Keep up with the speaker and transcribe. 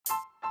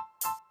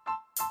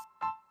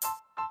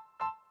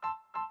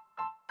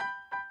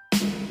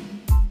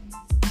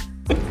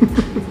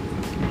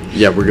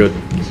Yeah, we're good.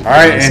 All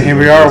right, and here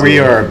we are. We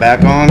are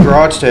back on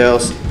Garage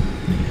Tales.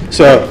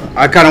 So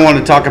I kind of want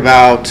to talk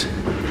about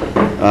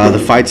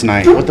the fight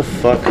tonight. What the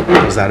fuck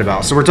was that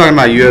about? So we're talking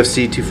about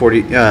UFC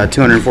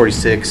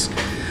 246,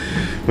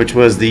 which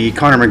was the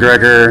Conor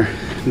McGregor,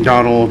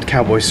 Donald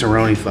Cowboy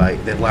Cerrone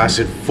fight that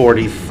lasted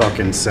 40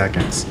 fucking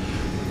seconds.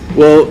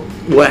 Well,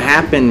 what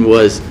happened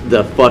was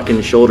the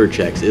fucking shoulder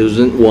checks. It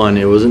wasn't 1,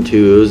 it wasn't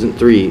 2, it wasn't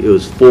 3. It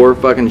was 4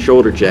 fucking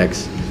shoulder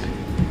checks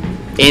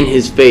in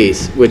his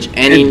face, which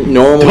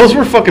those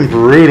were fucking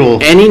brutal.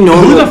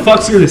 Who the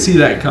fuck's gonna see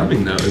that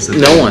coming though?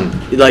 No one.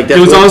 Like that. It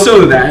was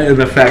also that and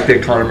the fact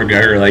that Conor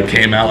McGregor like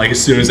came out like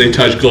as soon as they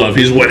touched glove,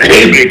 he's went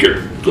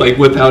haymaker like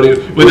without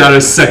a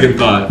second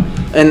thought.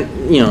 And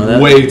you know that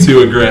way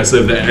too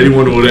aggressive that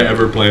anyone would have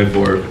ever planned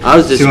for. I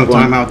was just see what I'm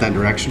talking about with that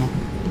directional.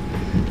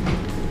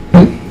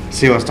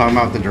 See what I was talking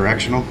about with the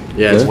directional?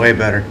 Yeah, it's way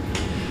better.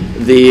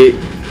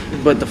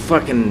 But the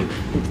fucking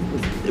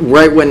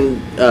right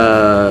when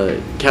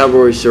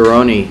Cowboy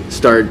Cerrone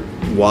started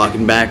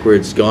walking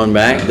backwards, going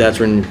back, that's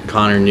when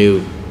Conor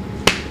knew.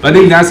 I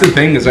think that's the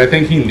thing is I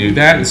think he knew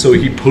that, and so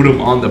he put him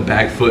on the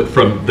back foot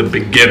from the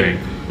beginning.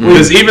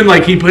 Because even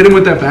like he put him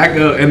with that back,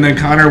 and then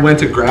Conor went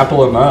to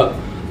grapple him up.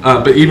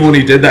 But even when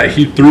he did that,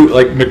 he threw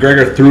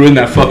McGregor threw in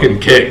that fucking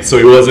kick, so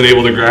he wasn't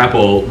able to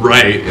grapple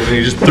right, and then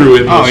he just threw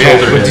it in the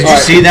shoulder. But did you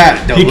see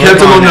that? He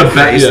kept him on the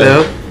back.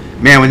 Though.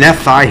 Man, when that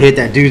thigh hit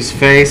that dude's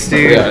face,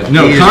 dude. Yeah.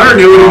 No, Conor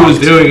knew what he was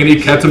doing, and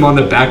he kept him on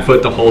the back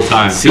foot the whole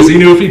time. Because he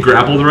knew if he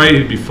grappled right,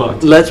 he'd be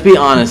fucked. Let's be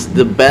honest,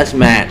 the best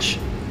match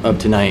of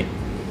tonight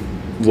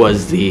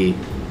was the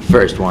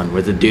first one,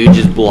 with the dude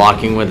just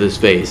blocking with his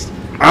face.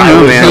 I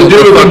don't know, man. The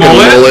dude with the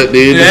mullet,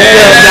 dude. Yeah.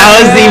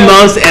 That was the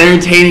most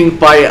entertaining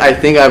fight I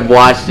think I've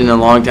watched in a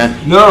long time.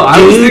 No,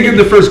 I was thinking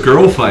the first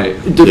girl fight.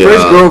 The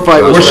first girl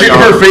fight was where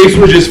her face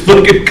was just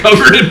fucking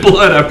covered in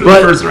blood after the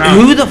first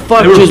round. Who the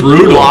fuck just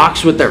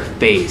blocks with their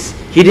face?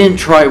 He didn't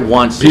try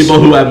once.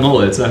 People who have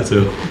mullets, that's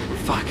who.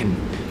 Fucking.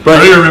 But I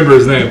don't even remember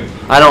his name.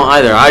 I don't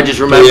either. I just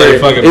remember I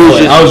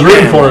was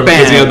rooting for him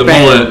because he had the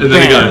mullet, and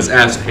then he got his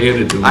ass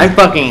handed to him. I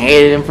fucking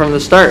hated him from the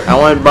start. I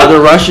wanted Brother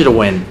Russia to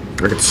win.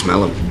 I could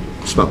smell him.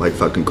 Smelled like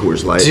fucking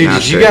Coors Light. Dude,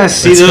 did you guys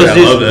see those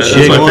dudes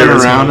jiggling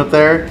around up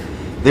there?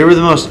 They were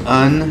the most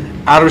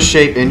out of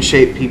shape, in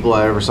shape people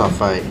I ever saw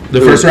fight. The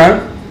first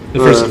round? The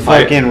first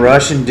fucking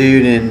Russian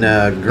dude in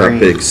green. That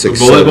big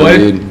 6'7"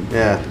 dude.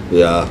 Yeah.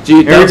 Yeah.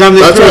 Dude, every time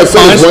they that's what I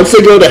said. Once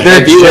they go to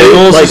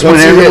heavyweight, like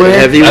once they hit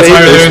heavyweight,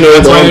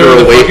 there's no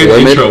longer a weight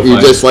limit. You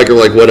just like are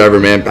like whatever,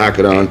 man, pack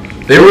it on.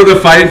 They were the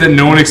fight that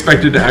no one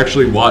expected to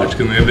actually watch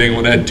because they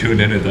would have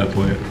tuned in at that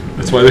point.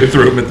 That's why they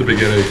threw him at the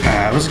beginning.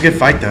 It was a good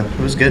fight, though. It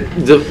was good.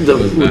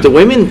 The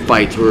women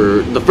fights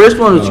were... The first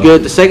one was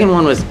good. The second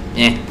one was...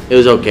 It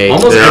was okay.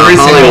 Almost every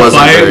single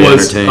fight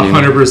was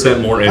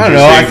 100% more interesting. I don't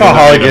know. I thought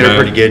Holly did a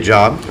pretty good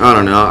job. I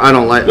don't know. I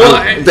don't like...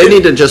 they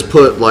need to just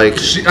put, like,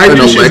 an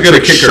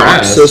electric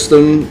shock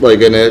system.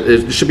 Like, and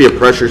it should be a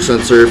pressure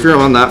sensor. If you're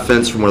on that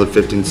fence for more than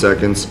 15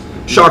 seconds,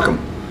 shock them.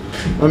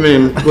 I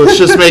mean, let's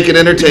just make it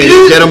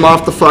entertaining. Get them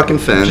off the fucking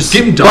fence. Just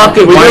give them dog.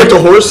 We do it to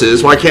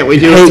horses. Why can't we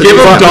do it to give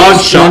them dog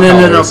shot?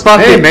 No.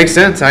 Fuck it. Makes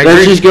sense.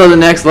 Let's just go to the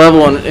next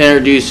level and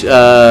introduce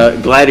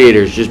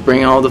gladiators. Just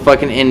bring all the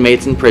fucking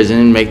inmates in prison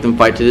and make them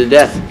fight to the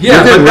death.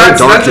 Yeah, but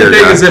that's the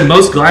thing is that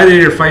most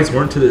gladiator fights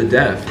weren't to the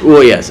death.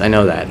 Well, yes, I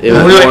know that. It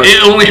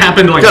only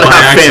happened like gotta by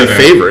have accident. Fan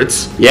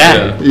favorites.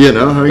 Yeah. You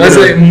know. That's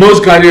like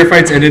most gladiator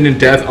fights ended in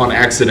death on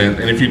accident,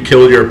 and if you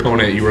killed your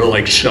opponent, you were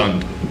like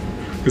shunned.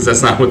 Because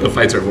that's not what the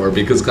fights are for.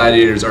 Because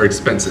gladiators are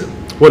expensive.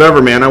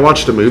 Whatever, man. I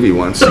watched a movie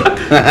once with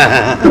fucking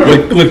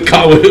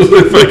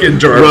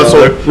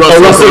Russell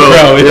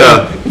Crowe.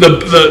 Yeah.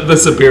 The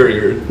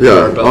superior.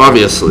 Yeah,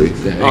 obviously.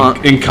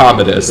 Yeah, in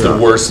Commodus, the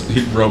worst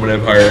Roman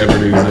Empire ever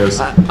to exist.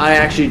 I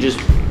actually just.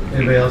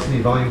 Anybody else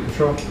need volume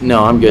control?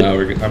 No, I'm good. No,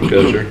 I'm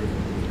good, sure.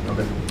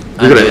 Okay.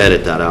 You're gonna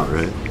edit that out,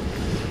 right?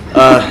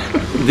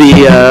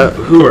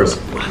 Of course.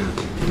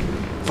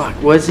 Fuck,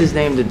 what's his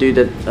name? The dude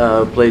that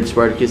played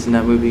Spartacus in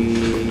that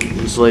movie?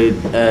 He played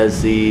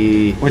as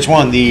the... Which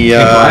one? The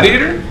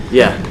Gladiator?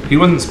 Yeah. He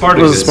wasn't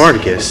Spartacus. It was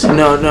Spartacus.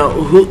 No.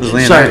 Who? It was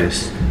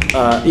Leonidas.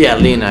 Sorry. Yeah,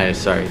 Leonidas,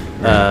 sorry.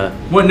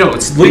 What? No,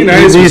 it's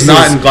Leonidas was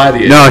not in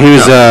Gladiator. No, he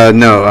was,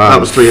 that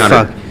was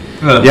 300.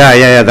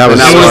 Yeah, that was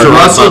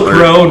Russell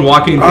Crowe and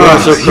Joaquin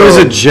Phoenix. He was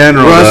a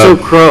general.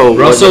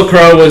 Russell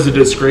Crowe was a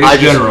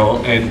disgraced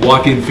general, and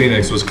Joaquin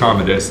Phoenix was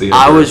Commodus.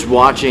 I was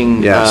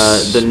watching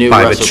the new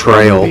Russell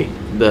Crowe movie.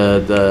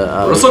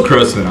 Russell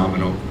Crowe's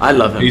phenomenal. I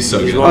love him. He's so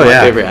good. He's one of my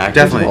favorite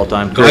actors of all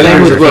time. His Gladiator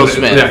name was Will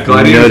Smith. Yeah,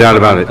 Gladiator. No doubt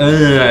about it.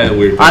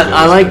 Weird.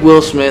 I like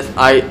Will Smith.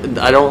 I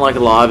don't like a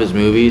lot of his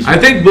movies. I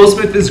think Will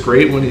Smith is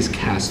great when he's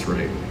cast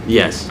right.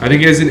 Yes. I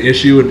think he has an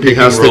issue in picking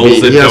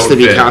roles He has to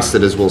be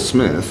casted as Will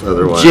Smith,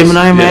 otherwise.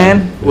 Gemini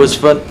Man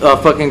was a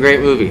fucking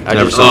great movie. I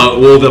just saw.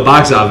 Well, the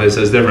box office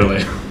says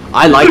differently.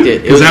 I liked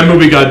it. Because that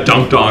movie got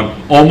dunked on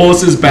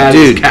almost as bad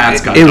as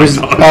Cats got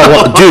dunked on. Oh,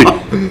 well, dude,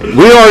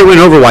 we already went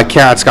over why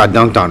Cats got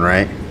dunked on,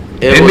 right?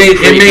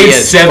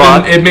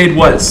 It made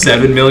what,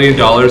 $7 million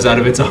out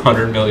of its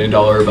 $100 million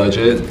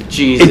budget.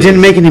 Jesus. It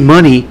didn't make any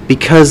money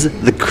because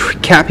the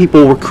cat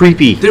people were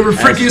creepy. They were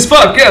freaky as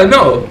fuck. Yeah,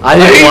 no. I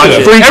didn't watch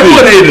it.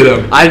 Everyone hated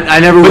them. I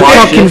never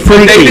watched it.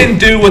 But they didn't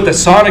do what the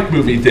Sonic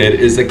movie did.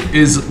 Is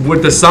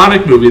with the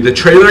Sonic movie, the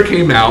trailer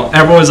came out.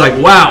 Everyone was like,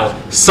 "Wow,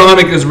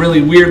 Sonic is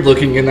really weird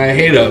looking, and I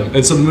hate him."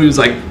 And so the movie was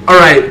like, "All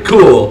right,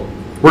 cool.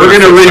 We're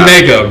gonna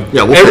remake them."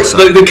 Yeah, we'll fix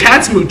them. The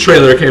Cats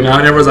trailer came out,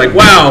 and everyone's like,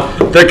 "Wow,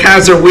 the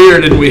cats are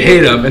weird, and we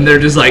hate them." And they're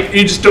just like,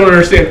 "You just don't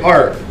understand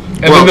art."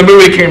 And then the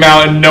movie came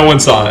out, and no one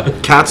saw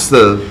it. Cats,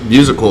 the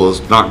musical,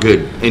 is not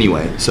good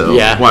anyway. So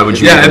why would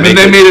you? Yeah, and then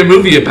they made a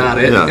movie about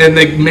it, and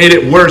they made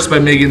it worse by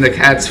making the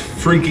cats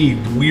freaky,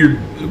 weird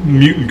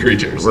mutant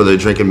creatures. Were they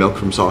drinking milk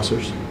from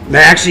saucers? They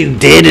actually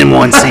did in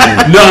one scene.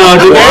 No,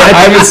 did they? I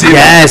haven't seen it.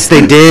 Yes,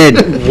 they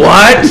did.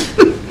 What?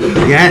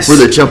 Yes. Were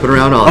they jumping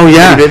around on? Oh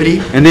yeah.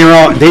 And they were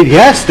all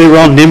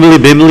nimbly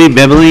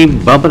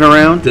bimbly bumping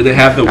around. Did they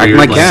have the Acting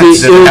weird like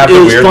cats? did they have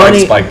the weird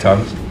funny. spiked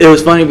tongues? It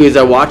was funny because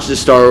I watched the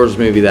Star Wars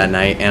movie that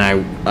night, and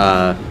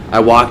I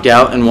walked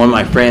out, and one of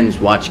my friends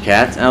watched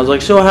Cats, and I was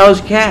like, "So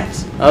how's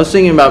Cats?" I was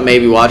thinking about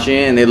maybe watching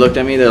it, and they looked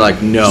at me. They're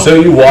like, "No." So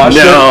you watched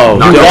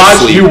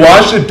it? You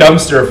watched a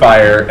dumpster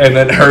fire, and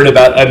then heard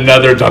about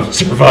another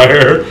dumpster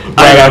fire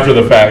after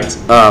the fact.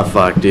 Oh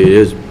fuck,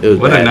 dude! It was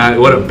bad.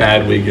 What a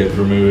bad weekend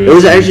for movies. It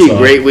was actually a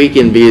great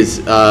weekend because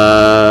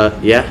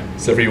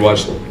Except for you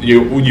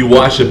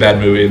watched a bad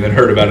movie and then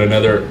heard about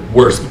another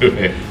worse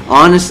movie.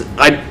 Honest,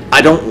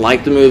 I don't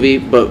like the movie,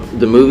 but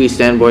the movie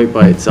standpoint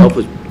by itself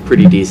was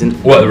pretty decent.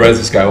 What, The Rise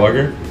of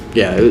Skywalker?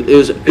 Yeah, it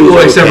was except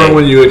okay. for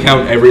when you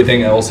account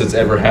everything else that's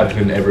ever happened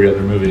in every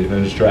other movie,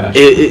 then it's trash.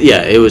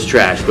 It was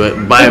trash,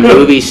 but by a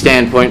movie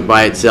standpoint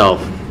by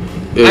itself.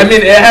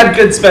 It had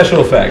good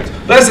special effects.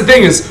 That's the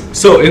thing is,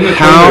 so in the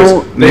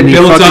how trailers, many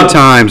fucking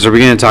times are we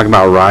going to talk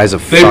about Rise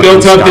of fucking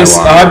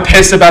Skywalker? I'm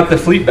pissed about the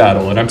fleet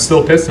battle, and I'm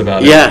still pissed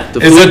about it. Yeah.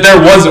 That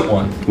there wasn't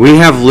one. We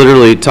have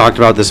literally talked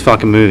about this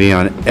fucking movie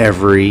on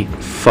every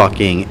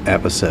fucking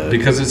episode.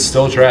 Because it's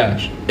still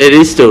trash. It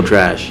is still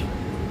trash.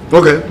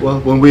 Okay,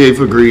 well, when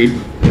we've agreed,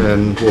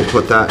 and we'll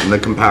put that in the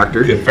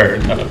compactor. Good, fair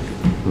enough.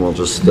 We'll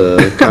just kind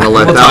of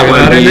let We'll that talk one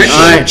about it be next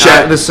week.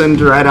 chat this and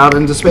right out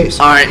into space.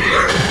 All right.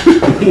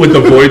 With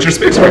the Voyager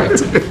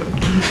spacecraft.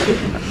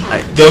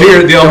 They'll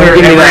hear Give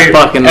me that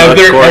fucking look,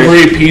 Corey.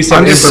 every piece of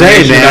I'm just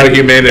saying, information man, about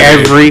humanity.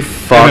 every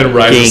then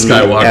Rise of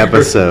fucking Skywalker.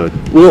 episode.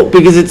 Well,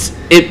 because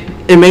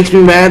it makes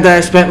me mad that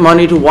I spent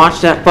money to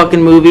watch that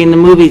fucking movie in the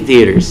movie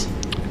theaters.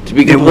 To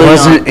be It completely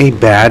wasn't honest. a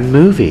bad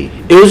movie.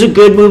 It was a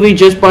good movie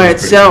just by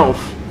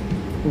itself,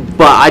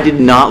 but I did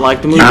not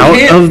like the movie. Out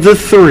of the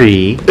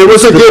three, It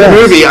was a the good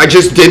best. movie. I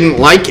just didn't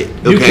like it.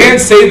 Okay? You can't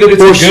say that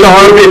it's Or a good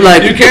Star movie.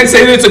 Wars, You can't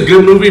say that it's a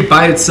good movie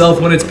by itself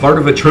when it's part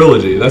of a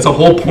trilogy. That's the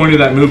whole point of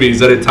that movie is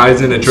that it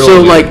ties in a trilogy.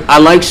 So like I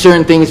like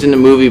certain things in the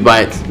movie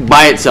by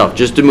itself,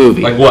 just the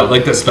movie. Like what?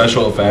 Like the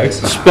special effects?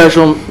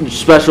 special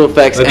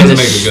effects That and the doesn't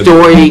make it good.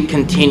 story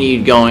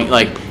continued going.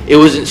 Like it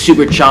wasn't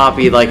super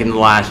choppy like in The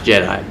Last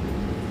Jedi.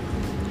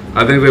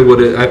 I think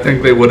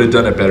they would have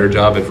done a better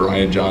job if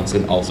Rian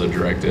Johnson also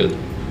directed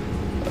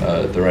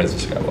The Rise of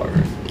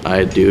Skywalker.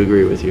 I do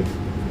agree with you.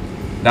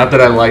 Not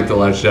that I like The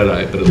Last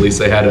Jedi, but at least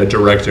they had a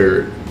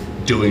director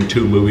doing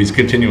two movies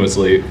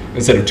continuously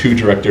instead of two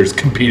directors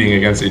competing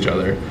against each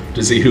other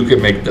to see who can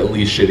make the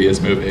least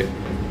shittiest movie.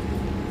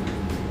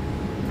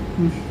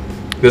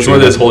 That's what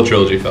this whole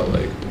trilogy felt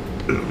like.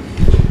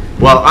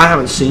 Well, I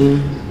haven't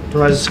seen The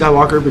Rise of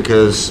Skywalker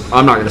because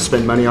I'm not going to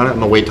spend money on it. I'm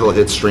going to wait till it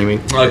hits streaming.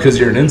 Because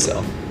you're an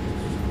incel.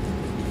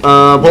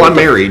 Well, I'm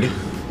married.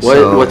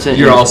 What's an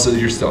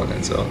You're still an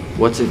incel.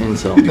 What's an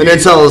incel? An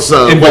incel is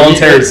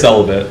Involuntary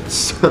celibate.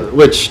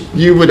 which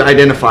you would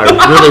identify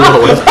really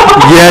well with.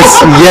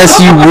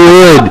 Yes, you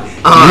would.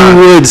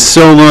 You would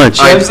so much.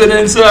 Jim's an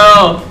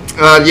incel.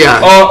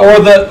 Yeah.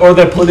 Or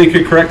the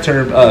politically correct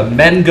term,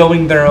 men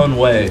going their own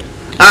way.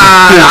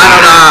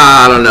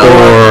 I don't know.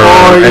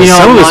 Or as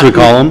some of us would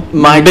call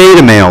them,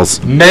 beta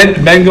males.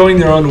 Men going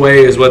their own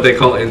way is what they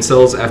call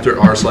incels after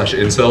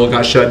r/incel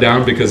got shut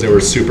down because they were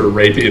super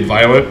rapey and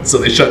violent, so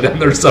they shut down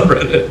their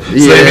subreddit. So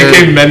they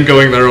became men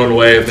going their own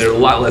way, and they're a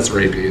lot less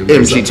rapey.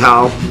 MG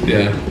Tao.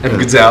 Yeah,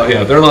 MG Tao.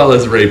 Yeah, they're a lot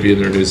less rapey in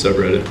their new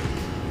subreddit.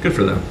 Good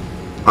for them.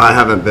 I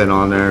haven't been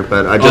on there,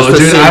 but I just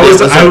when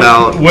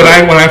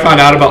I found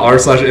out about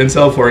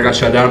r/incel before it got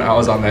shut down, I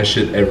was on that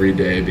shit every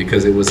day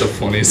because it was the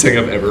funniest thing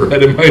I've ever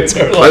read in my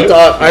entire life.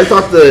 I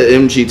thought the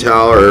MG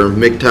Tao or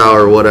MGTOW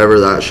or whatever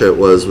that shit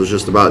was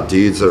just about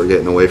dudes that were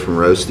getting away from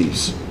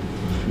roasties.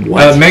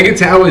 What?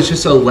 MGTOW is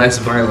just a less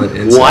violent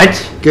incel.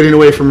 What? Getting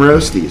away from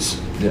roasties.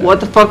 Yeah. What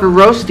the fuck are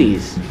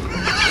roasties?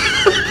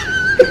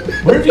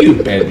 Where have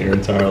you been your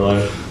entire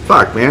life?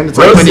 Fuck, man. It's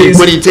like when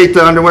you take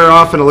the underwear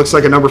off and it looks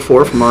like a number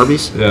 4 from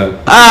Arby's.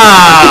 Yeah.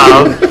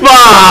 Oh,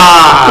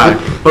 fuck!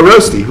 A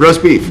roast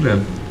beef. Yeah.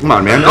 Come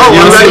on, man. Oh,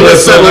 we're ready to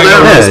settle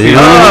down.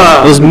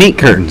 Yeah, those meat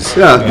curtains.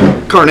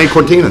 Yeah. Carne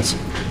Cortinas.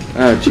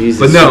 Oh, Jesus.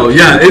 But no,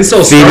 yeah,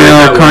 incels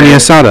Female carne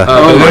asada.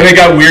 but then they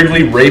got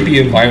weirdly rapey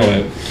and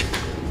violent.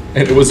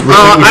 And it was really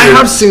I weird.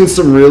 have seen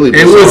some really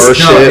bizarre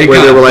shit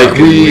where they were like,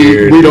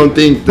 we don't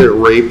think that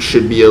rape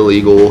should be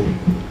illegal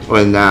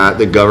and that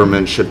the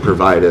government should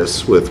provide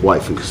us with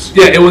waifus.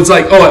 Yeah, it was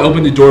like, oh, I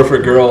opened the door for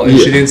a girl and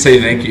she didn't say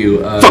thank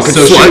you. Fucking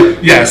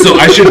slut. So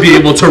I should be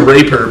able to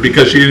rape her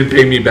because she didn't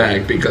pay me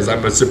back because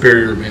I'm a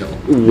superior male.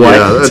 What?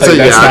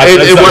 Yeah,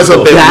 it was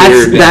a bit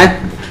weird.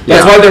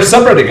 That's why their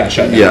subreddit got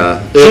shut down.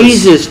 Yeah.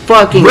 Jesus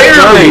fucking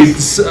Rarely,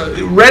 Christ.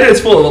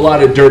 Reddit's full of a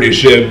lot of dirty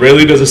shit.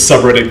 Rarely does a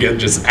subreddit get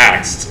just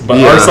axed. But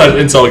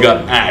r/incel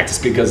got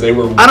axed because they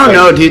were I don't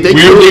know, dude. They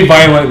weirdly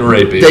violent and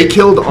rapey. They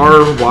killed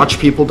our Watch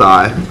People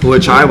Die,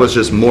 which I was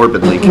just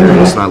morbidly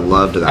curious, and I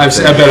loved that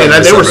thing. I bet and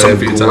there were some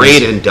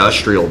great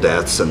industrial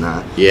deaths in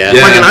that. Yeah.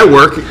 Like, and I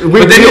work.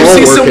 But then you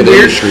see some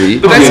weird.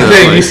 But that's the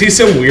thing. Like, you see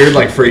some weird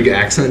like freak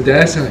accent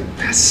deaths, and like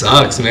that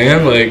sucks,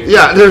 man. Like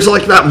there's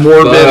like that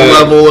morbid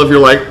level of you're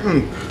like. One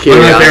of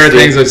my favorite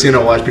things I've seen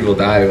on Watch People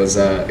Die was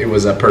it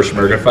was a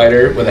Peshmerga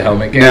fighter with a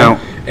helmet gang,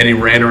 and he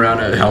ran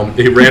around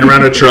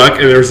a truck,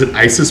 and there was an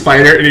ISIS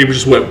fighter, and he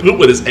just went boop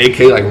with his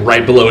AK like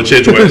right below a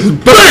chin, went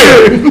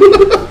BAM!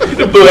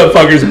 It blew that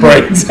fucker's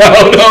brains out.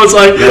 I was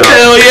like,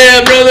 hell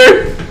yeah,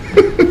 brother.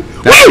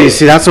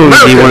 See, that's what we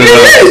need one of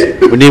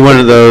those. We need one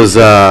of those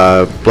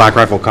Black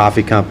Rifle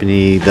Coffee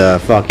Company, the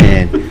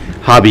fucking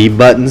hobby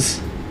buttons.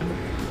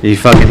 You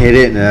fucking hit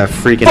it and a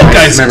freaking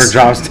ice member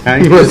drops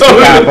down. You just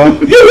tap them.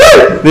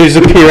 They just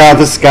appear out of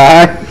the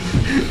sky.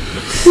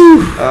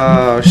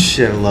 Oh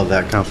shit! I love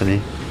that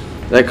company.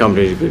 That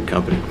company's a good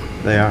company.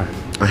 They are.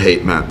 I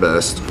hate Matt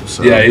Best.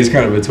 So. Yeah, he's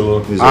kind of a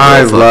tool.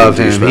 I love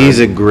him. He's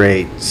a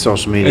great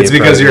social media. It's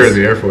because you're in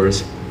the Air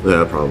Force.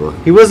 Yeah, probably.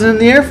 He wasn't in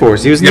the Air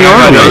Force. He was in the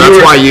Army. No,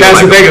 that's why you. That's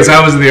like the thing is, I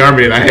was in the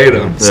Army and I hate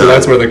him. So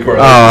that's where the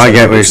correlation. Oh, I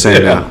get what you're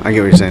saying now. I get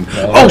what you're saying.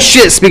 Oh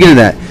shit! Speaking of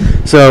that,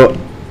 so.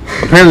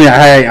 Apparently,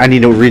 I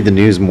need to read the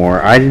news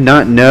more. I did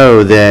not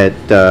know that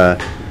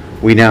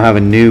we now have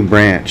a new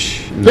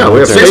branch. We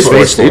have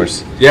Space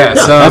Force. Yeah,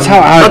 so that's how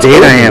out of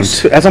date I am.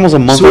 That's almost a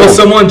month old.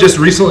 Someone just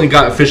recently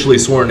got officially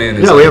sworn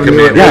in. We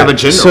have a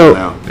general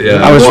now.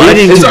 Yeah. I was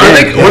reading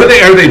today.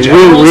 Are they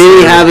generals?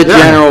 We have a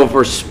general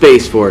for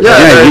Space Force.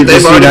 Yeah,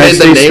 they've already made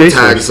the name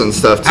tags and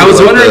stuff. I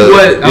was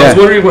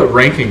wondering what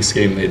ranking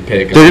scheme they'd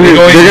pick. They're gonna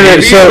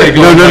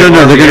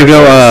no. They're gonna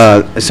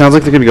go. It sounds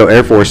like they're gonna go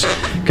Air Force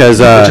because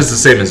which is the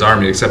same as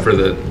Army except for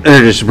the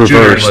they're just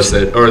reversed.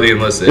 Enlisted or the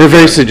enlisted. They're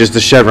basically just the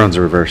chevrons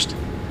are reversed.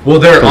 Well,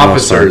 their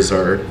officers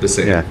are the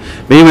same. Yeah,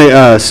 but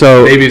anyway,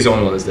 so Navy's the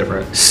only one that's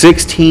different.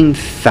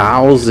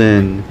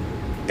 16,000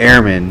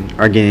 airmen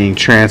are getting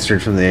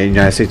transferred from the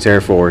United States Air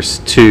Force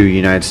to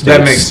United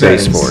States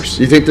Space Force.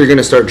 You think they're going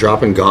to start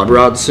dropping God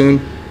rods soon?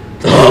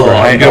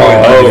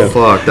 Oh,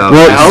 fuck that.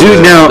 Well,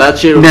 dude, that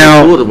shit would be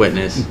cool to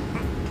witness.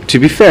 To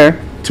be fair,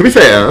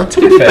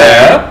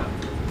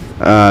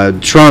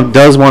 Trump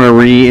does want to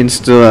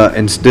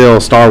instill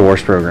Star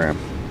Wars program.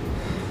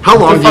 How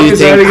long do you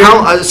think?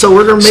 So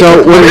we're gonna make.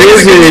 So what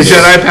it is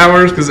Jedi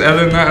powers? Because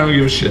other than that, I don't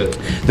give a shit.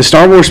 The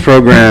Star Wars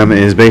program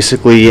is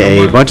basically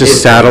a bunch of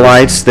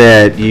satellites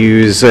that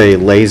use a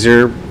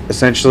laser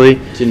essentially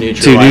to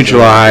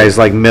neutralize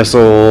like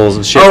missiles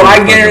and shit. Oh,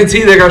 I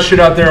guarantee they got shit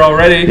out there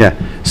already. Yeah.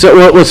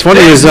 So what's funny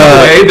is the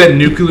way that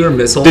nuclear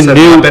missiles have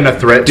not been a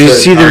threat. Do you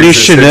see the new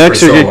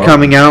Chinooks are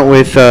coming out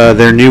with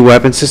their new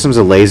weapon systems,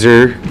 a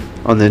laser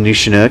on the new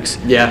Chinooks?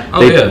 Yeah.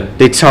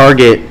 They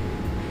target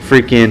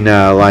freaking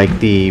like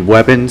the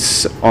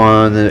weapons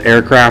on the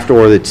aircraft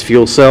or its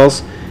fuel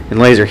cells, and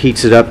laser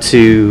heats it up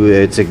to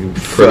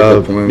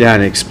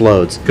and it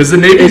explodes. Because the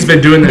Navy's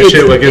been doing that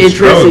shit against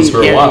drones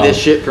for a while. This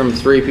shit from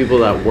 3 people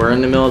that were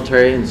in the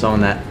military and someone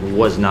that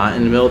was not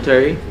in the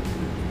military,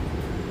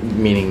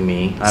 meaning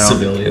me.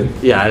 Civilian.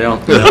 Yeah, I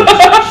don't know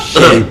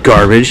shit.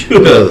 Garbage.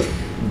 But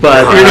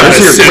you're not a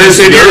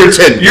citizen.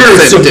 You're a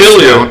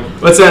civilian.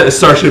 What's that?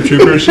 Starship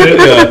Trooper shit?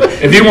 Yeah.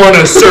 If you want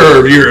to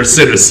serve, you're a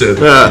citizen.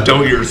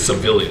 Don't you're a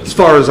civilian. As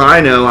far as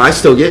I know, I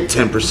still get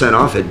 10%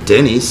 off at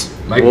Denny's.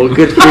 Well,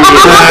 good for you.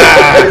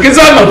 Because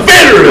I'm a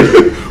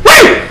veteran.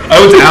 Wait! I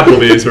went to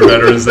Applebee's for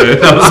Veterans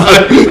Day.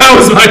 That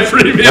was my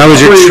premium. That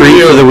was your treat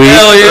for the week?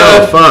 Hell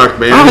yeah. Oh,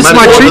 fuck, man. Oh, that's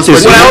my treat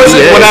this week.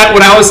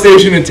 When I was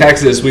stationed in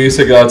Texas, we used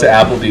to go out to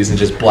Applebee's and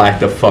just black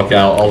the fuck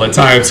out all the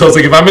time. So it's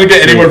like, if I'm going to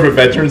get anywhere for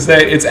Veterans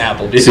Day, it's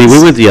Applebee's. See, we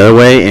went the other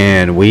way,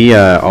 and we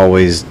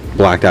always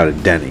blacked out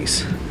at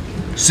Denny's.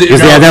 Because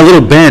they had that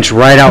little bench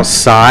right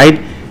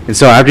outside, and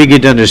so after you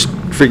get done just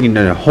freaking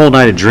a whole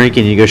night of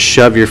drinking, you go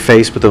shove your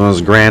face with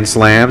those Grand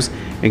Slams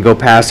and go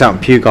pass out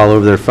and puke all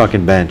over their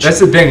fucking bench.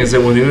 That's the thing is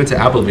that when we went to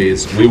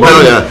Applebee's, we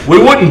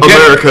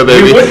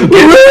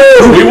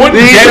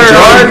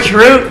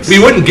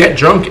wouldn't get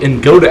drunk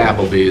and go to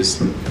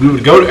Applebee's. We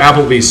would go to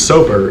Applebee's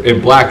sober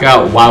and black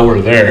out while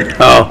we're there.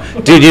 Oh,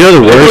 dude, you know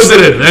the worst?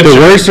 The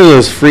worst are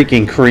those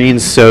freaking Korean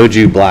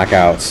soju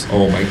blackouts.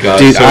 Oh my god,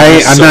 dude!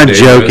 I'm not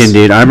joking,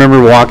 dude. I remember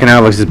walking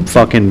out of this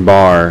fucking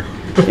bar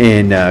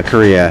in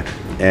Korea,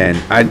 and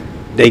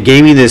they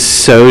gave me this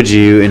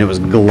soju, and it was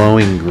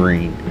glowing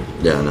green.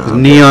 Yeah, no.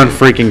 Neon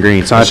freaking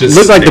green. So it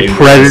looked like the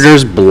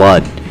Predator's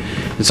blood.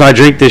 And so I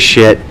drink this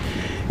shit,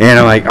 And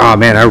I'm like, oh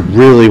man, I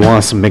really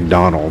want some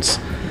McDonald's.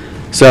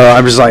 So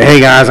I'm just like, hey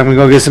guys, I'm gonna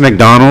go get some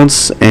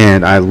McDonald's,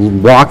 and I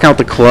walk out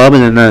the club,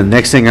 and then the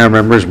next thing I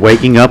remember is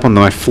waking up on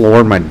my floor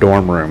in my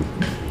dorm room.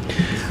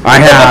 I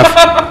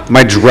have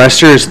my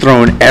dresser is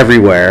thrown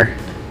everywhere,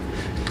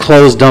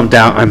 clothes dumped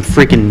out. I'm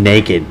freaking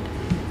naked,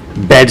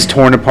 bed's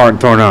torn apart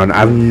and thrown on. I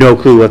have no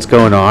clue what's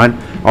going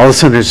on. All of a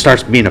sudden, there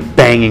starts being a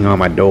banging on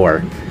my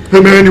door.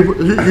 Hey man,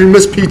 you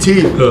missed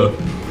PT.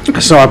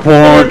 So I pull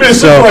on.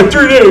 Like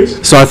 3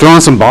 days. So I throw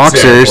on some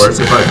boxers. Yeah, of course,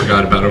 if I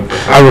forgot about him.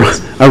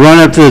 I run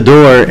up to the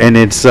door, and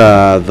it's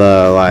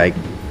the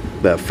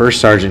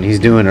first sergeant. He's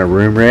doing a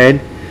room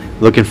raid,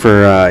 looking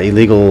for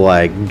illegal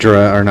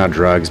not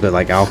drugs, but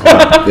like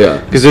alcohol.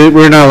 Yeah. Because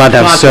we're not allowed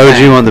to have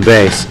soju on the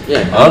base.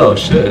 Yeah. Oh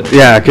shit.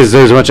 Yeah, because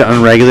there's a bunch of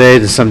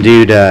unregulated, and some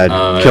dude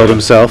killed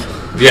himself.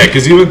 Yeah,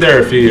 because you went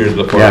there a few years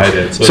before I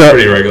did, so it's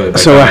pretty regulated.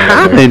 So what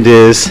happened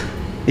is,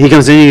 he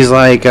comes in, he's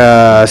like,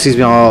 sees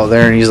me all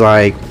there, and he's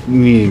like,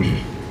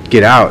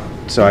 get out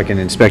so I can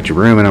inspect your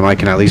room. And I'm like,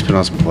 can I at least put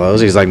on some clothes?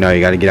 He's like, no,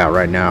 you got to get out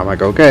right now. I'm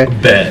like, okay.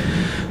 Bet.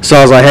 So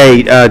I was like,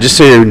 hey, just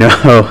so you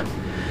know,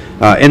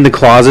 in the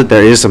closet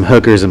there is some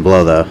hookers and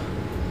blow though.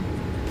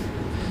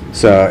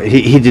 So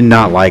he did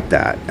not like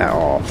that at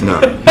all. No.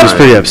 He was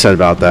pretty upset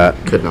about that.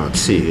 Could not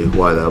see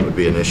why that would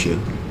be an issue.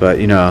 But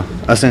you know,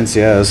 us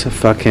NCOs,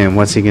 fuck him.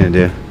 What's he gonna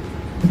do?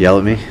 Yell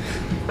at me?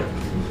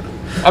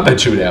 I've been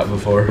chewed out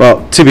before.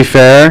 Well, to be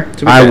fair,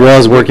 I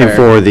was working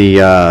for the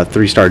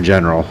 3-star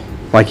general.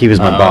 Like he was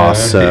my boss.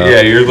 So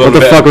yeah, you're a little what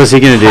the fuck was he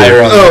gonna do?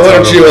 Oh, why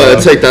don't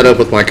you take that up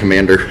with my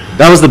commander?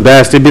 That was the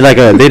best. It'd be like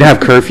they'd have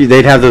curfew.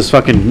 They'd have those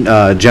fucking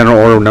general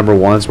order number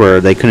 1s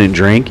where they couldn't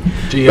drink.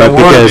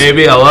 GO1,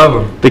 baby, I love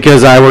them.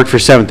 Because I worked for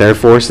 7th Air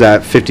Force,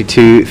 that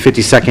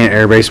 52nd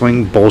Air Base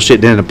Wing bullshit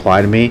didn't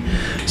apply to me.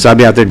 So I'd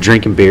be out there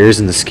drinking beers,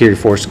 and the security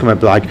force would come up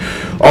and be like,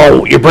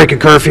 "Oh, you're breaking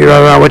curfew.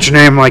 What's your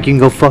name?" I'm like, you can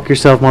go fuck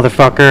yourself,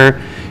 motherfucker.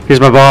 Here's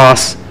my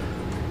boss.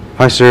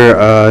 Hi,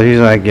 sir.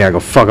 He's like, yeah, go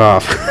fuck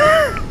off.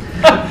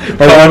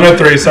 I'm a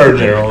 3-star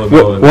general.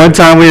 One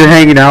time we were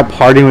hanging out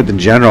partying with the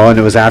general, and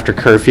it was after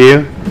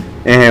curfew,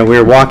 and we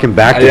were walking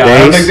back to base. I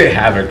don't think they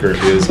have a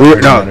curfew.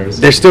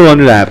 They're still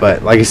under that,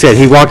 but like I said,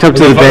 he walked up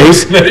to the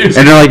base,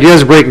 and they're like, you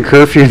guys are breaking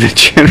curfew, and the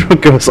general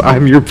goes,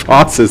 I'm your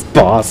boss's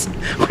boss.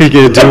 What are you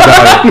going to do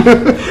about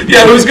it?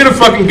 Yeah, who's going to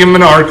fucking give him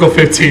an Article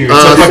 15? It's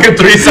a fucking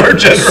 3-star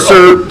general.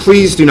 Sir,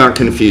 please do not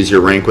confuse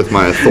your rank with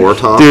my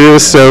authority. Dude, it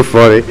was so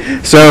funny.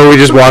 So we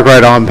just walked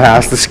right on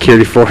past the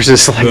security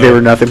forces like they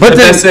were nothing. But the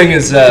best thing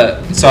is,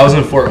 so I was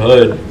in Fort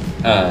Hood,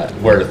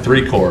 where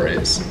 3 Corps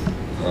is.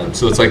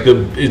 So it's like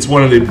it's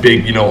one of the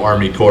big,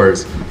 Army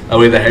corps.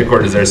 We have the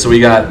headquarters there. So we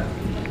got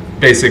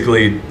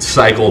basically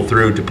cycled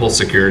through to pull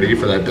security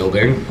for that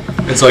building.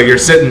 And so like you're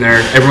sitting there,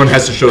 everyone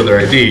has to show their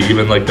ID,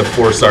 even like the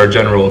 4-star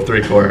general of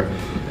 3 Corps.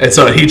 And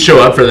so he'd show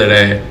up for the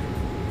day,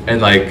 and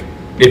like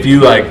if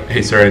you like,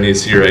 hey sir, I need to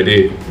see your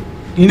ID.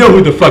 You know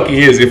who the fuck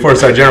he is, the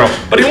 4-star general,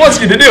 but he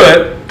wants you to do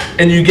it.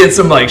 And you get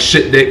some like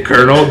shit dick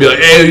colonel, be like,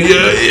 hey,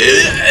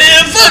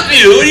 fuck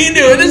you, what are you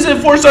doing? This is a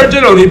 4-star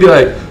general. And he'd be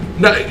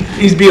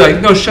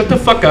like, no, shut the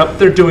fuck up.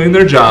 They're doing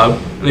their job.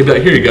 And he'd be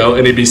like, here you go.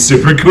 And he'd be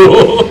super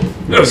cool.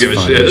 I don't give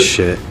a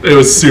shit. It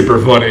was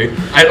super funny.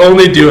 I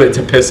only do it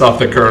to piss off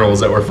the colonels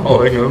that were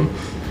following him.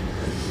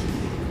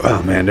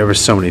 Oh man, there were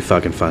so many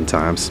fucking fun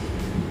times.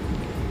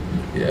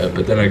 Yeah,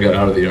 but then I got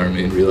out of the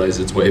Army and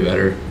realized it's way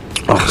better.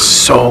 Oh,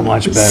 so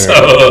much better.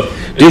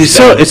 Dude,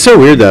 it's so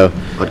weird though.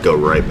 I'd go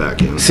right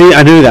back in. See,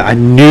 I knew that. I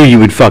knew you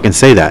would fucking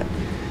say that.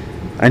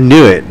 I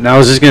knew it. And I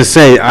was just going to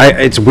say,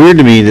 it's weird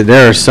to me that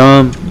there are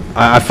some,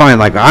 I find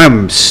like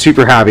I'm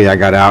super happy I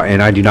got out,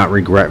 and I do not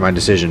regret my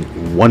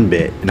decision one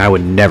bit, and I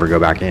would never go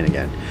back in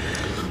again.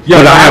 Yeah,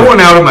 but I went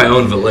out of my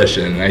own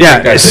volition. I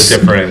think that's a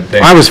different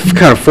thing. I was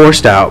kind of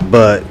forced out,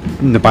 but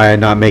by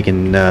not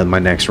making my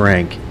next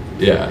rank.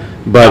 Yeah.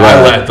 But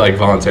I left like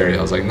voluntarily.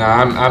 I was like, nah,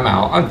 I'm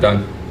out. I'm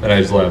done. And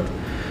I just left.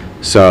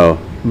 So,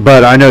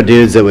 but I know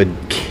dudes that would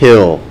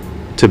kill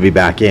to be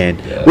back in,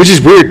 which is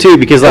weird too,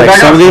 because like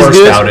some of these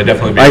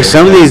dudes,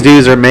 some of these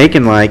dudes are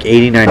making like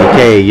 80,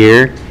 90K a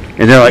year,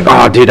 and they're like,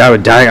 oh dude, I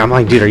would die. I'm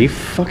like, dude, are you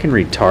fucking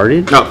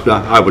retarded? No,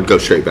 I would go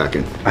straight back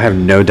in. I have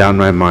no doubt in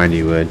my mind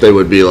you would. They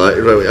would be like,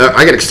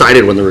 I get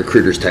excited when the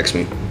recruiters text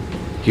me.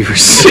 You were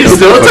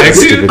still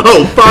texting?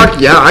 Oh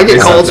fuck yeah! I get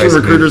calls from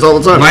recruiters all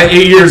the time. My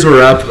 8 years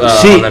were up. On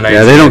the 19th,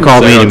 yeah, they don't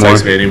call me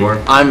anymore.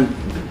 I'm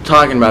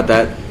talking about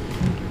that.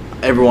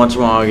 Every once in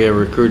a while, I get a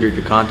recruiter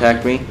to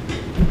contact me.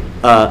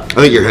 I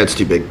think your head's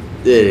too big.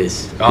 It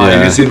is. Oh, you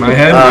can see my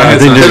head?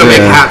 They don't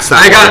make hats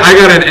that I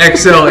got an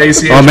XL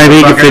ACH. Oh, maybe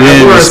you can fit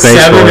in the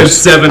Space Force.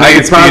 7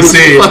 and 7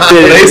 PC.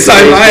 They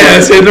signed my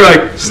ass in. They're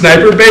like,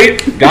 sniper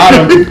bait? Got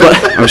him.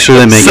 I'm sure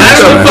they make it. Sign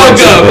the fuck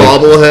up.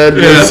 Bobblehead.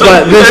 Yeah.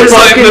 But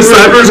the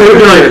snipers would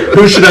be like,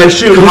 who should I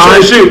shoot? Who should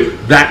I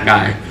shoot? That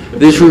guy.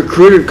 This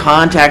recruiter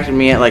contacted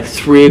me at like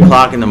 3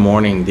 o'clock in the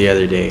morning the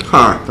other day.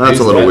 Huh? That's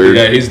a little weird.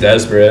 Yeah, he's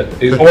desperate.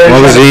 What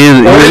was he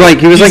in?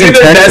 He was like in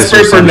Texas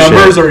desperate or for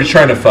numbers, shit. or he's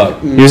trying to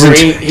fuck. He was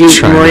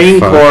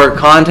Marine Corps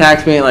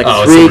contacts me at like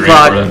 3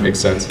 o'clock. That makes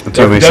sense.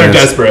 They're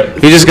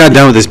desperate. He just got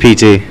done with his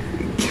PT.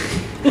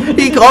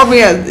 He called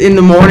me in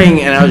the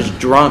morning and I was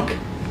drunk.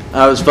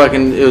 I was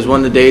fucking. It was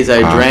one of the days I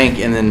drank,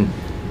 and then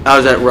I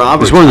was at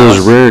Robert's. It's one of those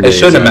rare days. It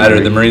shouldn't have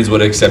mattered. The Marines would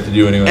have accepted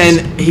you anyways.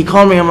 And he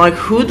called me. I'm like,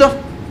 who the?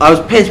 I was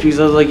pissed because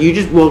I was like, you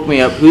just woke me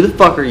up. Who the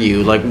fuck are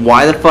you? Like,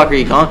 why the fuck are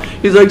you calling?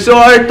 He's like, so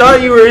I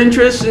thought you were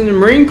interested in the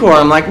Marine Corps.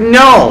 I'm like,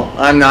 no,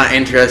 I'm not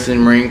interested in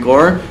the Marine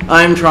Corps.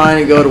 I'm trying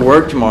to go to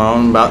work tomorrow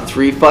in about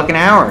 3 fucking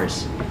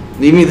hours.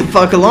 Leave me the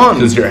fuck alone.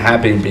 Because you're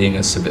happy being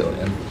a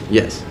civilian.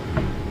 Yes.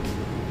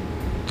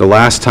 The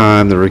last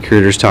time the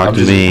recruiters talked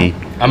to me,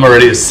 I'm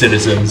already a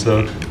citizen,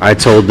 so I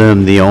told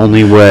them the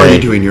only Are you way,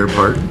 doing your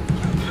part?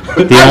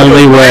 the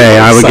only way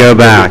I would go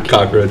back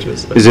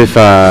cockroaches. is if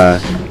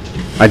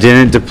I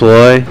didn't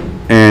deploy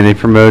and they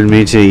promoted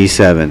me to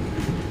E7.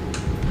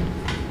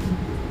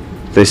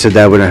 They said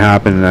that wouldn't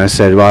happen, and I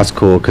said, well, that's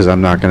cool because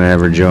I'm not going to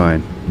ever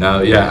join.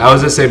 No, yeah, I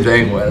was the same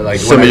thing. Like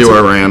Some of you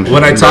are ran.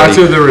 When I talked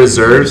to the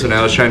reserves and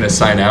I was trying to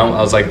sign out,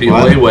 I was like, the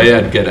only way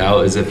I'd get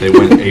out is if they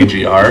went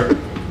AGR.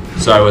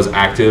 So I was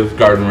active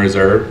guard and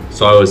reserve.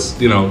 So I was,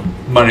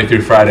 Monday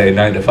through Friday,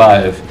 9 to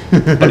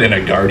 5, but in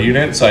a guard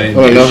unit. So I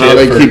didn't get know how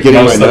they keep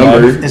getting my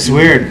number. It's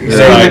weird. You're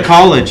still in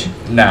college.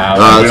 Nah,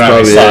 that's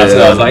probably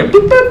I was like,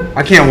 boop, boop.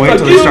 I can't wait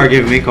till they start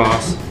giving me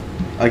calls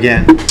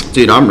again.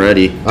 Dude, I'm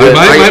ready. Dude,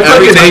 my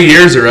fucking 8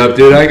 years are up,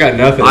 dude. I got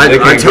nothing.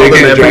 I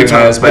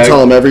tell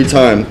them every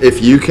time,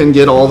 if you can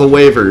get all the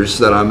waivers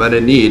that I'm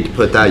gonna need to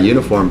put that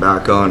uniform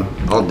back on,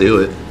 I'll do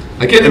it.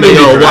 I can't And even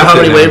they go, do how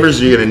many now.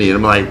 waivers are you gonna need?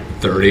 I'm like,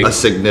 30. a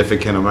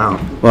significant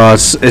amount. Well,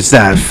 it's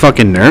that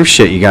fucking nerve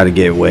shit you got to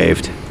get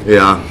waived.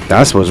 Yeah.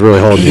 That's what's really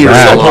holding you Hearing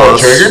back.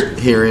 loss.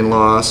 Hearing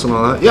loss and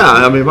all that. Yeah,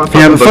 I mean, my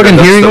Yeah, but fucking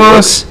hearing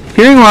loss.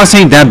 Hearing loss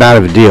ain't that bad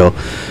of a deal,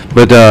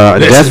 but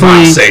This is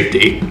my definitely,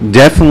 safety.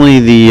 definitely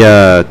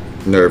the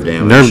nerve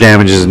damage. nerve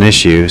damage is an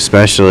issue,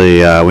 especially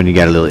when you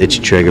got a little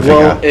itchy trigger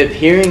Well, finger. if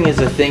hearing is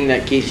a thing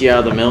that keeps you out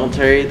of the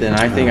military, then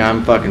I think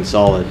I'm fucking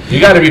solid. You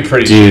got to be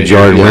pretty. Dude, shitty.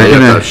 Jordan,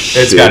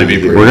 It's got to be.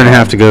 We're gonna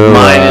have to go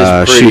Mine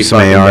is pretty shoot some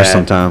fucking AR bad.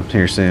 sometime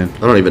here soon. I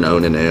don't even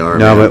own an AR.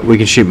 No, man. but we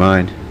can shoot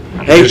mine.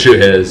 Hey, Shoot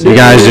his. You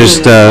guys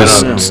just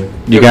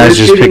you If guys we're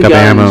just pick shooting up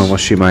ammo guns- and we'll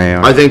shoot my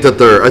AR. I think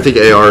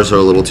ARs are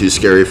a little too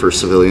scary for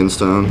civilians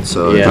to own.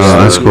 So Yeah.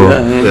 Oh, that's cool.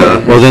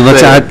 Yeah. Well, then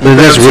let's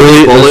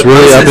really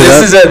up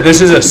it up.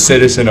 This is a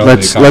citizen only.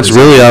 Let's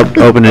really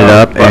open it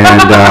up and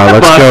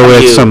let's go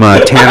with some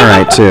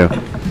tannerite too.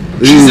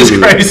 Jesus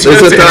Christ,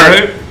 Isn't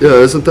that's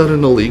isn't that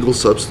an illegal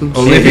substance?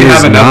 Only if It you is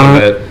have enough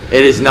not. of it.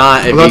 it is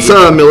not. If Well, that's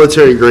you,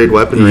 military grade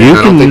weaponry. You I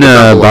don't can think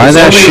buy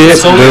that shit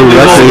it's only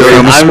directly legal.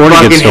 from a I'm sporting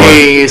fucking goods store.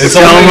 hating you It's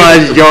so only-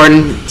 much,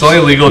 Jordan. It's only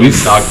illegal if you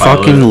stockpile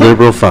Fucking it.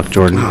 liberal fuck,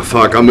 Jordan. Oh,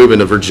 fuck, I'm moving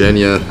to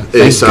Virginia.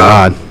 Thank ASAP.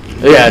 God.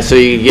 Yeah, so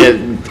you get.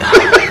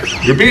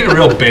 You're being a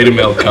real beta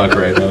male cuck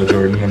right now,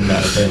 Jordan. I'm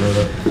not a fan of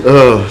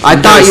it. I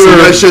thought you were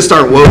Let's just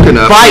start woken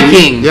up.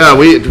 Viking. Yeah,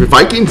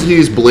 Vikings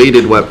use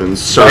bladed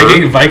weapons,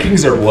 sir.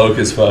 Vikings are woke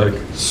as fuck.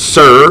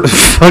 Sir.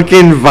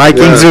 Fucking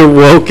Vikings Yeah. are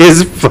woke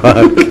as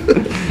fuck.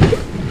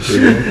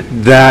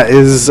 That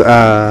is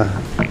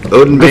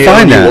Odin may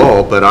Define own you that.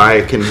 all, but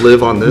I can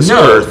live on this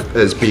No. earth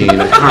as being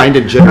a kind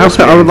and generous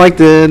I would man. like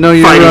to know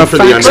your Fighting for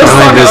the facts underdog.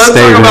 behind this Let's talk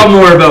statement. about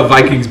more about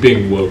Vikings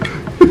being woke.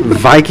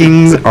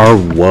 Vikings are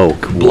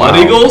woke. Blood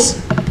Wow. Eagles?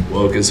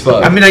 Woke as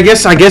fuck. I mean, I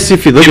guess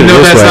if you look even at it though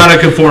this that's way, not a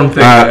conformed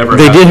thing that ever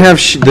they did happened.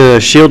 have the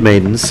shield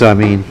maidens. So I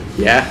mean,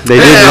 Yeah. they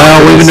did Yeah,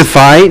 allow it women was- to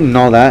fight and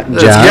all that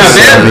jazz.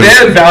 Yeah, I mean, they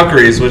had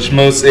Valkyries, which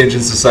most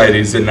ancient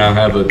societies did not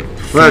have a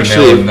female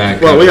Actually, in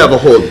that. well, kind we of- have a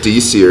whole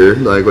Dece here.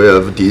 Like, we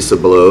have Dece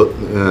Bloat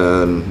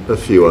and a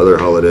few other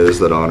holidays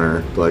that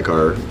honor, like,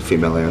 our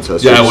female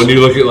ancestors. Yeah, when you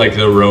look at like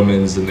the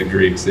Romans and the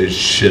Greeks, they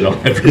shit on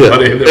Yeah,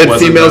 everybody. that and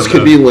wasn't females them,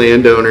 could though. be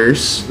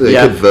landowners. They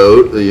Yeah. could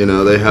vote. You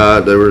know,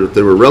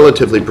 they were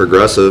relatively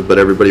progressive, but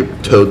everybody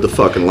towed the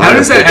fucking line. How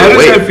does and that? said, How does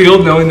 "Wait." that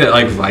feel knowing that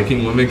like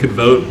Viking women could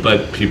vote,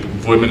 but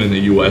women in the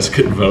U.S.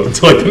 couldn't vote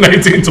until like the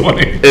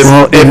 1920s? If-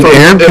 well, if in a-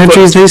 Arab if a-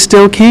 countries, they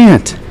still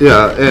can't.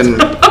 Yeah, and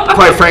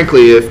quite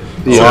frankly, if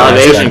you A lot know,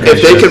 of Asian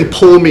if they countries. can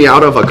pull me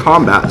out of a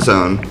combat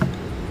zone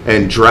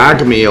and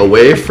drag me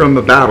away from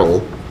a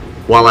battle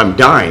while I'm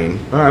dying,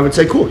 I would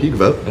say, cool, you can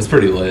vote. That's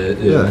pretty lit.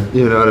 Yeah,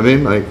 you know what I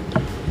mean? Like,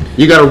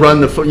 you got to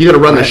run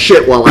the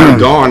shit while I'm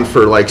gone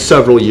for like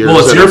several years. Well,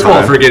 it's at your a fault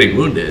time. for getting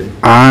wounded.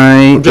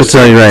 I will just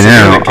tell you saying, right it's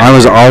now, American. I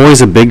was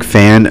always a big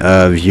fan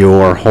of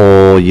your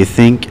whole. You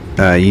think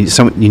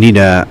you need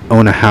to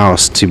own a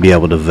house to be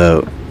able to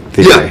vote.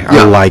 theory. Yeah,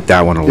 yeah. I like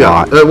that one a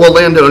lot. Well,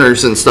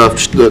 landowners and stuff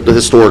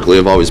historically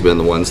have always been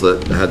the ones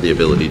that had the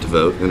ability to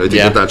vote, and I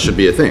think that should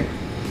be a thing.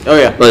 Oh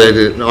yeah.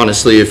 But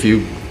honestly, if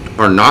you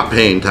are not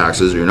paying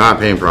taxes, or you're not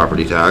paying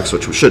property tax,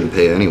 which we shouldn't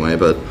pay anyway,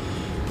 but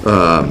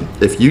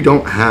if you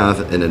don't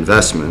have an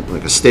investment,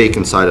 like a stake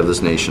inside of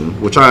this nation,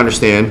 which I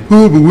understand,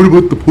 oh, but what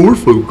about the poor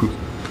folk?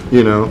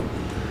 You know,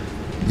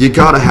 you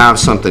got to have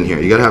something here.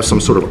 You got to have some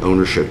sort of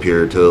ownership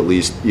here to at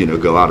least,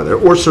 go out of there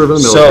or serve in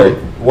the military. So,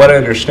 what I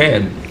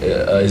understand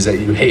is that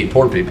you hate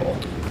poor people.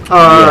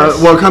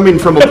 Well, coming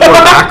from a poor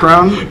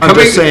background, I'm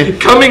just saying.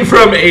 Coming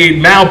from a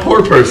now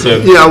poor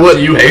person, do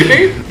you hate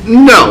me?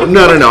 No.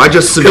 I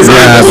just you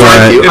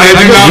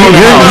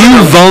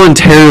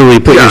voluntarily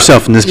put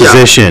yourself in this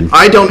position.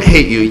 I don't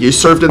hate you. You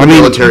served in the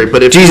military,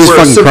 but if Jesus you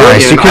were a fucking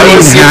Christ, you couldn't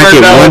even hack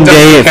it one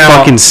day at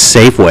fucking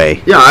Safeway.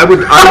 Yeah, I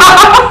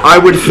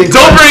would think.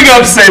 Don't bring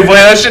up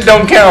Safeway. That shit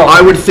don't count. I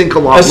would think a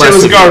lot less. That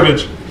shit was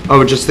garbage. I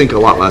would just think a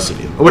lot less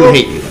of you. I wouldn't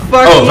hate you though.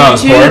 Fuck that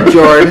was poor,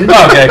 Jordan.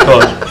 Okay,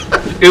 cool.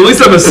 At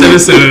least I'm a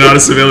citizen and not a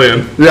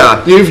civilian.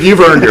 Yeah, you've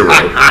earned your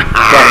right.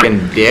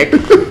 Fucking dick.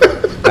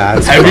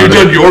 Have you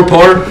done your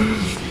part?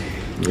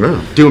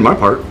 Yeah, doing my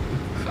part.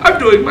 I'm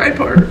doing my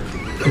part.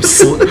 I'm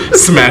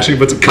smashing a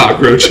bunch of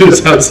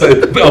cockroaches outside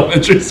of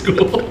elementary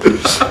school.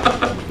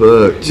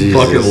 Fuck, Jesus.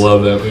 Fucking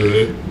love that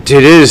movie.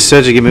 Dude, it is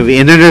such a good movie.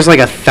 And then there's like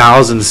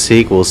 1,000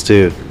 sequels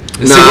too.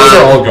 The sequels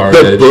are all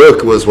garbage. The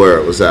book was where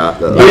it was at,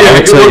 though.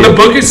 The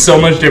book is so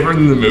much different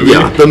than the movie.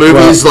 Yeah, the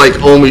movie's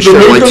only showed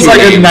like 2 games. The movie was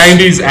like a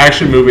 90s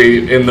action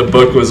movie, and the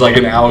book was like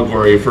an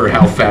allegory for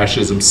how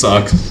fascism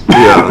sucks.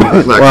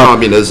 Yeah,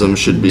 communism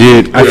should be.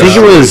 Dude, I think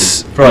it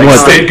was for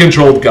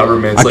state-controlled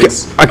governments.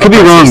 I could be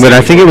wrong, but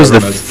I think it was the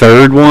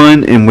third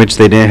one in which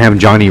they didn't have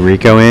Johnny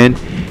Rico in.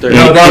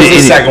 No, that was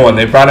the second one.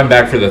 They brought him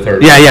back for the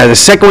third one. Yeah, the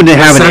second one didn't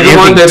have an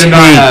empty they did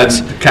not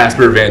tank. have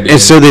Casper Van Dien. And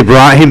so they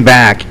brought him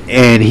back,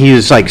 and he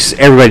was like,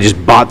 everybody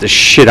just bought the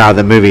shit out of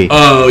the movie.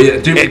 Oh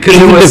yeah, dude. Because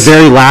even the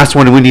very last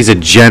one when he's a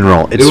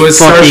general, it was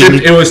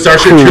Starship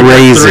Trooper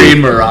crazy.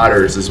 3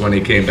 Marauders is when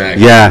he came back.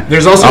 Yeah.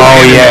 There's also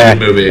an alien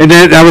movie. And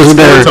then that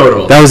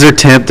was their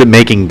attempt at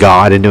making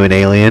God into an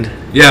alien.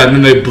 Yeah, and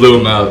then they blew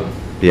him up.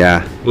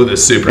 Yeah. With a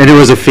super. And it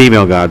was a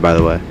female god, by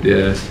the way.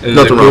 Yeah. And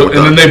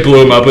then they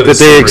blew him up with a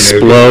super. They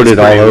exploded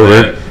all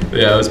over.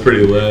 Yeah, it was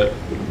pretty lit.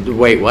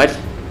 Wait, what?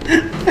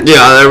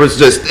 Yeah, there was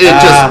just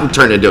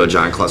turned into a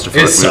giant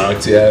clusterfuck. It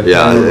sucked, yeah.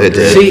 Yeah, it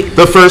did. See,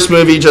 the first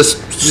movie just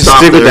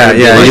stopped stick with that.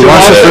 Yeah, you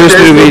watch the first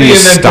movie and you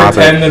stop it.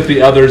 And then pretend that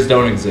the others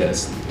don't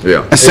exist.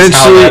 Yeah.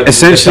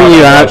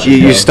 Essentially,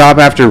 you stop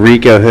after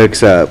Rico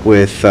hooks up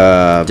with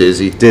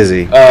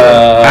Dizzy.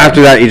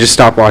 After that, you just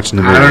stop watching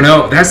the movie. I don't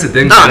know. That's the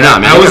thing.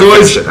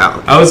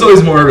 I was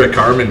always more of a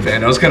Carmen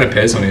fan. I was kind of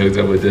pissed when he hooked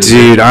up with Dizzy.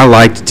 Dude, I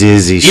liked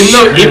Dizzy.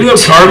 Even though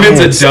Carmen's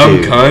a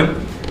dumb cunt.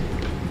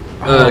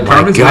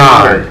 Carmen's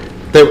not.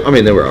 They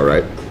were all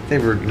right. They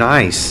were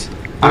nice.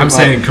 I'm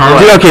saying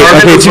Carmen. Dude, okay.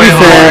 To be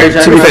fair,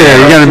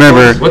 you gotta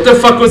remember. What the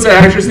fuck was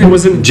that actress name?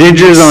 Wasn't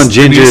Ginger's on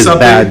Ginger's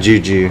bad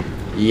juju.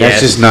 Yes.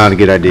 That's just not a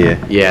good idea.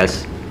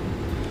 Yes.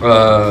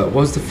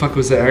 What the fuck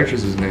was that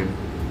actress's name?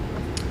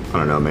 I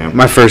don't know, man.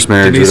 My first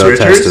marriage would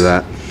attest to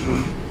that.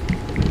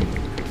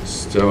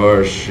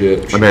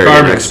 Starship. I married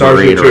an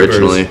ex-Marine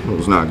originally. It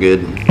was not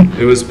good.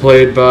 It was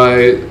played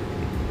by.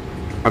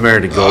 I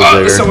married a gold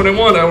digger. Someone I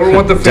want. I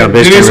want the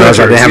Denise Richards.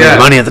 I didn't have any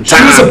money at the time.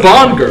 She was a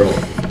Bond girl.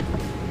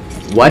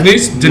 What?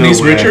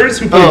 Denise Richards?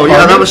 Who played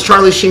Carmen? That was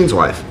Charlie Sheen's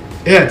wife.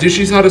 Yeah, dude,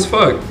 she's hot as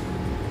fuck.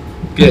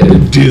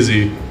 Get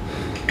Dizzy.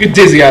 Get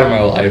Dizzy out of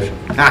my life.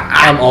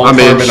 I'm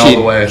Carmen all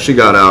the way. She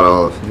got out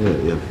all.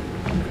 Yeah.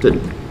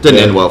 Didn't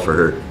end well for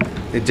her.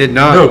 It did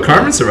not. No,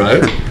 Carmen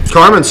survived.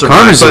 Carmen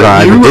survived,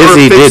 but you are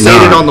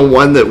fixated on the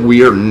one that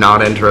we are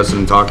not interested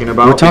in talking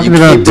about. We're talking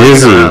about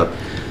Dizzy.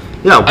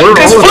 Yeah, we're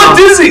all about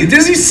Dizzy.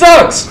 Dizzy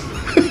sucks.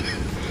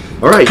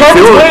 All right,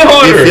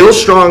 you feel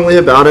strongly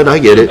about it. I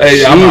get it.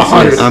 Hey, I'm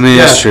 100. I mean,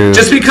 it's true.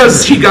 Just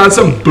because she got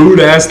some boot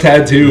ass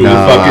tattoo with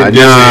fucking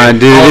Dizzy. Nah,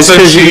 dude. It's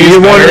because you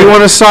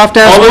want a soft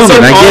ass woman.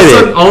 I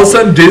get it. All of a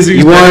sudden, Dizzy's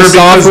you want a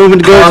soft woman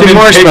to go through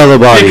marshmallow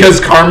body because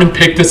Carmen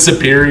picked a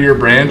superior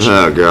branch.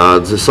 Oh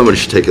God, somebody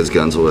should take his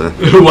guns away.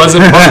 Who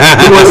wasn't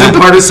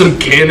part of some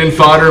cannon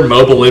fodder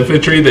mobile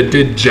infantry that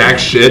did jack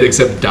shit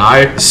except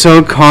die.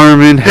 So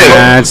Carmen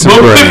had some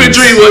mobile brains.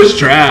 infantry was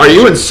trash. Are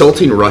you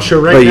insulting Russia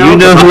now? You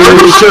know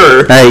who?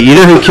 Sure. Hey, you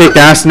know who kicked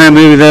ass in that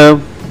movie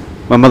though?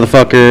 My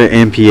motherfucker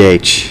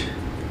MPH.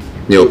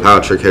 Neil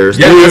Patrick Harris.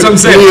 Yeah, that's what I'm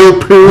saying.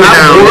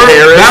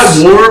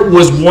 That war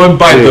was won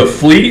by the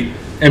fleet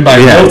and by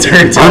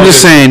military intelligence. I'm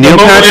just saying, Neil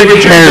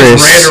Patrick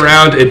Harris ran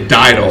around and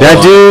died a lot.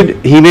 That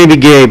dude, he may be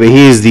gay, but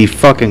he is the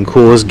fucking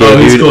coolest gay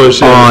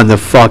dude on the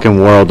fucking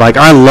world. Like,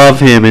 I love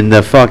him in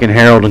the fucking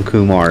Harold and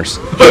Kumar's.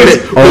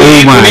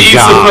 Oh my God. He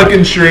eats the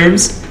fucking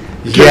shrooms.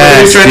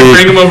 Yes, trying to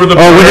bring him over the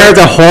when they're at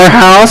the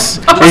whorehouse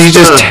and he's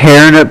just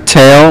tearing up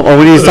tail, or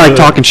when he's like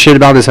talking shit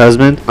about his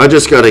husband. I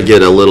just got to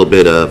get a little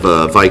bit of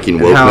Viking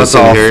wokeness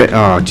in here.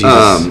 Oh Jesus!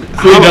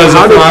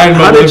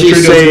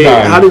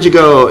 How did you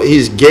go?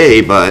 He's gay,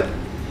 but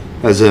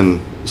as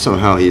in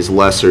somehow he's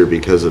lesser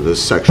because of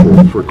his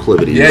sexual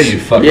proclivities. Yeah, you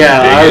fucking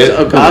I was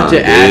bigot. about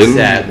to ask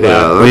that.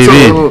 Yeah, What do you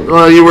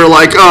mean? You were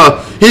like,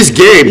 he's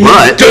gay,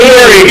 but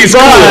He's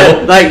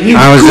cool. Like, he's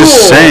I was cool.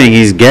 just saying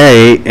he's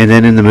gay, and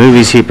then in the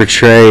movies he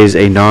portrays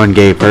a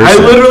non-gay person. I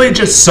literally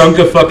just sunk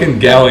a fucking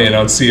galleon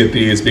on Sea of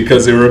Thieves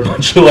because they were a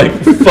bunch of like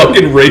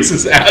fucking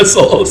racist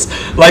assholes.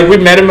 Like we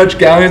met a bunch of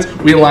galleons,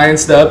 we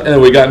allianced up, and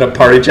then we got in a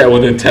party chat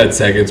within 10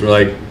 seconds. We're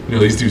like,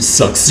 these dudes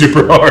suck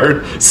super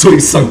hard, so we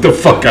sunk the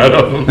fuck out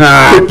of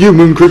them. you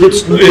moon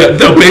crickets. Yeah,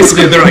 no,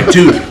 basically they're like,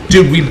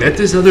 dude, we met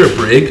this other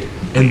brig,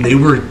 and they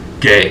were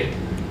gay.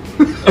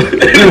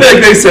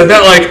 Like they said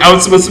that, like I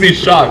was supposed to be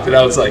shocked, and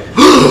I was like,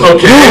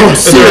 okay. And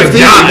they're like,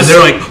 yeah, and they're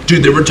like,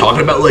 dude, they were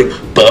talking about like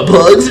butt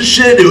plugs and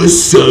shit. It was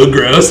so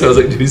gross. And I was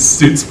like, dude, these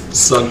dudes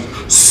suck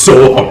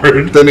so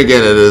hard. Then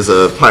again, it is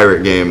a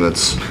pirate game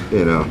that's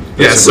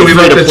Yeah, so we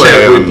left the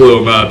chat, we blew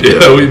them up.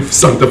 Yeah, we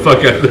sunk the fuck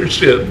out of their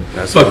shit.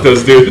 Fuck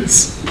those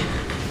dudes.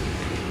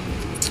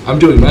 I'm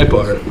doing my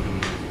part.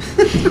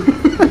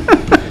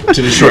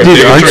 To destroy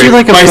Dude, aren't you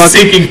like a by fuck-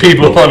 seeking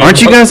people on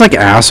Aren't you guys like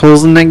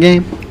assholes in that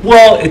game?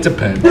 Well, it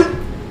depends.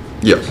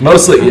 Yes.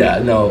 Mostly, yeah,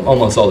 no,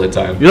 almost all the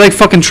time. You're like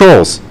fucking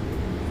trolls.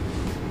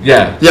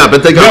 Yeah. Yeah,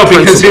 but they got No,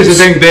 because here's the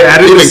thing, they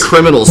added Even this,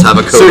 criminals have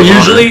a code so of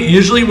honor.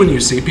 usually when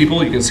you see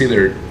people, you can see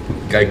their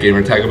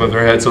gamer tag above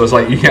their head, so it's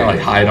like you can't like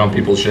hide on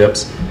people's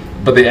ships.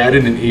 But they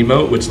added an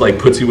emote which like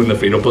puts you in the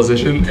fetal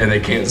position and they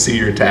can't see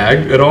your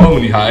tag at all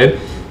when you hide.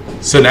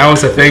 So now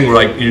it's a thing where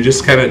like you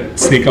just kind of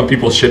sneak on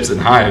people's ships and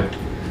hide.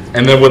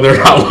 And then when they're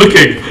not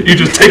looking, you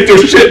just take their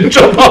shit and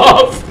jump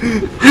off.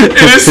 It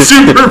is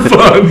super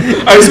fun.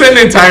 I spent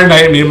the entire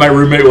night, me and my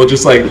roommate will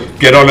just like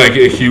get on like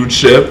a huge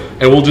ship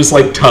and we'll just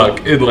like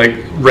tuck in like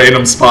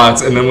random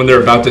spots. And then when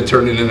they're about to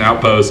turn in an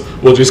outpost,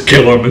 we'll just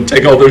kill them and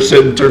take all their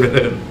shit and turn it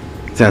in.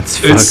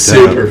 That's It's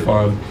fucked super up.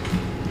 fun.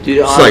 Dude,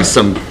 It's like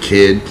some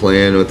kid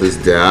playing with his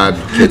dad.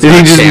 Kid's Dude, he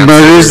got just cancer.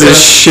 murders the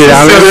shit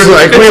out of So us.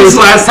 like, his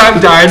last time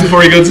dying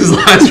before he goes to his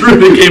last room,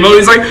 he came out.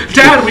 He's like,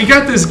 "Dad, we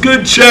got this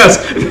good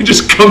chest," and they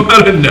just come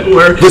out of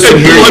nowhere Listen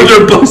and here,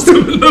 blunder bust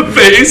him in the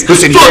face.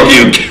 Listen Fuck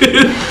here, you,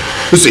 kid.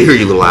 Listen here,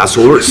 you little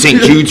asshole. We're at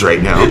St. Jude's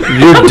right now.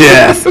 Your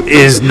death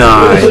is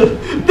nigh.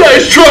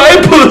 Nice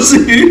try,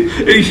 pussy.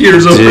 And he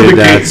hears over Dude, the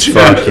that's gate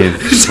chat. fucking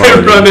Just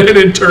funny. run in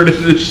and turn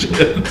into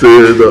shit.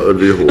 Dude, that would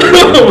be horrible.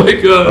 Oh my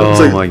god.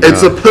 Oh my god.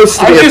 It's supposed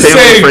to I'm be a just saying.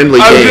 family-friendly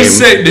I'm game. just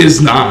saying, it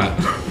is not.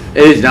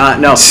 it is not.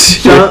 No.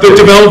 The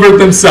developer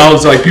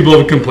themselves, like people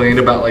have complained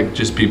about, like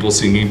just people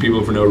singing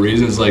people for no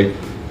reason. It's like,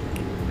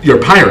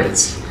 you're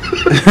pirates.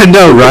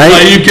 No, right?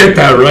 Like, you get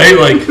that, right?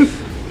 Like,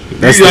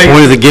 That's like, the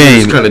point of the game.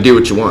 Just kind of do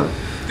what you want.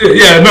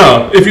 Yeah,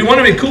 no. If you want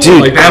to be cool, Dude.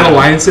 like they have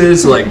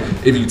alliances. Like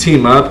if you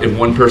team up, if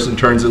one person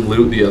turns in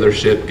loot, the other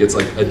ship gets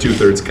like a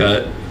 2/3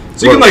 cut.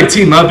 So you can like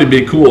team up and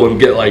be cool and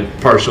get like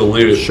partial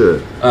loot.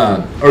 Sure.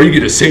 Or you can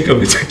just sink them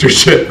and take their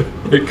ship.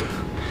 Like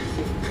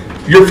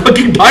you're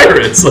fucking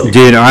pirates. Like, Dude,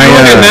 you look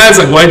at that, it's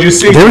like, why'd you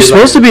sink? There was You're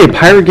supposed to be a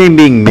pirate game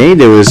being made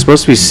that was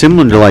supposed to be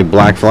similar to like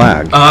Black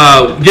Flag.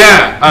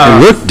 yeah.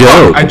 It looked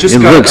dope. I just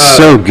it got, looked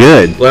so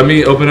good. Let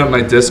me open up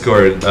my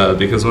Discord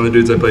because one of the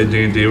dudes I played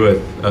D&D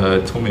with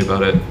told me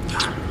about it.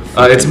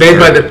 It's made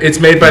by the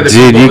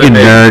Dude, people you that can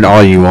make, nerd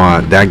all you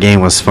want. That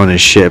game was fun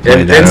as shit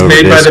playing that it's over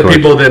made by the Discord.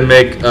 people that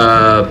make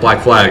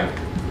Black Flag.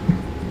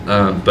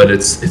 But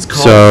it's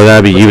called. So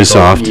that'd be what's it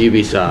called?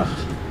 Ubisoft. Ubisoft.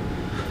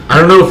 I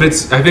don't know if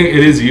it's. I think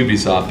it is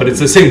Ubisoft, but it's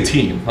the same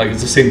team. Like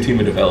it's the same team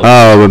of developers.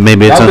 Oh, but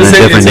maybe it's Not under the a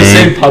same, different it's the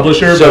name. same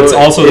publisher, but it's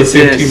also the it's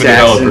same an team of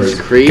Assassin's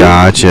developers. Creed?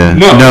 Gotcha.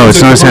 No, No, it's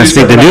it's a not Assassin's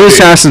Creed. The completely new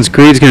separate IP. Assassin's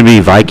Creed is going to be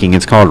Viking.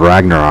 It's called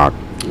Ragnarok.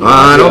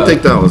 I don't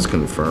think that was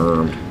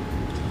confirmed.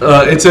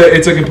 It's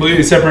a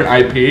completely separate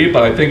IP,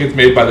 but I think it's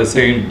made by the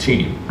same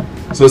team.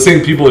 So the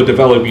same people are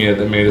developing it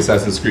that made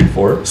Assassin's Creed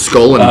 4.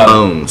 Skull and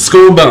Bones.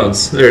 Skull and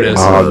Bones. There it is.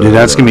 Oh, dude,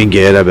 that's going to be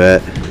good, I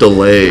bet.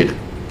 Delayed.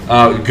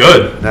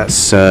 Good. That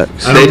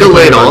sucks. I They don't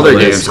complain delayed all about their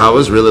delays. games. I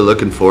was really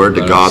looking forward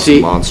to Gods See,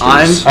 and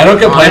Monsters. I don't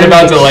complain I'm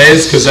about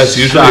delays because that's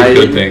usually a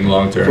good excited thing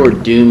long for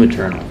term. Doom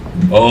Eternal.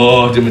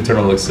 Oh, Doom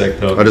Eternal looks sick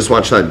though. I just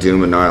watched that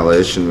Doom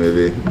Annihilation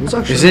movie. It was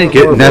actually Isn't it not good?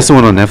 horrible. That's the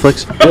one on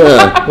Netflix?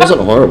 Yeah, it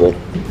wasn't horrible.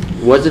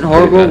 Was it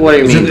horrible? What do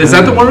you mean? Is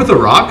that the one with the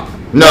Rock?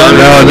 No,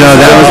 that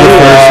was the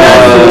first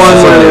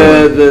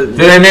That's the one with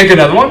Did they make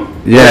another one?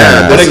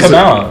 Yeah. When did this it is come a-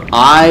 out?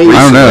 I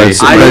don't know.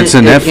 It's a it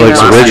came Netflix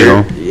out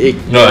original.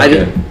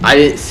 I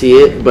didn't see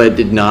it, but it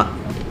did not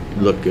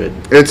look good.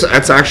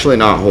 It's actually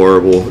not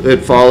horrible.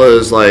 It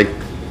follows like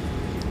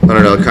I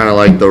don't know, kind of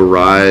like the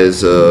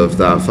rise of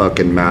that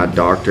fucking mad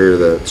doctor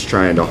that's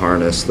trying to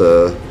harness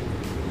the.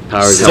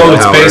 Powers So of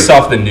it's Howard. based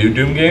off the new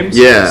Doom games?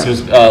 Yeah. So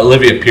it's,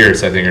 Olivia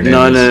Pierce, I think her name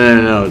No, is.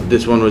 no.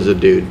 This one was a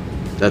dude.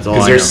 That's all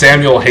Because I know. there's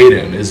Samuel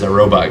Hayden is a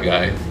robot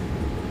guy.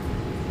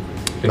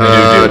 In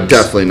the new Dooms.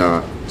 Definitely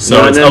not.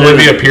 So it's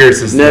Olivia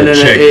Pierce is No, the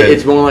chick that...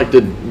 It's more like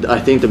I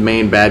think the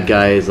main bad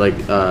guy is like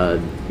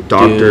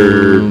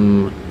Doctor.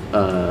 Doom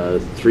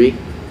 3.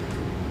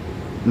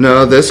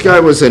 No, this guy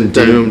was in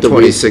Doom the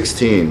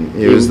 2016.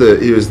 He was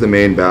the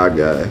main bad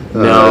guy.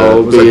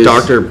 No, was it because-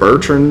 Dr.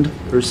 Bertrand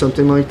or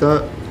something like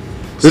that?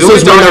 This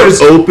is when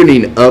they're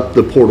opening up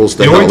the portals.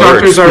 The only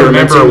doctors I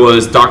remember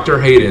was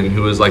Dr. Hayden,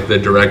 who was like the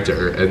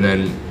director, and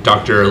then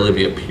Dr.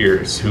 Olivia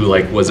Pierce, who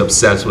like was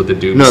obsessed with the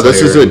Doomslayer. No,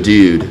 this is a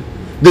dude.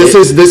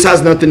 This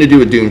has nothing to do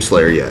with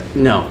Doomslayer yet.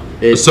 No.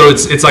 So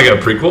it's like a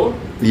prequel?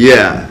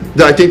 Yeah.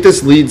 I think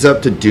this leads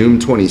up to Doom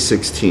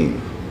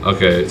 2016.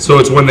 Okay, so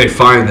it's when they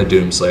find the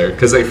Doomslayer,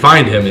 because they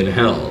find him in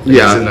hell.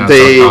 Yeah,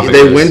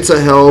 they went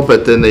to hell,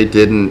 but then they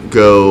didn't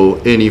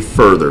go any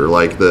further.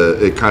 Like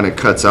it kind of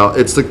cuts out.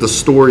 It's like the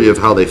story of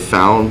how they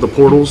found the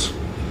portals.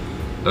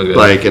 Okay.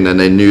 Like, and then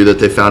they knew that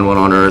they found one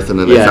on Earth, and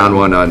then they found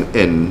one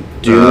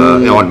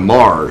on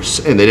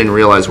Mars, and they didn't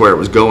realize where it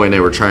was going. They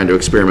were trying to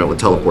experiment with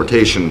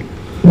teleportation,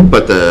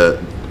 but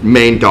the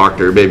main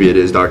doctor, maybe it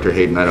is Dr.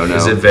 Hayden, I don't know.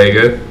 Is it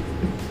Vega?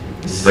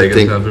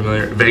 Vega's not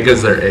familiar.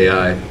 Vega's their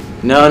AI.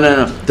 No.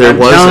 There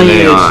was an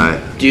AI.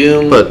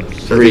 Doom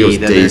 3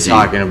 that they're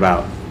talking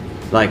about.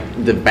 Like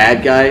the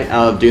bad guy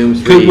out of Doom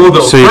 3.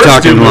 So you're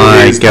talking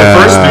like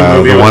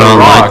the one on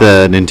like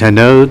the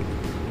Nintendo?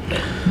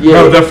 Yeah.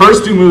 No, the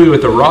first Doom movie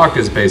with The Rock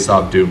is based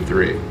off Doom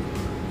 3.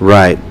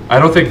 Right. I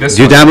don't think this.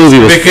 Dude, that movie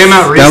was. It came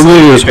out recently. That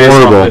movie was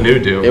horrible. The new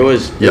Doom. It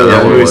was. Yeah,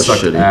 that movie was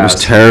shitty. It was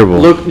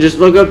terrible. Just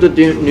look up the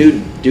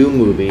new Doom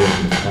movie.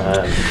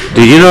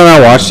 Dude, you know what I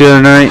watched the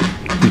other night?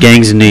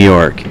 Gangs in New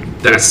York.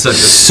 That's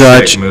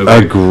such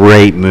a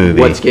great movie.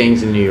 What's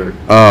Gangs in New York?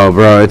 Oh,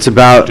 bro, it's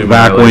about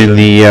back when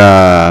the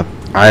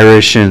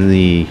Irish and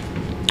the,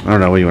 I don't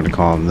know what you want to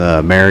call them, the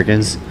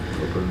Americans.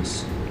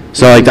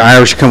 So like the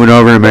Irish coming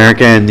over in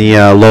America and the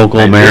local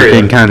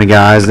American kind of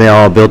guys, they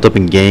all built up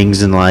in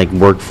gangs and like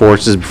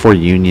workforces before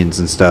unions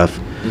and stuff.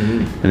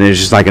 Mm-hmm. And it was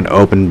just like an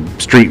open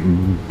street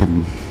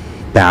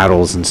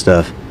battles and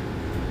stuff.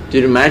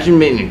 Dude, imagine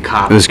being a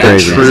cop. It was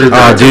crazy.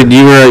 Oh, dude,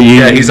 you were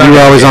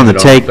always on the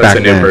take back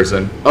then.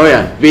 Person. Oh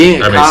yeah,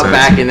 being a cop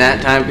back in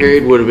that time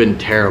period would have been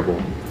terrible.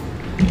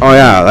 Oh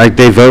yeah, like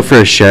they vote for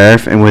a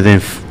sheriff, and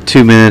within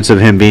 2 minutes of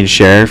him being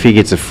sheriff, he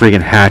gets a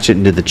freaking hatchet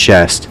into the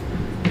chest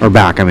or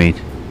back. I mean,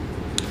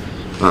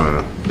 I don't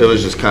know. It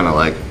was just kind of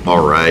like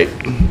all right.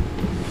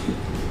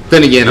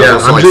 Then again,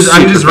 I'm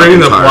just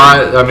reading the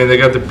plot. I mean, they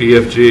got the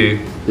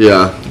BFG.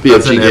 Yeah, BFG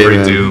that's in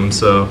every Doom,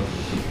 so.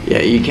 Yeah,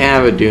 you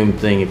can't have a Doom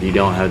thing if you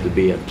don't have the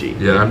BFG.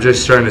 Yeah, I'm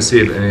just trying to see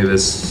if any of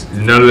this...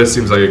 None of this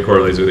seems like it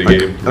correlates with the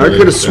game. I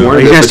could have sworn...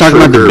 Are you guys talking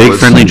about the big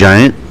friendly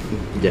giant?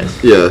 Yes.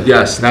 Yeah.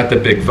 Yes, not the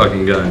big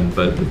fucking gun,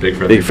 but the big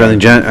friendly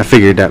giant. I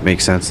figured that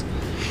makes sense.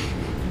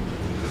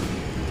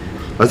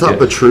 I thought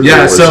the truth.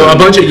 Yeah, so a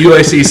bunch of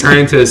UIC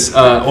scientists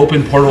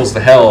opened portals to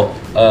hell,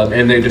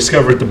 and they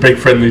discovered the big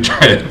friendly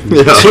giant,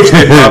 which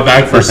they brought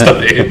back for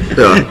study.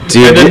 Yeah.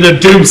 Dude, and then the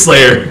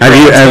Doomslayer.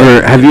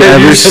 Have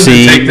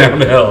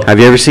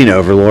you ever seen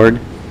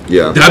Overlord?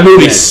 Yeah. That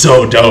movie's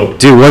so dope.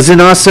 Dude, wasn't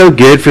it also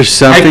good for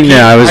something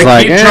that I was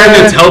like, I keep trying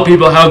to tell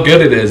people how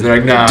good it is. And they're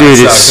like, nah, dude,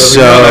 it's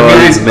so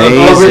amazing.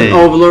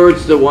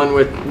 Overlord's the one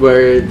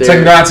where it's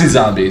like Nazi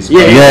zombies. Yeah.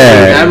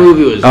 That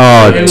movie was.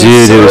 Oh,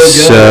 dude, it was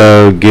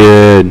so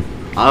good.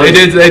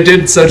 They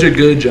did such a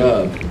good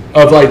job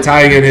of like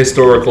tying in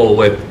historical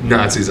with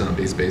Nazi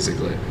zombies,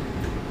 basically.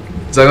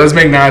 It's like, let's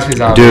make Nazi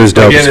zombies. Dude, it was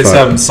dope. Again, it's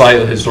some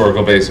slight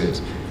historical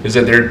basis. Is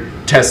that they're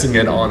testing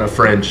it on a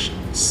French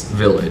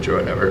village or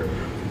whatever.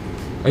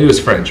 I think it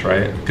was French,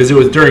 right? Because it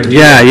was during D-Day.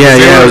 Yeah.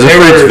 It was a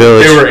French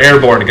village. They were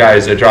airborne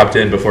guys that dropped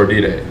in before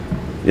D-Day.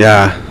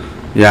 Yeah.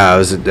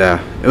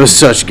 It was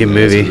such a good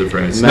movie.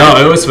 No,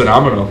 it was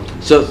phenomenal.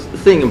 So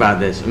think about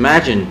this.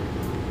 Imagine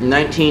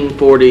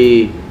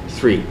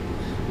 1943.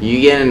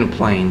 You get in a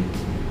plane,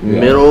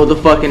 middle of the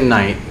fucking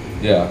night.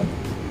 Yeah.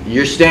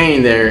 You're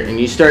staying there, and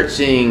you start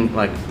seeing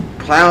like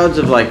clouds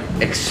of like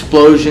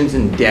explosions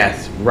and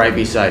death right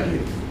beside you.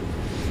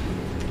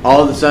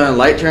 All of a sudden,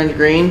 light turns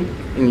green,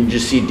 and you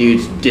just see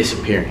dudes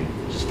disappearing.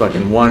 Just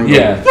fucking one.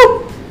 Yeah.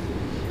 Whoop.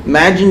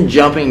 Imagine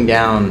jumping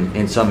down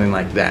in something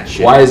like that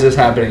shit. Why is this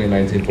happening in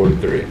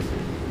 1943?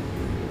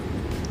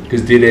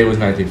 Because D-Day was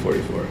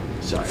 1944.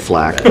 Sorry.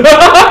 Flack.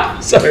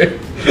 Sorry.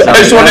 I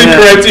just want to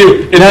correct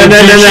you in the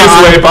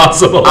douchiest way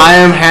possible. I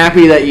am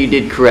happy that you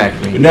did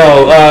correct me.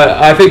 No,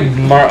 I think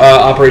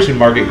Operation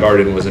Market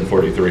Garden was in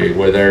 43,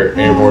 where they're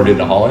airborne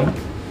into Holland.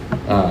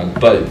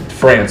 But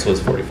France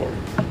was 44.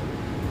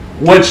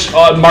 Which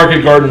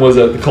Market Garden was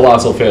a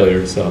colossal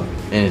failure, so.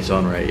 In its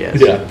own right, yes.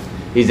 Yeah.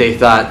 Because they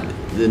thought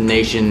the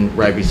nation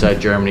right beside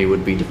Germany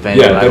would be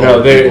defended. Yeah,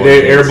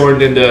 they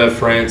airborned into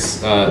France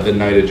the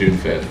night of June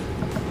 5th.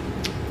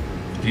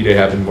 D-Day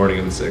happened morning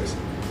of the 6th.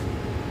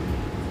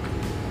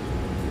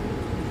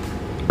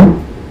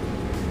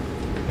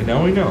 And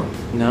now we know.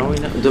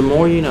 The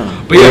more you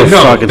know. But yeah,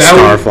 no, fucking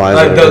starflies.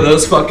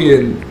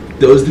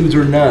 Those dudes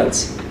were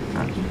nuts.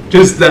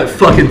 Just that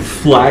fucking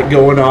flat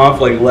going off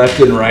like left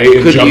and right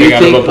and jumping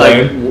out of a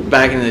plane. Like,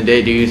 back in the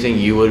day, do you think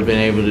you would have been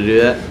able to do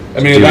that?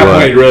 I mean, at that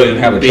point, you really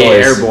didn't have a choice.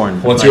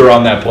 Airborne. Once you were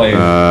on that plane.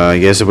 I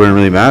guess it wouldn't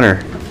really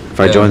matter. If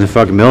I joined the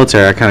fucking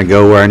military, I kind of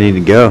go where I need to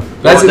go.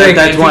 That's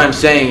why I'm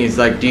saying is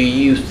like, do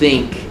you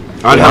think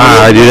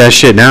I do that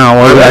shit now.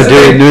 What do I do?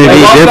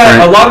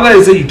 A lot of that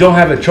is that you don't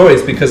have a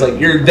choice because like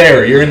you're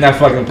in that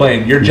fucking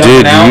plane. You're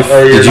jumping out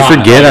or you're not. Did you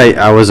forget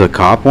I was a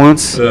cop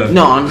once?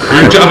 No,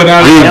 you're jumping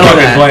out of the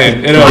fucking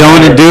plane.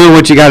 Going and doing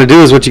what you got to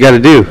do is what you got to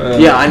do.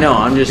 Yeah, I know.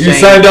 I'm just saying.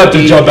 You signed up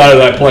to jump out of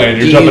that plane.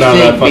 You're jumping out of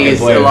that fucking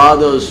plane. A lot of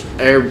those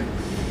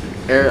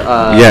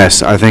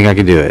yes, I think I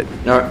can do it.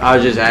 I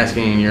was just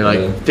asking your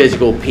like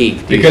physical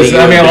peak. Because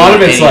I mean, a lot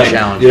of it's like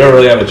you don't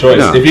really have a choice.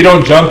 No. If you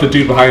don't jump, the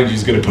dude behind you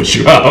is going to push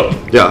you out.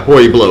 Yeah,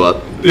 or you blow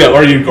up. Yeah,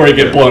 or you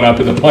get blown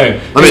up in the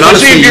plane. I mean,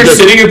 especially if you're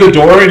sitting at the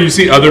door and you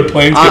see other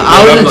planes get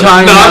blown up.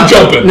 I'm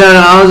jumping. No,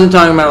 I wasn't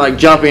talking about like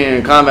jumping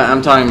in combat.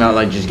 I'm talking about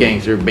like just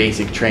getting through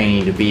basic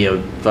training to be a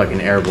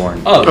fucking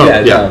airborne.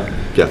 Yeah.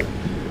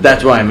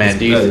 That's what I meant.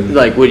 Do you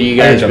like? Would you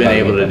guys been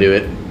able to do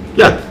it?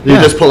 Yeah, you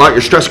just pull out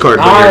your stress card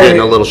when you're getting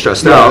a little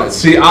stressed out.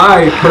 See,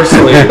 I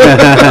personally,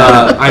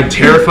 I'm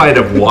terrified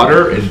of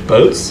water and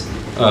boats,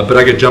 but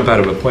I could jump out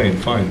of a plane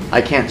fine.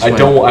 I can't swim.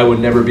 I would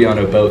never be on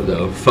a boat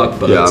though. Fuck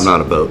boats. Yeah, I'm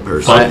not a boat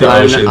person. Fuck the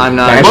ocean. I'm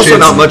not. I'm also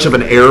not much of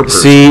an air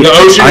person. See, the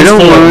ocean is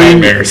full of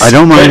nightmares. I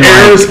don't mind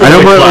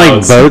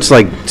like boats,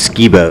 like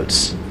ski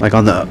boats, like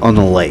on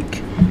the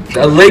lake.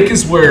 A lake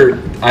is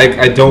where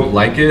I don't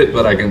like it,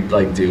 but I can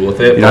like deal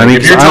with it. You know what I mean?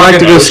 If you're I like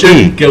to go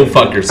skiing. Go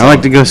fuck yourself. I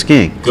like to go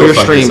skiing. Go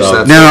fuck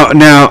yourself. Now,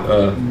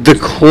 the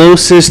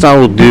closest I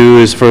will do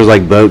as far as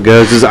like boat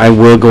goes is I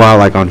will go out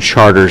like on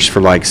charters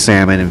for like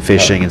salmon and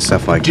fishing and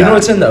stuff like that. Do you know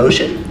what's in the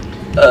ocean?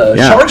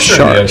 Sharks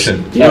are in the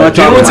ocean. Do you know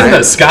what's in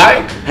the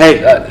sky?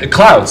 Hey,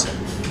 clouds.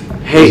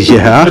 Hey,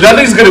 yeah. But that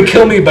thing's gonna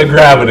kill me by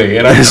gravity,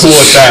 and I'm cool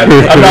with that.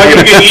 I'm not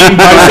gonna get eaten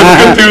by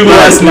some Cthulhu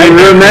last night.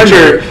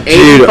 Remember,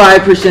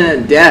 85%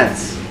 of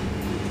deaths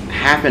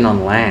happen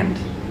on land.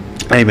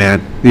 Hey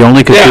man, the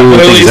only Cthulhu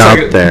things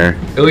out there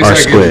are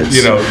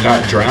squids.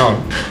 Not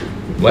drown.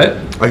 What?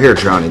 I hear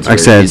drowning's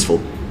very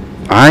peaceful.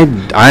 I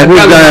would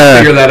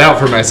figure that out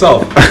for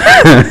myself.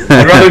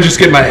 I'd rather just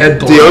get my head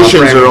blown. The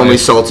oceans are only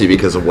salty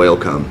because of whale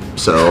cum.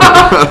 So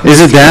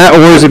is it that,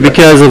 or is it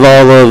because of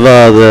all of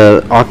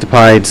the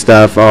octopi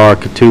stuff or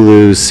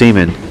Cthulhu's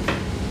semen?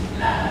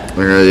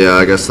 Yeah,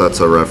 I guess that's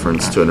a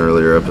reference to an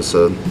earlier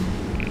episode.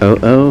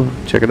 Oh,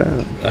 check it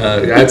out.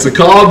 That's a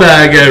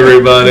callback,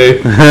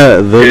 everybody.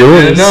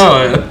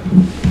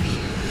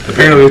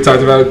 Apparently, we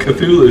talked about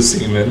Cthulhu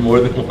semen more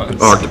than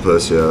once.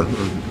 Octopus, yeah.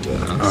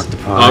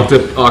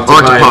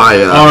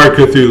 Octopi are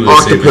Cthulhu.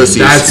 Octopus.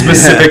 That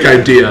specific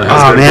idea.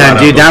 Oh man,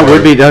 dude, that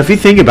would be. If you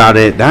think about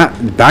it, that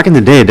back in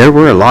the day, there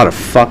were a lot of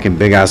fucking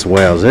big ass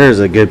whales. There's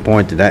a good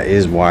point that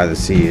is why the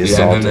sea is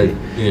salty.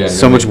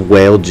 So much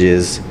whale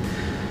jizz.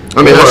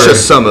 I mean, that's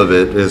just some of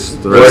it. Is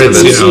the rest of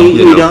it?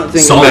 You don't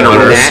think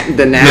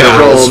the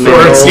natural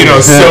minerals,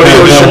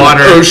 sodium in the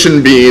water.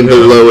 Ocean being the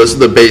lowest,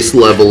 the base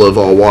level of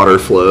all water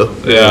flow.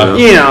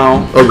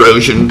 Yeah.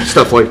 Erosion,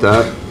 stuff like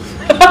that.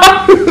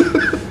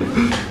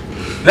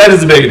 That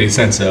doesn't make any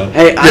sense, though.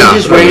 Hey, I'm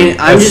just waiting.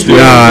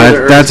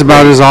 That's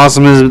about as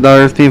awesome as the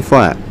Earth being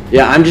flat.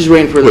 Yeah, I'm just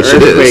waiting for the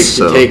earthquake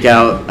to take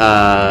out.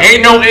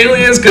 Ain't no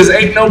aliens, cause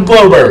ain't no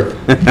globe Earth.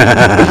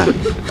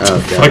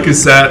 Fuck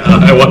is that?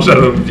 I watched that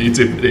on a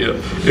YouTube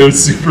video. It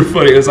was super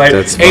funny. It was like,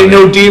 ain't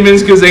no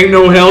demons, cause ain't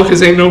no hell,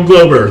 cause ain't no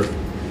globe Earth.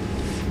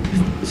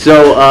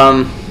 So,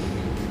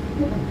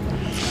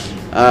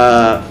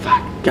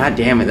 fuck, god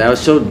damn it, that was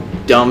so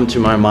dumb to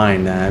my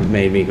mind that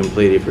made me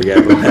completely forget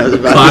what I was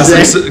about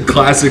to say.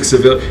 Classic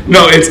civil.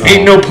 No, it's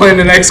ain't no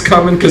Planet X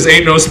coming because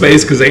ain't no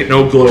space because ain't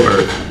no globe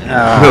Earth.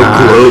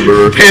 No globe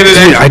Earth.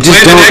 I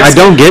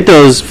don't get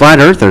those flat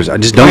earthers. I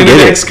just don't get it.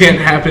 Planet X can't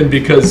happen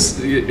because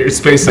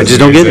space doesn't I just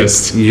don't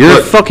exist. Get it. You're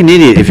a fucking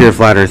idiot if you're a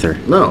flat earther.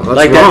 No,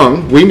 that's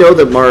wrong. We know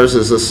that Mars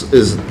is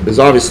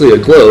obviously a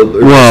globe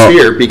or a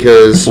sphere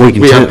because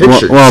we have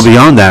pictures. Well,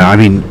 beyond that, I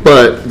mean.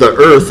 But the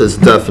Earth is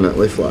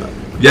definitely flat.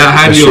 Yeah,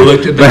 have you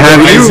looked at the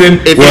horizon?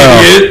 If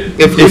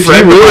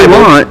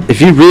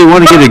you really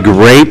want to get a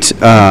great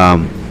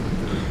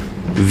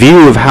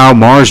view of how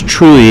Mars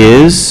truly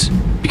is,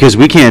 because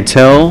we can't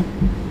tell,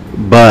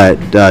 but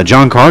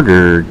John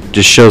Carter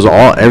just shows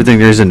everything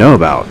there is to know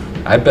about.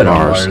 I've been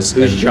on Mars.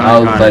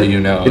 I'll let you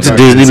know. It's a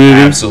Disney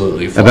movie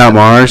absolutely about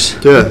Mars.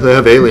 Yeah, they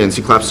have aliens.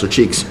 He claps their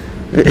cheeks.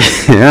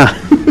 Yeah.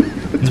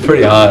 It's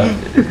pretty hot.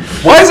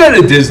 Why is that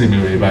a Disney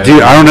movie, by the way?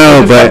 Dude, I don't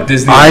know, but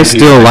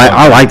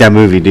I like that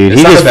movie, dude.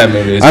 It's not a bad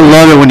movie. I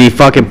love it when he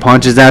fucking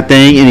punches that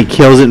thing and he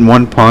kills it in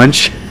one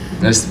punch.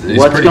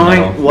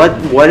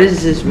 What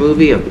is this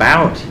movie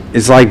about?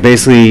 It's like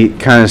basically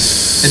kind of.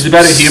 It's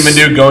about a human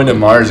dude going to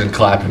Mars and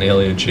clapping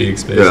alien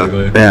cheeks,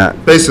 basically. Yeah.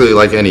 Basically,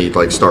 like any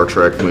Star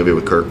Trek movie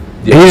with Kirk.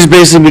 Yeah. He just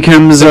basically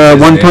becomes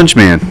One Punch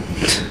Man.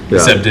 Yeah.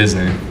 Except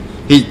Disney.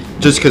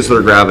 Just because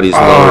their gravity's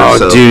lower.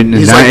 So dude,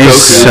 that like is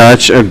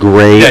such a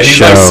great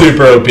show. Yeah, he's like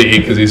super OP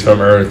because he's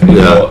from Earth.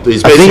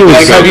 He's basically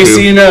have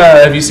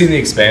you seen The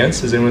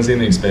Expanse? Has anyone seen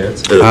The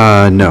Expanse?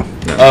 No.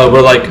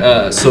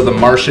 So the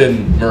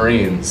Martian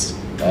Marines,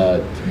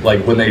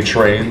 when they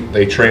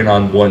train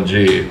on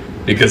 1G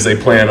because they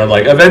plan on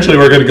eventually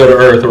we're gonna go to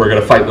Earth and we're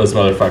gonna fight those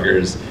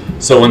motherfuckers.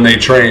 So when they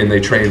train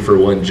for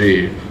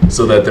 1G.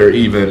 so that they're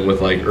even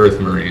with like Earth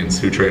Marines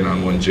who train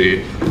on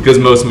 1G. Because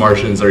most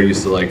Martians are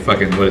used to like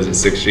fucking, what is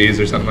it, 6Gs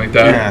or something like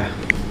that?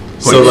 Yeah.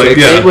 So like,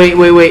 yeah.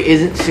 Wait,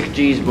 isn't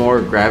 6Gs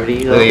more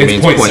gravity though? I think it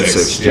means 0.6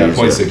 Gs. Yeah,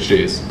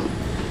 0.6 Gs.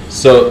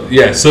 So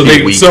yeah, so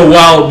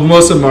while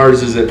most of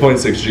Mars is at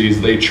 0.6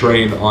 Gs, they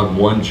train on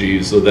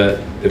 1G so that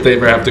if they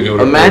ever have to go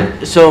to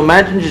Earth, so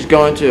imagine just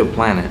going to a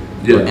planet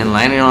and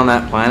landing on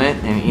that planet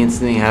and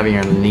instantly having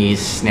your knees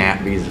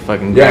snap because of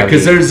fucking yeah, gravity.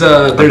 because there's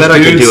I bet I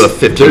could do a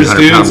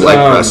 1,500-pound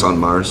leg press on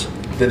Mars.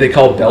 That they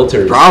call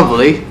belters.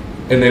 Probably.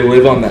 And they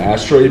live on the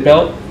asteroid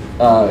belt,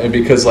 and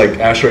because like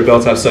asteroid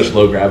belts have such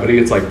low gravity,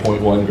 it's like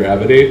 0.1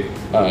 gravity.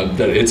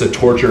 That it's a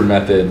torture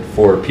method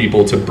for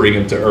people to bring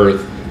them to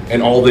Earth.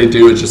 And all they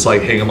do is just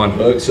like hang them on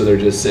hooks, so they're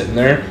just sitting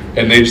there,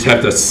 and they just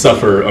have to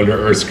suffer under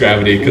Earth's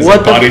gravity because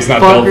their body's not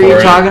built for it. What the fuck are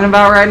you talking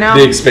about right now?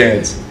 The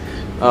Expanse.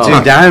 Oh.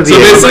 Dude, that'd be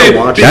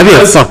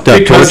a fucked up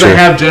because torture. they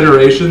have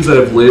generations that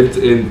have lived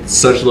in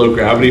such low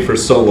gravity for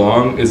so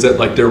long, is that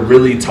like they're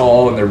really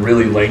tall and they're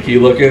really lanky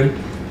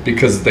looking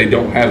because they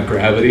don't have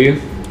gravity.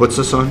 What's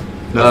this on?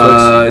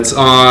 Netflix? It's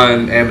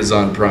on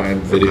Amazon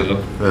Prime Video.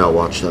 Okay. Yeah, I'll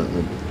watch that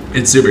then.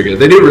 It's super good.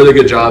 They do a really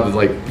good job of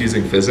like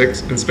using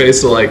physics in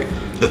space. So like,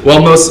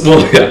 while most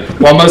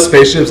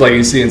spaceships like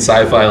you see in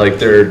sci-fi, like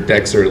their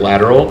decks are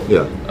lateral.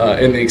 Yeah.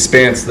 In the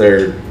Expanse,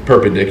 they're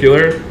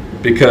perpendicular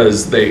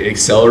because they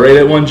accelerate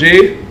at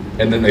 1G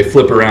and then they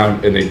flip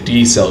around and they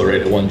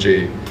decelerate at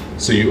 1G.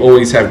 So you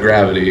always have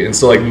gravity, and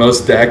so like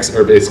most decks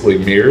are basically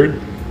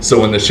mirrored. So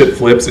when the ship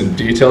flips in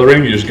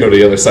decelerating, you just go to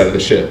the other side of the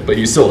ship, but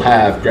you still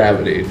have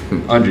gravity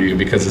under you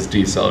because it's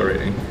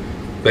decelerating.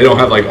 They don't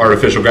have like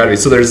artificial gravity.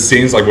 So there's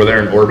scenes like where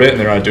they're in orbit and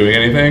they're not doing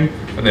anything,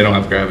 and they don't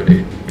have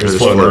gravity. They're just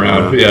floating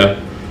around. Yeah,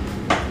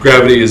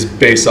 gravity is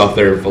based off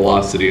their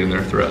velocity and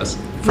their thrust.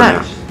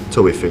 Nice.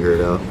 Until we figure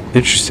it out.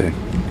 Interesting.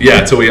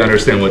 Yeah, until we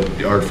understand what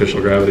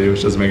artificial gravity,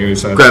 which doesn't make any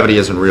sense. Gravity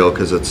isn't real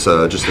because it's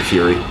just a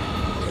theory.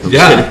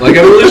 Yeah, like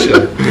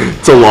evolution.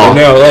 It's a law.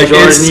 No, like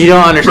Jordan, you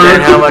don't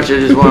understand how much I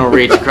just want to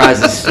reach across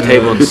this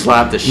table and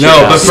slap the shit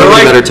out. No, but for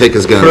Somebody like, better take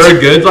his guns. for a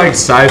good like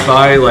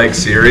sci-fi like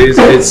series,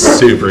 it's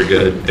super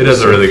good. It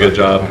does a really good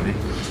job.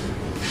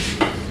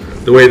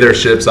 The way their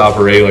ships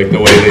operate, like the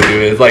way they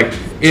do it, like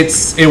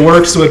it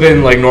works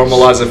within like normal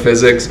laws of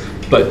physics,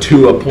 but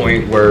to a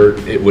point where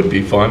it would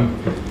be fun.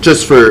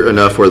 Just for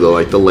enough where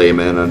the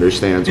layman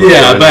understands.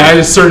 Yeah, but at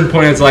a certain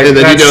point, it's like, and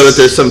then you know that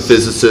there's some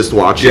physicist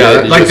watching it.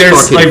 Yeah, like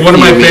there's like one of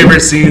my favorite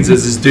scenes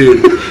is this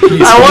dude.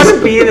 I want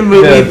to be in a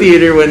movie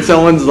theater when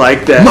someone's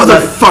like that.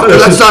 Motherfucker,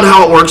 that's not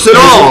how it works at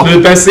all. The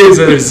best thing is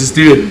that there's this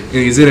dude, and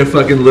he's in a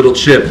fucking little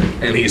ship,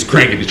 and he's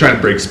cranking. He's trying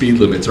to break speed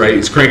limits, right?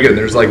 He's cranking, and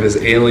there's like this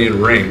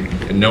alien ring,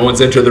 and no one's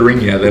entered the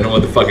ring yet. They don't know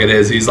what the fuck it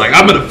is. He's like,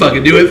 I'm gonna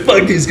fucking do it.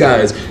 Fuck these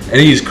guys. And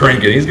he's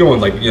cranking. He's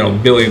going like,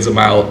 millions of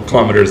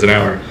kilometers an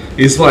hour.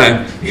 He's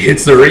flying. He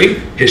hits the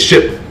ring. His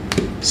ship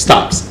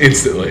stops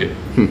instantly.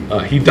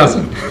 He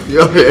doesn't.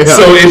 Yeah.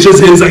 So it's just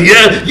he's like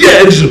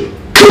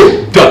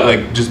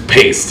and just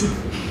paste.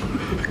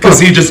 Because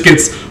he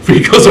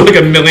goes from like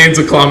a millions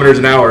of kilometers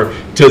an hour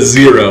to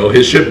zero.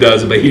 His ship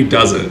does, but he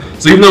doesn't.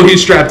 So even though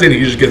he's strapped in, he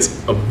just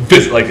gets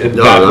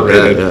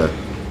evaporated.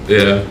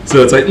 Yeah.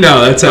 So it's like,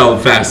 no, that's how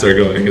fast they're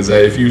going. Is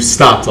that if you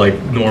stopped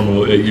like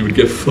normal, you would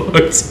get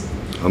fucked.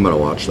 I'm gonna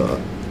watch that.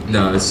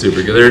 No, it's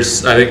super good.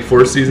 There's, I think,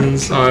 4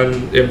 seasons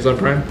on Amazon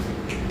Prime.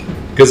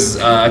 Because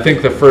I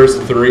think the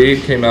first 3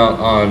 came out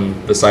on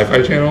the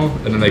Sci-Fi Channel,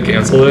 and then they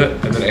canceled it,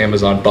 and then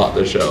Amazon bought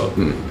the show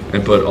and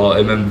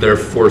and then their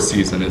 4th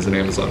season is an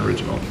Amazon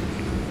original.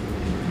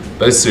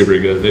 But it's super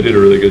good. They did a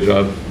really good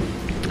job.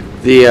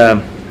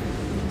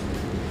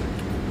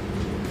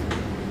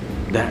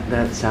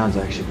 That sounds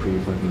actually pretty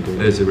fucking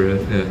good. It is super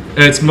good, yeah.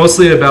 And it's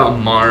mostly about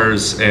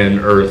Mars and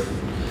Earth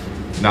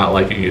not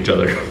liking each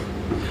other.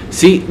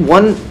 See,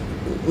 one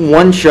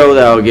show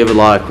that I'll give a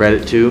lot of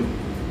credit to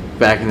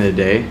back in the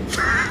day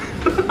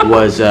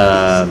was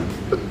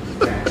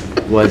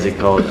what's it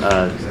called?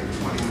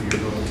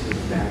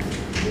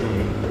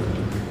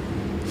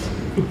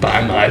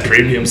 Buy my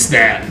premium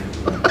snap.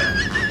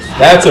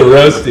 That's a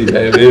roasty,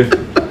 baby.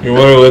 You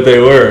wonder what they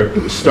were.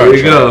 There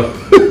you go.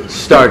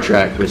 Star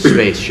Trek with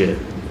space shit.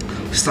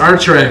 Star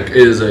Trek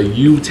is a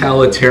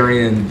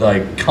utilitarian,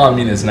 like,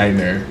 communist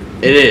nightmare.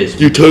 It is.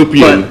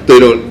 Utopian. They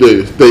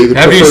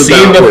have you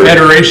seen the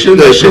Federation?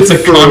 That shit's a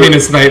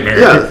communist nightmare.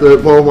 Yeah.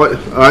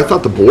 I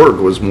thought the Borg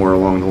was more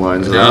along the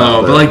lines of that.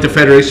 No, but like the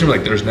Federation,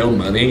 like there's no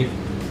money.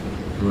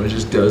 Everyone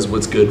just does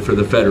what's good for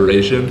the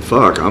Federation.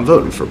 Fuck, I'm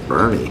voting for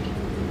Bernie.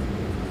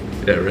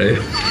 Yeah, right.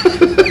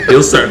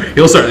 He'll start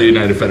the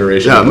United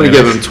Federation. Yeah, I'm gonna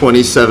give him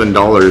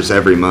 $27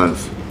 every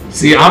month.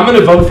 See, I'm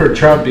gonna vote for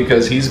Trump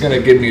because he's gonna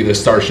give me the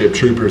Starship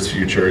Troopers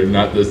future and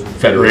not the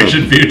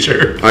Federation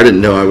future. I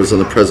didn't know I was in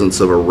the presence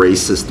of a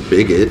racist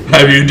bigot.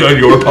 Have you done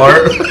your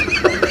part?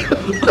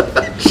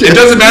 It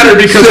doesn't matter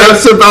because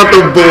that's about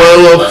to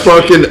blow a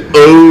fucking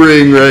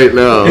O-ring right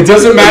now. It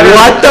doesn't matter.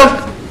 What the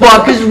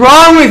fuck is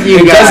wrong with you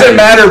guys? It doesn't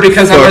matter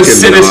because I'm a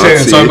citizen,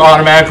 Nazi. so I'm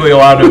automatically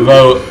allowed to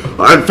vote.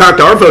 In fact,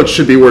 our vote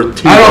should be worth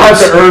 $2. I don't have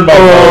to earn my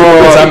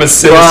vote because I'm a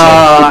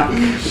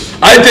citizen.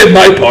 I did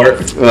my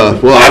part.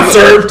 I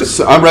served.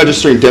 I'm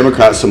registering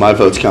Democrats, so my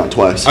votes count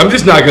twice. I'm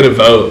just not gonna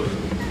vote.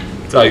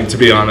 To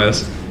be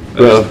honest.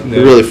 Well,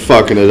 you're really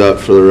fucking it up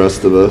for the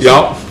rest of us.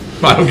 Yup.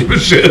 I don't give a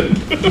shit.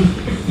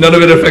 None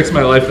of it affects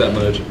my life that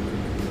much.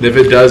 If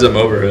it does, I'm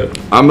over it.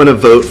 I'm gonna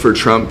vote for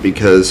Trump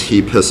because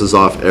he pisses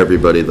off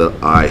everybody that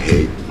I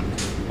hate.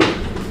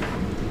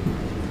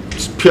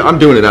 I'm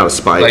doing it out of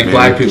spite, like man.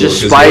 black people,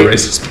 just spite.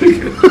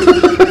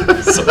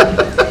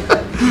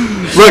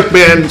 Look,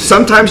 man.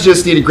 Sometimes you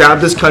just need to grab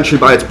this country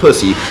by its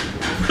pussy.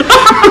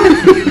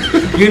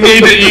 You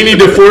need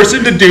to force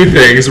him to do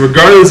things,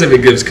 regardless if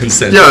it gives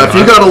consent. Yeah, if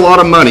you got a lot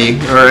of money,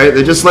 all right,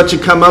 they just let you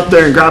come up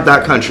there and grab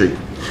that country.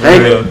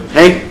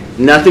 Hey,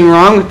 nothing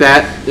wrong with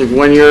that.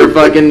 When you're a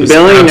fucking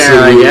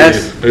billionaire, I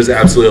guess. There's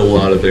absolutely a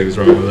lot of things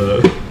wrong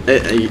with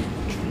that.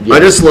 I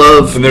just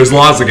love. And there's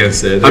laws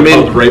against it. They're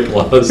called rape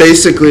laws.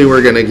 Basically,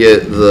 we're gonna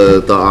get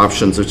the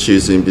options of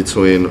choosing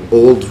between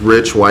old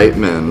rich white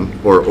men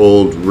or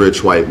old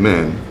rich white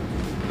men,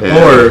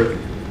 or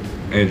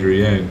Andrew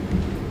Yang.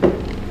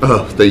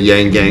 Oh, the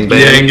Yang Gang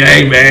Bang. Yang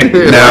Gang Bang. No.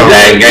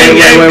 Yang Gang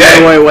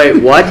Gang. Wait,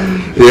 what?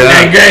 Yeah.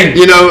 Gang Gang.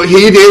 You know,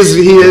 he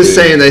is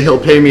saying that he'll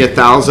pay me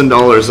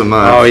 $1,000 a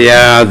month. Oh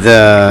yeah,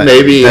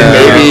 maybe.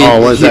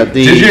 Was that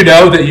the? Did you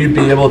know that you'd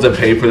be able to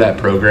pay for that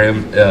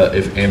program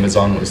if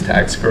Amazon was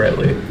taxed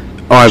correctly?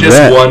 Oh, I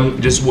bet.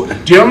 Do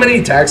you know how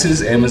many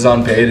taxes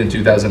Amazon paid in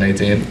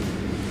 2018?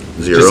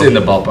 Zero. Just in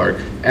the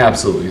ballpark.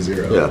 Absolutely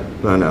zero.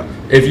 Yeah, I know.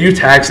 If you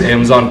tax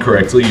Amazon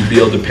correctly, you'd be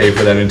able to pay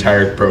for that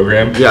entire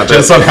program. Yeah,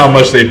 just on how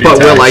much they'd be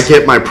taxed. But will I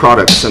get my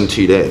products in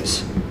 2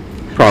 days?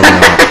 Probably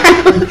not.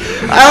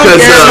 I don't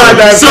care about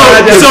that.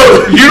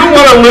 So you don't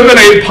want to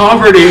eliminate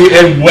poverty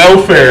and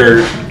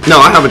welfare. No,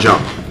 I have a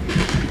job.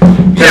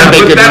 Yeah,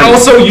 but that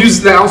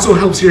also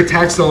helps your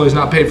tax dollars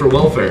not pay for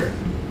welfare,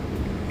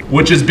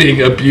 which is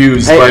being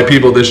abused by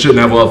people that shouldn't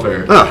have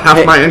welfare. Oh,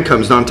 half my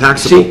income's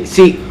non-taxable.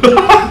 See,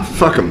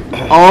 fuck him.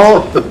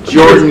 All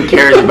Jordan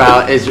cares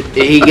about is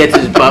he gets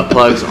his butt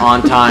plugs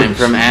on time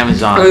from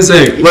Amazon. I was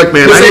saying, look,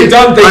 man,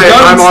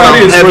 I'm on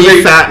a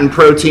heavy fat and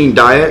protein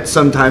diet.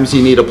 Sometimes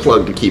you need a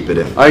plug to keep it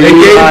in.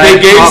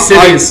 They've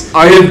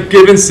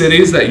given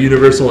cities that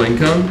universal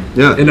income,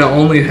 yeah, and not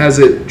only has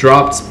it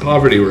dropped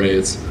poverty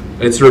rates,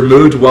 it's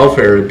removed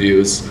welfare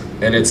abuse,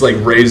 and it's like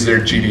raised their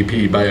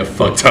GDP by a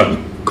fuck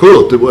ton.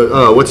 Cool.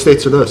 What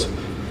states are those?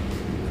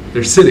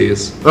 They're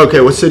cities.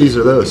 Okay, what cities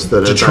are those?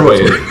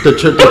 Detroit.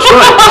 Detroit.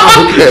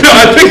 Oh, okay. No,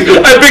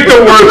 I think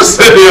the worst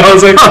city. I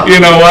was like,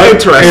 you know what?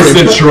 It's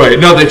Detroit.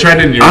 No, they tried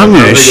it in Europe. I'm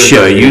gonna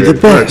show you the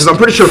best. Because I'm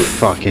pretty sure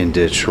fucking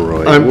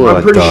Detroit. I'm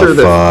pretty sure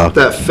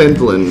that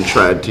Finland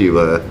tried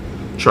to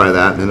try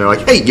that, and they're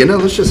like, hey,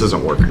 this just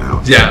isn't working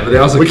out. Yeah, but they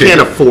also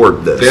can't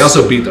afford this. They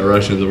also beat the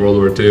Russians in World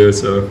War II,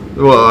 so.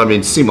 Well, I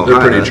mean, Simo they're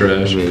pretty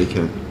trash.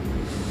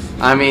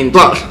 I mean,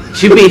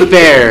 to be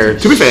fair, I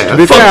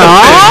put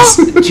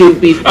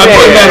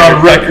that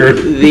on record.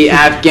 The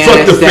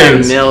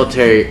Afghanistan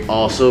military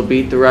also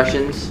beat the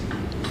Russians.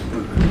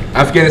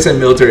 Afghanistan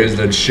military has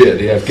done shit.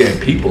 The Afghan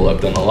people have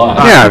done a lot.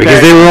 Yeah,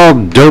 because they were all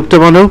doped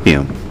up on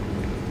opium.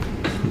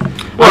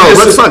 Well,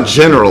 let's not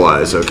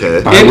generalize,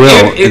 okay? I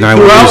will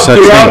do such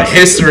throughout things.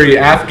 history,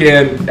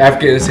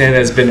 Afghanistan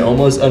has been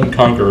almost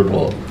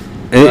unconquerable.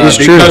 It's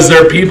true. Because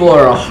their people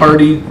are a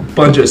hardy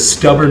bunch of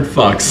stubborn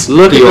fucks. Do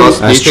you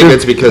think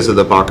it's because of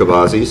the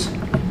Bakabazis?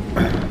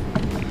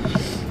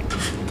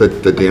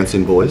 The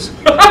dancing boys?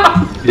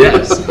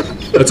 Yes.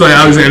 That's why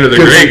Alexander the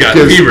Great got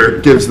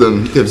fever. Gives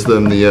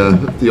them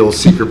the old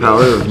secret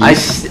power.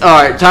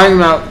 Alright, talking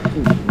about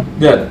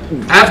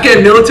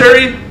Afghan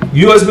military,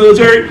 U.S.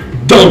 military,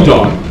 dumped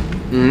on.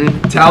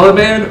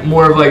 Taliban,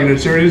 more of like an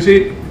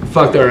insurgency,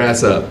 fucked our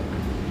ass up.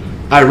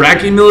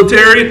 Iraqi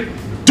military,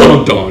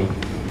 dumped on.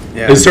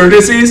 Yeah.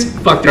 Insurgencies,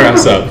 fucked their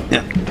ass up.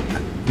 Yeah.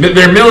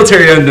 Their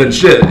military hasn't done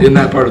shit in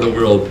that part of the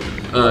world.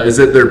 Is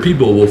that their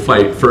people will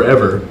fight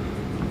forever.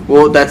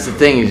 Well, that's the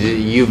thing. Is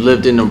you've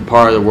lived in a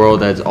part of the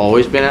world that's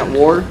always been at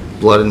war.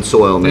 Blood and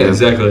soil, man. Yeah,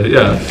 exactly,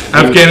 yeah.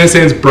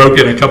 Afghanistan's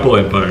broken a couple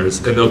empires,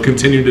 and they'll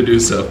continue to do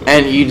so.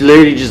 And you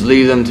literally just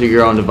leave them to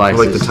your own devices.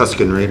 Like the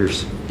Tusken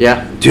Raiders.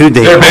 Yeah. Dude,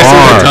 They're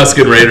basically the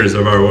Tusken Raiders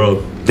of our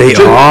world. They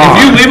are.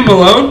 If you leave them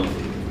alone,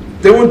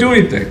 they won't do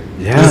anything.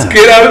 Yeah. Just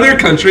get out of their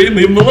country and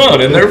leave them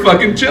alone, and they're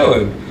fucking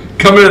chilling.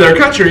 Come into their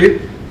country,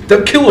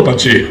 they'll kill a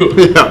bunch of you.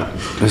 Yeah.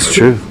 That's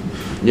true.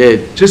 Yeah.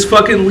 Just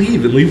fucking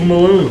leave and leave them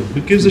alone.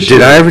 Who gives a shit?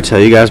 Did I ever tell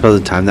you guys about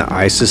the time that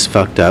ISIS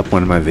fucked up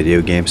one of my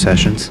video game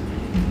sessions?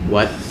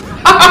 What?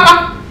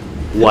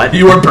 What?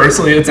 You were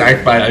personally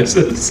attacked by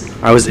ISIS?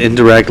 I was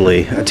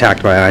indirectly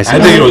attacked by ISIS. I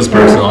think it was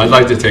personal. I'd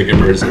like to take it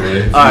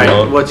personally.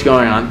 Alright, what's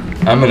going on?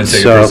 I'm going to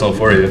take it personal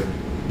for you.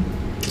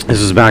 This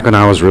was back when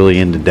I was really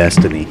into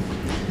Destiny.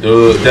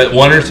 That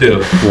 1 or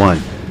 2?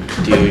 1.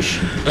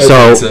 Douche.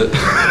 So,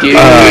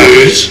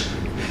 douche.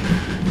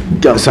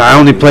 So I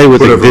only played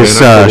with this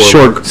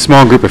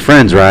small group of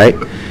friends, right?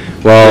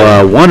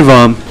 Well, one of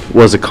them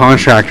was a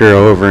contractor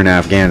over in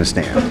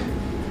Afghanistan.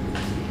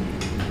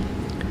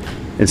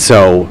 And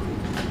so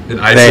And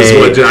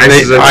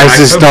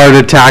ISIS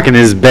started attacking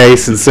his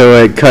base, and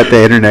so it cut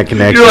the internet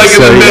connection. You're like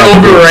in the middle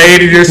of a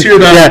raid, and you just hear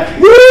that,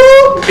 woo!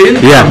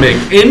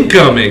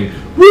 Incoming!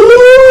 Woo!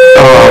 Oh,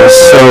 I was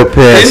so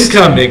pissed.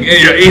 Incoming!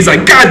 And he's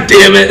like, God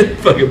damn it!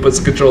 Fucking puts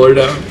the controller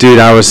down. Dude,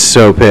 I was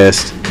so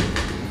pissed.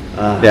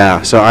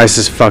 So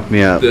ISIS fucked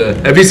me up.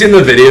 Have you seen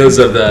the videos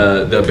of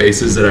the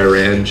bases that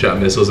Iran shot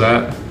missiles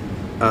at?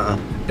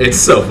 It's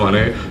so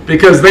funny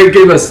because they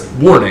gave us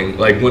warning,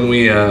 like when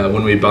we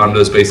bombed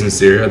those bases in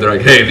Syria. They're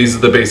like, "Hey, these are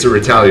the bases we're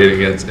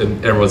retaliating against,"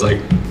 and everyone's like,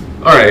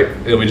 "All right,"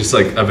 and we just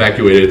like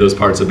evacuated those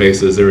parts of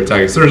bases they were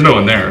attacking. So there's no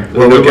one there.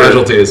 There's no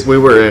casualties. We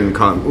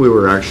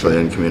were actually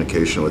in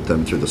communication with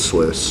them through the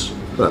Swiss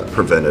that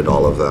prevented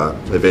all of that.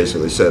 They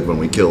basically said when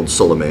we killed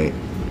Salami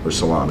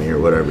or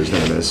whatever his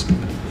name is,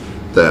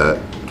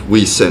 that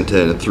we sent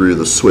in through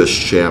the Swiss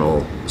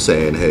channel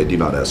saying, "Hey, do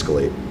not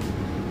escalate."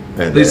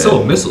 And they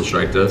still missile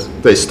striked us.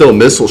 They still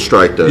missile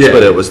striked us,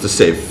 but it was to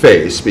save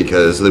face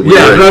because that's what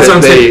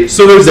I'm saying.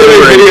 So there's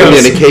literally videos.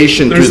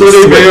 Communication there's through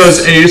literally the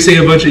videos, and you see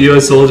a bunch of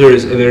U.S.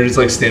 soldiers, and they're just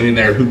like standing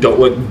there who don't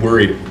look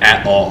worried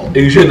at all. And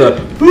you hear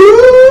the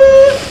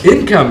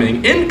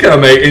incoming,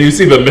 and you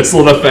see the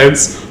missile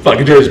defense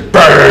fucking just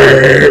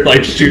burn,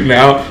 like shooting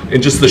out,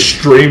 and just the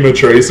stream of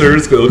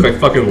tracers they look like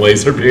fucking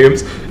laser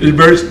beams. It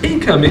bursts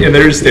incoming, and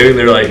they're just standing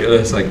there like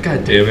it's like,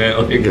 God damn it,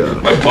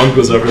 like my bunk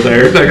was over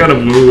there, I gotta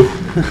move.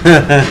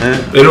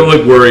 They don't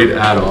look worried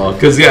at all,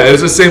 because it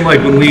was the same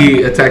like when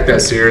we attacked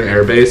that Syrian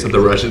air base that the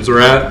Russians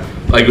were at.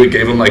 Like we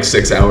gave them like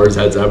 6 hours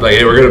heads up, like,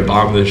 hey, we're gonna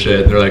bomb this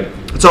shit, and they're like,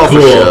 it's all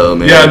cool. For show,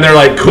 man. Yeah, and they're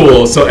like,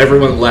 cool. So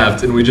everyone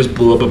left, and we just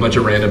blew up a bunch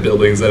of random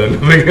buildings that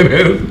ended up making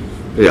it.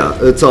 Yeah,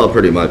 it's all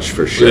pretty much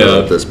for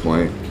show at this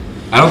point.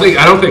 I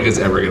don't think it's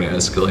ever gonna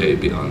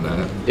escalate beyond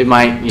that. It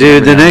might.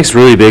 Dude, the next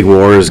really big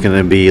war is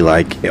gonna be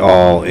like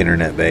all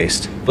internet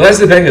based. But that's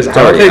the thing is,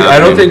 I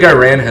don't think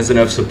Iran has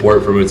enough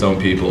support from its own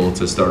people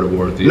to start a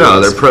war with the US.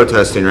 No, they're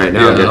protesting right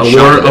now.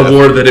 Yeah, a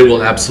war that it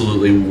will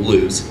absolutely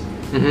lose.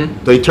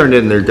 Mm-hmm. They turned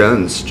in their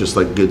guns just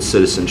like good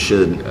citizens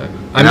should. Yeah.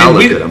 I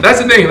mean, that's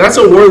the thing. That's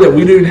a war that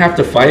we don't even have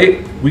to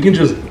fight. We can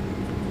just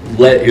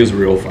let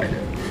Israel fight it.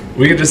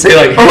 We can just say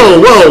like,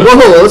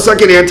 whoa, let's not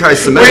get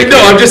anti-Semitic. Wait,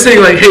 no, I'm just saying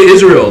like, hey,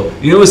 Israel,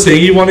 you know this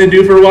thing you want to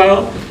do for a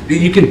while?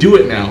 You can do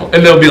it now.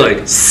 And they'll be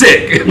like,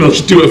 sick, and they'll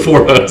just do it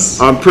for us.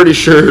 I'm pretty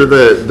sure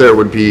that there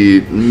would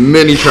be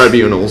many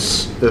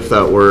tribunals if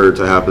that were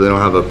to happen. They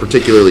don't have a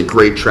particularly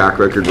great track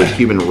record with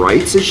human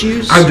rights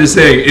issues. I'm just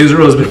saying,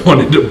 Israel's been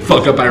wanting to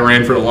fuck up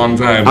Iran for a long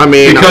time. I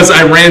mean, because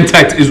Iran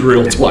attacked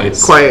Israel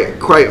twice.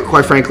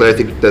 Quite frankly, I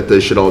think that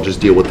they should all just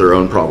deal with their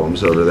own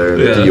problems over there.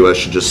 That the U.S.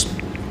 should just...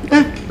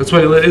 That's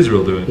why you let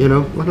Israel do it. You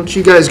know, why don't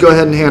you guys go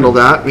ahead and handle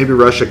that? Maybe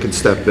Russia could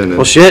step in. And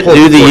well, shit,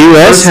 dude, the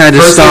U.S. had to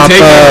stop. They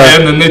take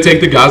and then they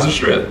take the Gaza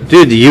Strip.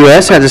 Dude, the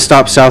U.S. had to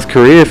stop South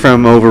Korea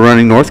from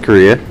overrunning North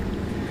Korea.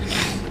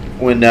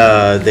 When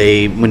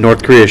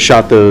North Korea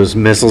shot those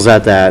missiles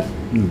at that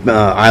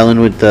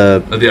island with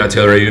the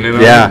artillery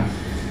unit. Yeah.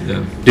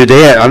 Dude,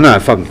 I'm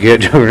not fucking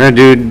good,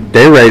 dude.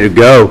 They're ready to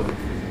go,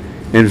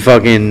 and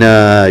fucking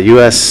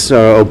U.S.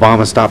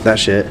 Obama stopped that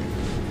shit.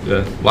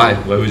 Yeah. Why?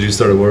 Why would you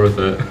start a war with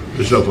that?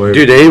 There's no point.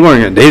 Dude, they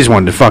just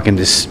wanted to fucking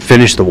just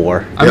finish the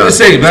war. I'm just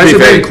saying, that's the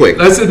thing. Quick.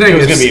 That's the thing.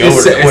 It's gonna be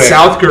over quick. If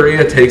South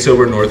Korea takes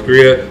over North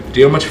Korea, do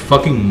you know how much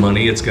fucking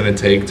money it's gonna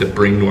take to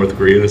bring North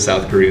Korea to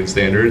South Korean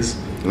standards?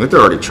 I think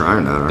they're already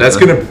trying that. That's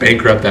gonna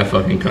bankrupt that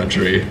fucking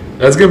country.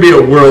 That's gonna be a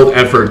world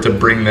effort to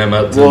bring them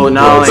up to. Well,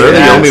 they're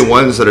the only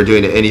ones that are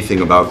doing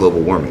anything about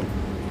global warming.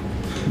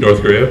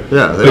 North Korea?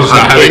 Yeah, they don't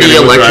have any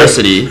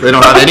electricity. They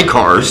don't have any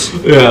cars.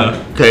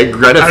 Yeah. Okay,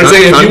 Greta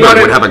Thunberg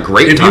would have a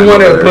great time. If you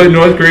want to put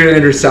North Korea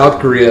under South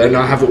Korea and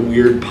not have a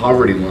weird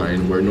poverty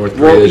line where North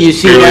Korea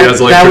has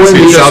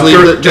electricity,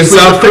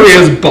 South Korea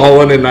is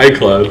balling in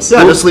nightclubs.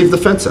 Yeah, just leave the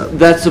fence up.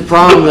 That's the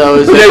problem, though.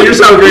 Is you're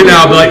South Korea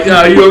now, but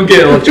like, you don't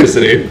get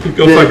electricity.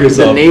 Go fuck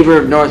yourself. The neighbor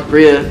of North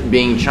Korea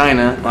being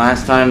China,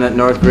 last time that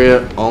North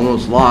Korea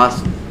almost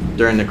lost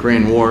during the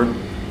Korean War,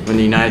 when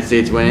the United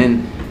States went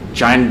in,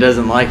 China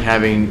doesn't like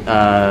having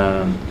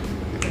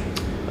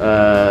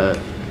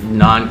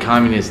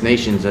non-communist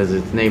nations as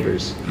its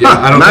neighbors.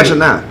 Yeah, imagine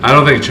that. I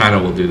don't think China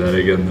will do that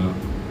again, though.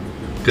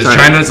 Because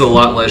China's a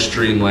lot less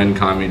streamlined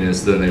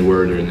communist than they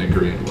were during the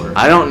Korean War.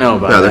 I don't know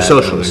about that. Yeah, they're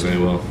socialists. I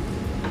think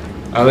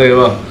they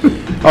will.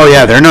 Oh,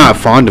 yeah, they're not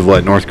fond of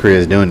what North Korea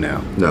is doing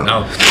now.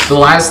 No. The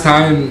last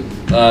time,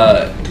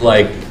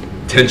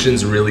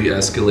 tensions really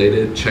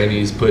escalated,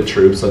 Chinese put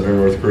troops on the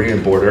North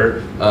Korean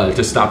border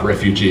to stop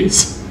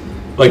refugees.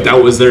 Like, that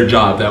was their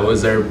job. That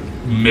was their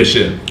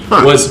mission.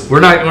 Was we're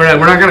not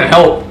gonna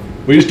help.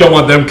 We just don't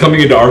want them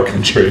coming into our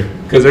country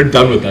because they're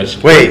done with that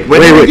shit.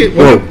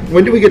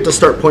 When do we get to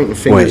start pointing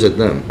fingers at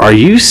them? Are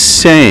you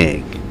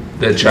saying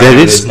that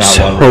it's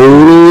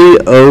totally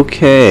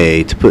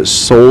okay to put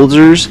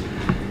soldiers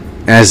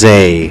as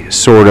a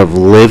sort of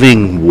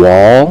living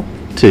wall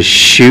to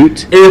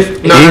shoot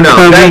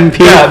incoming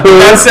people? Yeah,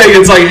 that's saying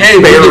it's like, hey,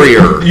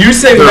 barrier. You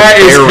say that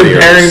is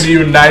comparing the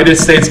United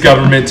States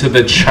government to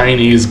the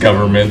Chinese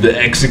government that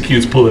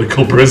executes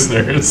political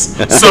prisoners.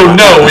 So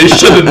no, we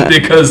shouldn't,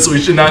 because we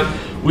should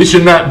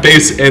not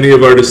base any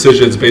of our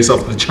decisions based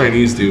off what the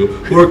Chinese do,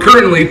 who are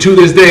currently, to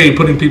this day,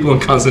 putting people in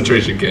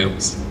concentration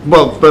camps.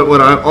 Well, but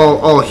what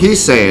all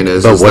he's saying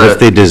is... But what if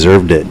they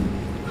deserved it?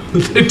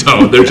 They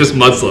don't. They're just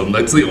Muslim.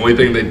 That's the only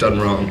thing they've done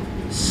wrong.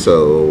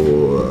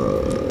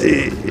 So,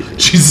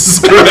 Jesus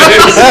Christ.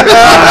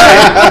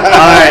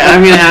 Alright,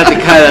 I'm going to have to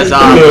cut us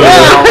off.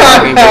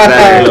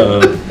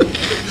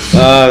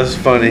 It's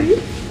funny.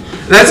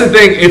 That's the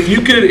thing. If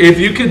you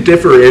could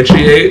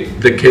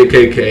differentiate the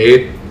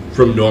KKK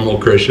from normal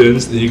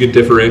Christians, then you could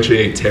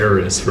differentiate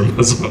terrorists from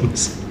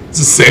Muslims. It's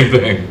the same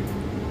thing.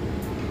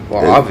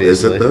 Well,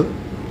 obviously. Is it though?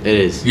 It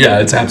is. Yeah,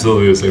 it's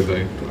absolutely the same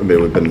thing. I mean,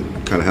 we've been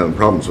kind of having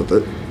problems with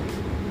it.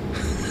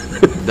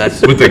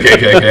 That's with the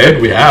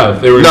KKK. We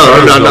have. They were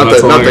not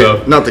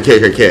the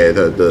KKK.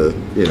 The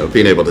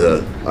being able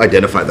to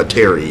identify the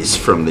Terrys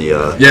from the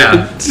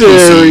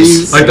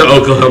Terrys. Like the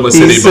Oklahoma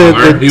City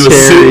bomber. He was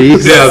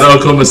the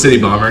Oklahoma City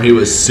bomber. He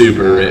was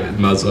super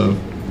Muslim,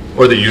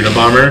 or the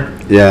Unabomber.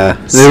 Yeah,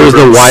 they was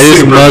the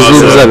whitest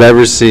Muslims I've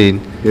ever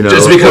seen. You know,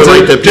 just because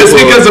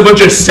a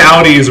bunch of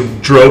Saudis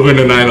drove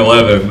into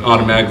 9/11,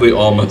 automatically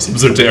all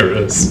Muslims are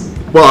terrorists.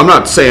 Well, I'm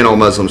not saying all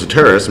Muslims are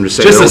terrorists. I'm just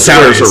saying all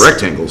squares are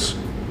rectangles.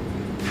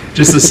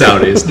 Just the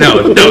Saudis.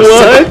 No,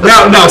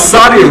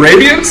 Saudi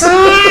Arabians?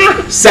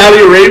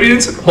 Saudi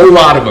Arabians? Whole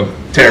lot of them.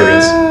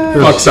 Terrorists.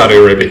 Fuck Saudi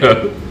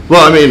Arabia.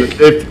 Well, I mean,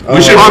 if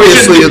we should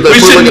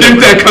nuke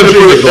that country.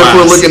 If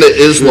we're looking at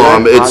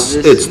Islam,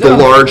 it's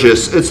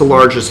the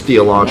largest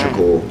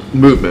theological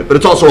movement, but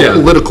it's also a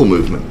political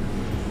movement.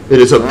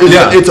 It's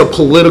a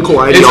political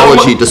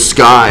ideology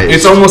disguised.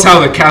 It's almost how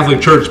the Catholic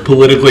Church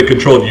politically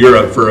controlled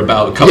Europe for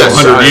about a couple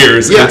hundred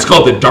years. Yeah. It's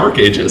called the Dark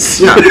Ages.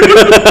 Yeah,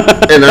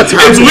 and that's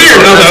it's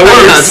weird how that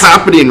works. That's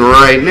happening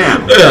right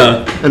now.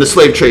 Yeah, and the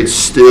slave trade's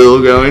still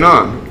going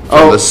on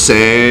from the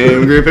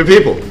same group of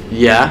people.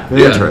 Yeah,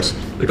 interesting.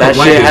 That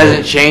shit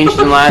hasn't changed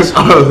in the last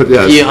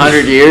few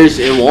hundred years.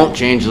 It won't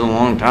change in a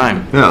long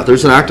time. Yeah,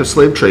 there's an active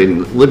slave trade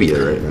in Libya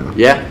right now.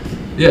 Yeah.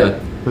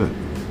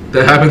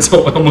 That happens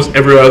almost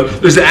everywhere.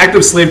 There's an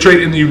active slave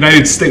trade in the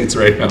United States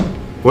right now.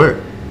 Where?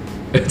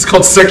 It's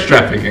called sex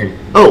trafficking.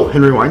 Oh,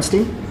 Henry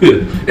Weinstein?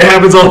 It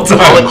happens all the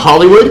time.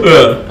 Hollywood?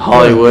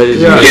 Hollywood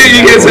is... You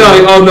can't say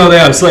like, oh no, they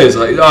have slaves.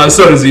 Like,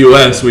 so does the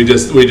U.S. We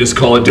just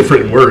call it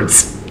different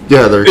words.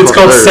 Yeah, it's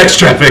called sex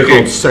trafficking. They're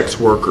called sex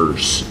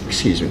workers.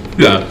 Excuse me.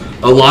 Yeah,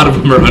 a lot of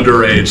them are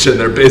underage and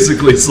they're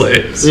basically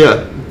slaves.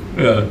 Yeah.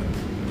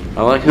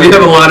 I like we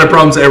have a lot of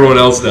problems everyone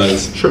else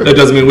does. Sure. That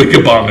doesn't mean we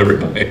can bomb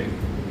everybody.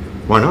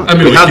 Why not? I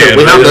mean, we have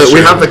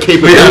the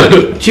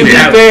capability. To be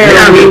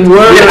fair, we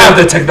have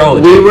the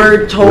technology. We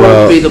were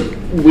told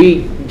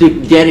we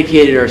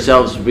dedicated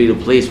ourselves to be the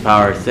police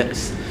power,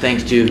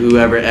 thanks to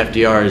whoever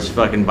FDR's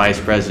fucking vice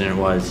president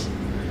was.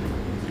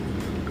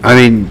 I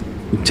mean,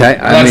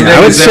 I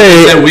would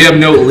say that we have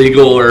no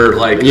legal or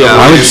like.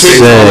 I would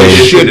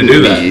say to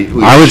do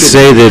that. I would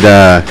say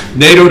that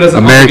NATO doesn't.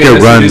 America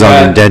runs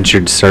on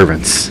indentured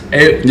servants.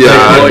 It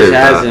always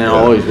has and it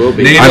always will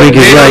be. I mean,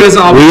 because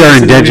we are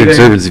indentured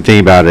servants. If you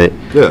think about it.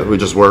 Yeah, we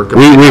just work.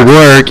 We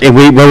work, but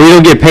we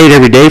don't get paid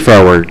every day for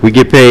our work. We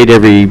get paid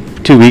every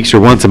 2 weeks or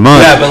once a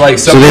month. Yeah, but like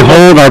so they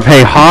hold our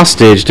pay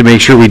hostage to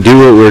make sure we do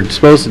what we're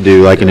supposed to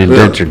do, like an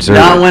indentured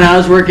servant. Not when I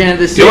was working at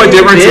the city. The only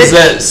difference is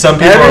that some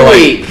people are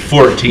like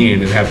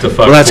 14 and have to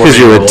fuck. Well, that's because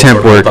you're a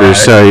temp worker,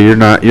 so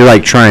you're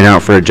like trying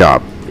out for a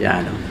job. Yeah,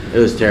 I know. It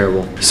was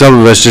terrible. Some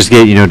of us just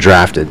get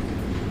drafted.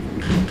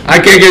 I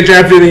can't get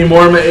drafted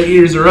anymore. My 8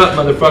 years are up,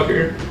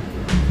 motherfucker.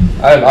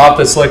 I'm off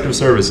the selective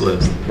service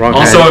list.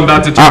 Also, I'm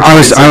about to.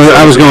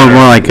 I was going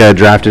more like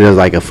drafted as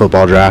like a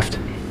football draft.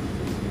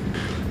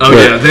 Oh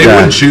yeah, they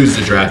wouldn't choose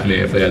to draft me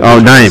if they had. Oh,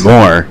 not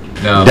anymore.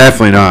 No,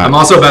 definitely not. I'm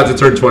also about to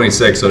turn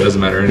 26, so it doesn't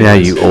matter. Anyways. Yeah,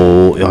 you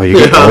old. Oh, you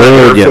get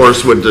old. The Air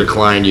Force would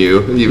decline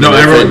you. No,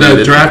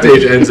 the draft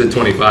age ends at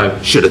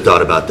 25. Should have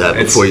thought about that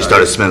before you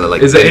started smelling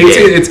like. Is it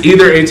 18? It's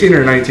either 18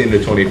 or 19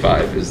 to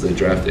 25 is the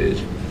draft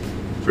age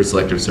for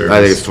selective service.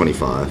 I think it's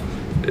 25.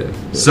 Yeah.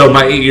 So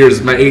my 8 years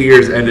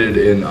ended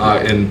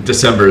in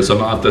December, so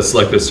I'm off the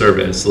selective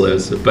service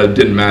list. But it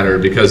didn't matter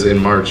because in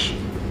March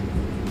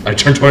I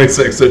turned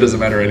 26, so it doesn't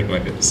matter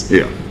anyways.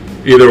 Yeah.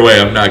 Either way,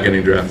 I'm not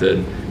getting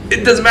drafted.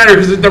 It doesn't matter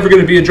because there's never going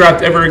to be a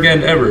draft ever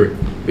again, ever.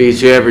 Because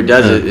whoever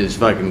does it is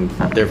fucking.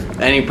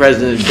 Any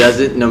president does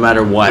it, no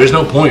matter what. There's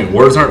no point.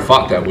 Wars aren't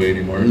fought that way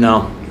anymore.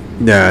 No.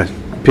 Yeah,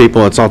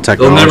 people. It's all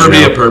technology. There'll never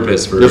be a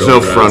purpose for. There's no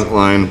front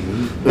line.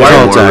 Why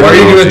are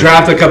you going to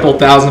draft a couple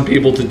thousand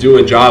people to do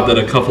a job that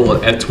a couple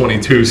of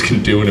F-22s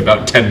can do in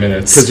about 10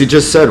 minutes? Because you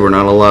just said we're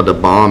not allowed to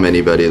bomb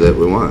anybody that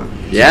we want.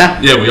 Yeah.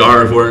 Yeah, we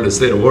are if we're in a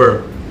state of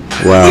war.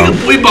 Well,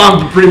 we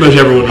bomb pretty much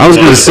everyone. I was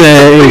going to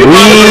say we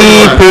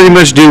pretty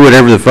much do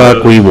whatever the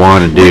fuck we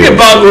want to do. We can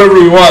bomb whoever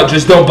we want,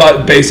 just don't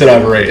base it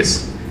on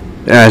race.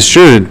 Yeah, it's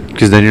true,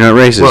 because then you're not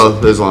racist.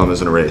 Well, Islam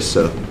isn't a race,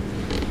 so.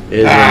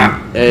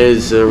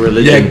 is a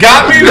religion. Yeah,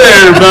 got me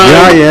there,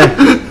 bud. Yeah.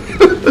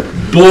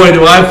 Boy,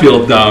 do I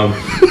feel dumb.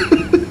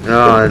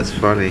 Oh, that's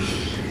funny.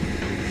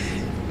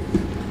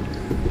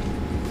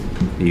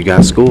 You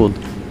got schooled.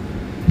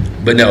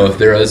 But no, if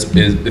there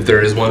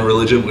is one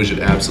religion, we should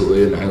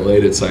absolutely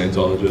annihilate it.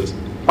 Scientologists.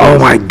 Oh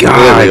my God!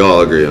 Yeah, we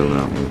all agree on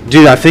that one,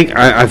 dude. I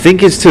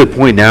think it's to the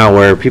point now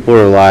where people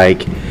are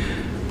like,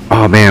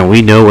 "Oh man,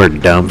 we know we're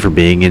dumb for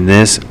being in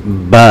this,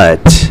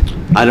 but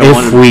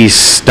if we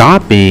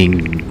stop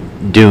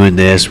doing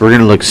this, we're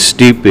gonna look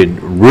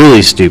stupid,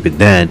 really stupid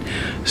then.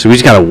 So we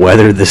just gotta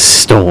weather the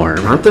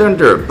storm." Aren't they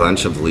under a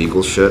bunch of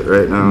legal shit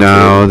right now?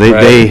 No,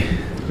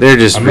 they're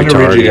just. I'm gonna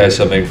read you guys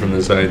something from the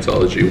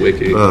Scientology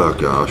wiki. Oh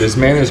gosh. This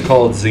man is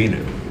called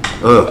Xenu.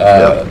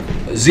 Yeah.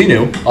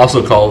 Xenu,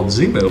 also called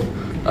Zemu,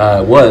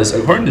 was,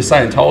 according to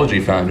Scientology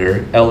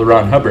founder L.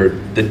 Ron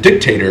Hubbard, the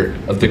dictator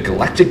of the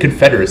Galactic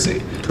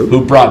Confederacy,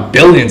 who brought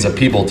billions of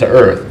people to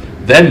Earth,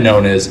 then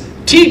known as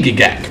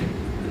Tigigak.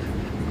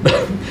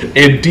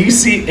 in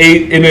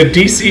a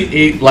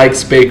DC-8-like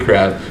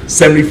spacecraft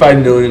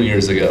 75 million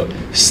years ago,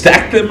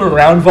 stacked them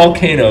around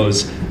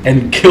volcanoes,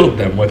 and killed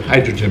them with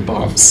hydrogen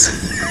bombs.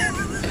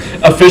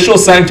 Official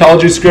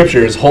Scientology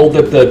scriptures hold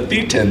that the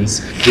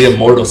Thetans, the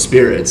immortal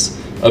spirits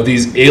of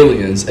these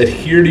aliens,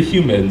 adhere to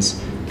humans,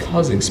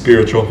 causing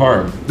spiritual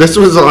harm. This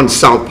was on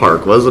South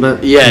Park, wasn't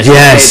it? Yes.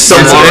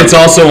 It's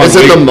also on. Is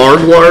it the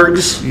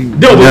Margwargs?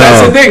 No, but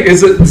that's the thing.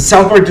 Is that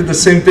South Park did the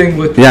same thing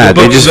with the book,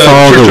 they just the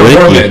follow Church the of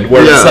wiki. Mormon,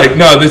 where it's like,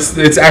 no,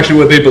 it's actually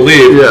what they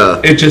believe.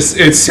 Yeah.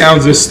 It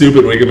sounds as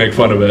stupid we can make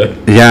fun of it.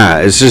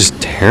 Yeah, it's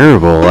just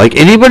terrible. Like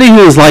anybody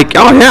who's like,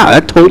 "Oh yeah,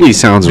 that totally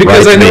sounds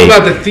because right." I know to me.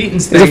 about the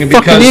Thetans thing, and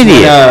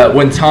because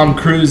when Tom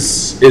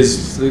Cruise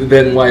is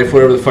then wife,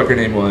 whatever the fuck her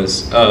name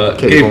was,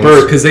 gave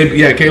birth, because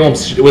Kate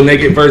Holmes, when they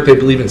give birth, they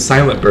believe in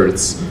silent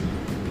births.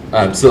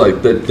 So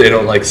like they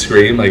don't like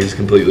scream, like it's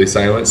completely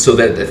silent, so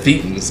that the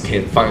Thetans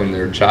can't find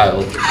their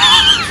child.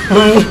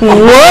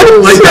 What?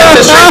 Like that's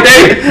a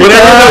straight thing.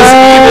 Whatever those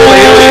evil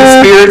alien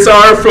spirits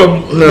are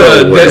from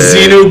the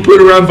Xenu put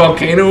around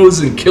volcanoes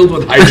and killed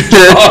with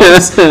hydrogen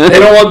bombs, they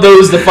don't want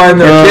those to find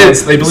their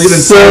kids. They believe in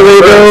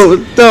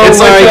silent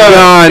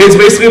births. It's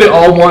basically they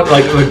all want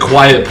like a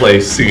quiet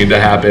place scene to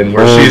happen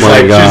where she's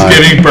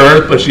giving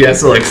birth, but she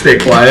has to like stay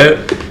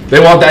quiet. They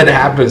want that to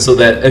happen so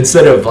that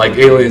instead of like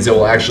aliens that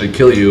will actually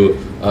kill you,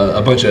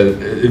 a bunch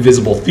of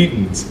invisible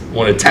Thetans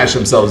want to attach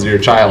themselves to your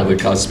child and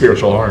cause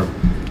spiritual harm.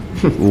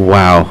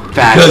 Wow.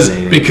 Because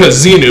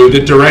Xenu,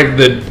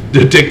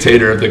 the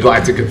dictator of the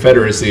Galactic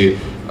Confederacy,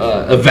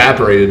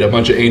 evaporated a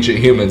bunch of ancient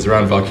humans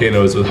around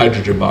volcanoes with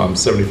hydrogen bombs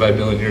 75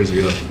 million years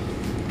ago.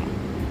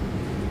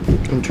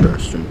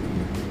 Interesting.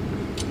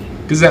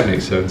 Does that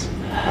make sense?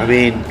 I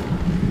mean,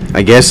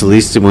 I guess at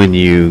least when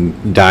you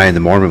die in the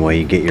Mormon way,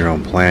 you get your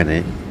own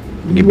planet.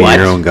 You can be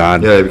your own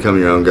god. Yeah, you become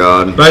your own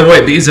god. By the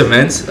way, these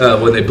events,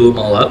 when they blew them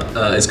all up,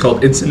 is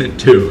called Incident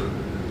 2.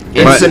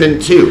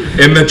 Incident 2.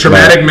 And the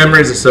traumatic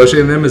memories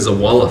associated with them is the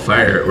Wall of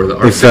Fire or the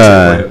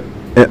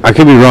Arctic. I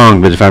could be wrong,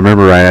 but if I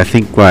remember right, I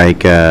think like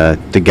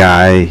the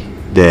guy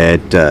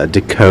that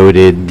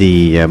decoded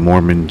the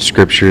Mormon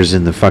scriptures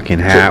in the fucking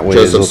hat with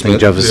his little thing,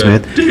 Joseph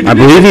Smith. I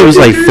believe he was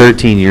like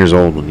 13 years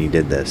old when he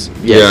did this.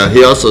 Yeah,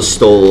 he also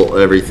stole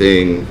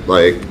everything.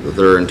 Like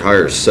their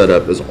entire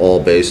setup is all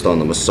based on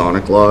the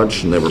Masonic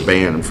Lodge, and they were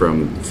banned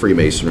from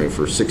Freemasonry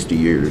for 60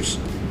 years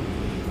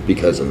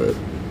because of it.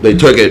 They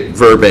took it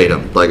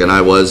verbatim, like, and I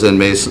was in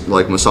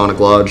Masonic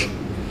Lodge.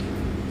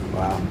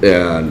 Wow.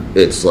 And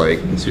it's like...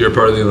 So you're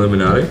part of the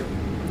Illuminati?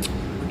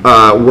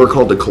 We're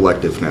called the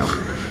Collective now.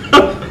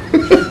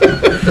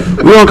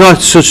 We all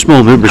got such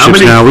small memberships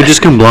now. We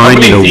just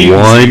combined into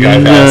one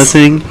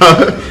thing.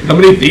 How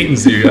many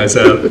Thetans do you guys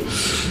have?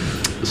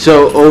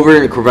 So over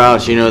in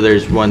Corvallis,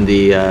 there's one of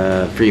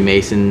the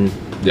Freemason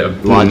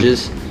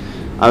lodges.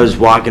 I was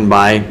walking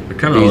by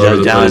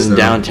because I was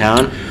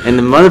downtown, and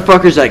the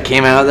motherfuckers that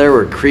came out there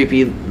were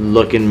creepy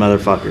looking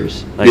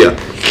motherfuckers.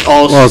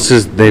 Well, it's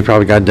just they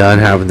probably got done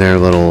having their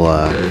little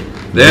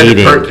they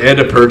had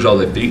to purge all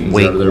the Thetans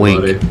out of their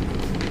body.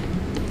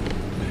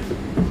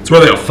 It's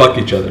where they all fuck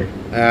each other.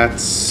 They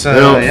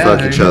don't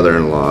fuck each other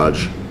in a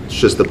lodge. It's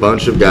just a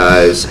bunch of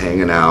guys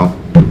hanging out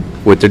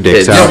with their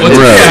dicks out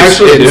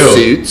in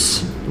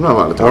suits. I'm not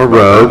allowed to talk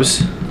about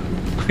robes.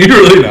 You're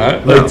really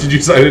not? Like, did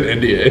you sign an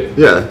NDA?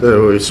 Yeah,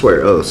 we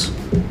swear oaths.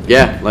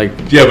 Yeah,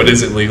 but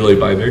is it legally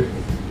binding?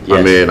 Yes.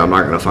 I mean, I'm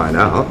not gonna find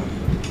out.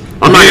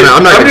 I'm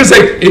just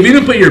like, if you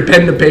didn't put your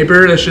pen to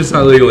paper, that's just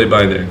not legally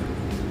binding.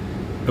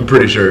 I'm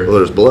pretty sure. Well,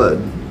 there's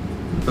blood.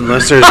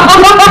 Unless there's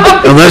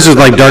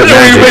like dark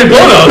magic. You made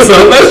blood out,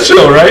 so that's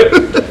chill, right?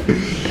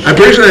 I'm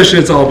pretty sure that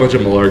shit's all a bunch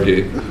of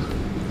malarkey.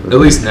 At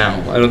least now.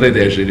 I don't think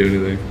they actually do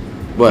anything.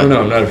 What?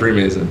 No, I'm not a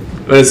Freemason.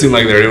 But it seemed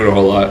like they're doing a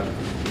whole lot.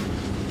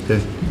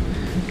 Okay.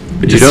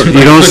 You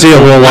don't see a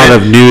whole lot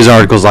of news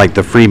articles like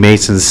the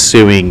Freemasons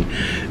suing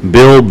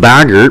Bill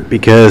Baggert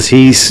because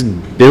he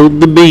spilled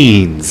the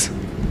beans.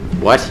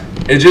 What?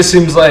 It just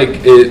seems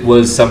like it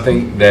was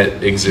something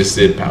that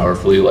existed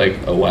powerfully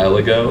like a while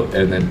ago,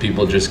 and then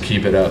people just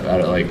keep it up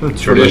out of like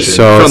tradition.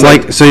 So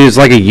it's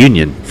like a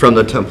union from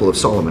the Temple of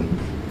Solomon.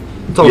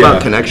 It's all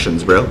about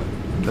connections, bro.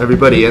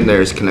 Everybody in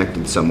there is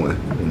connected somewhere,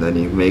 and then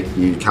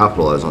you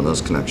capitalize on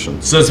those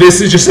connections. So it's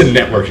basically just a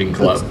networking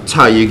club. That's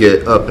how you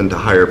get up into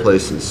higher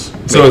places.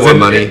 So make more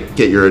money,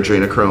 get your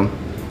adrenochrome.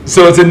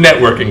 So it's a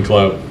networking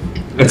club.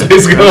 That's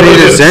basically what it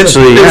is.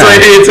 Essentially, it's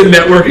like, hey, it's a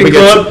networking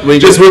club,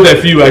 just with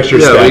a few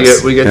extra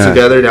steps. We get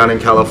together down in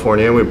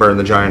California, and we burn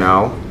the giant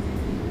owl,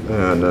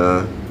 and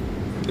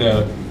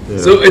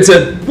so it's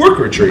a work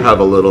retreat. Have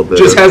a little bit.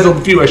 Just has a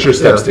few extra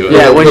steps to it.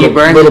 Yeah, when you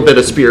burn a little bit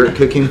of spirit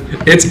cooking.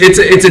 It's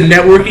a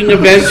networking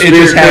event. It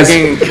just has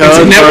it's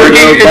a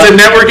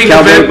networking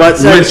event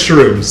with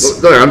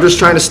shrooms. Look, I'm just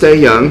trying to stay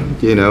young.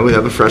 You know, we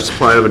have a fresh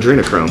supply of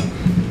adrenochrome.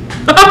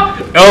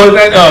 Oh,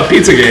 that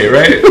Pizzagate,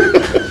 right?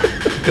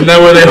 Isn't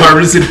that where they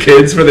harvested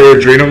kids for their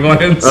adrenal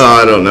glands? Oh,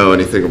 I don't know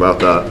anything about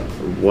that.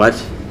 What?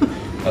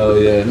 Oh,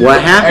 yeah.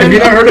 What happened? Have you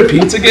not heard of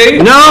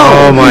Pizzagate? No!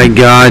 Oh, my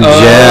God,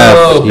 Jeff.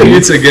 Oh,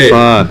 Pizzagate.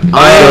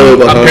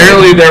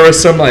 Apparently, there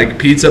was some, like,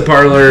 pizza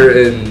parlor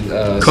in...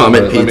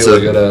 Comet Pizza.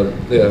 Let me look it up.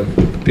 Yeah,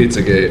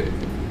 Pizzagate.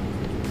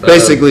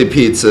 Basically,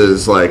 pizza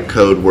is, like,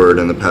 code word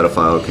in the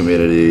pedophile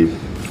community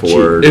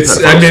for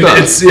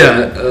pedophile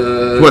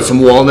stuff. What, some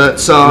walnut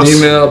sauce?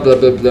 Email, blah,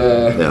 blah,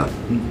 blah. Yeah.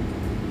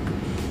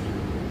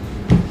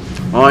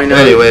 Oh, I know.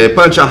 Anyway, a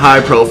bunch of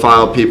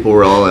high-profile people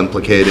were all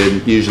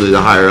implicated, usually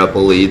the higher-up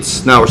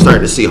elites. Now we're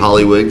starting to see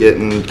Hollywood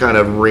getting kind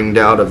of ringed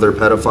out of their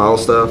pedophile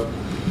stuff.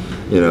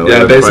 You know.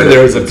 Yeah, basically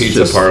there was a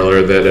pizza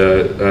parlor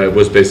that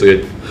was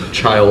basically a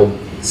child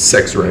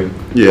sex ring.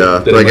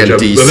 Yeah, like in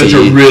DC. A bunch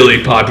of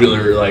really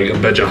popular, like a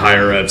bunch of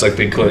higher-ups, like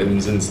the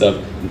Clintons and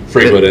stuff,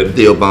 frequented.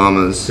 The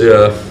Obamas.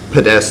 Yeah.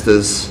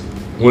 Podestas.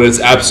 When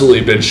it's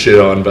absolutely been shit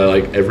on by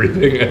like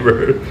everything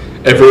ever.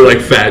 Every like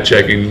fact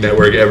checking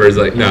network ever is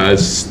like, nah,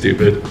 it's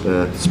stupid.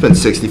 Yeah, spent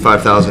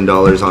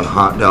 $65,000 on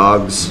hot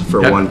dogs for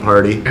one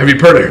party. Have you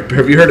heard of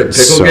Picklegate?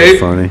 So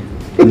funny.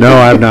 No,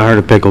 I have not heard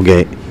of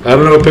Picklegate. I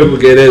don't know what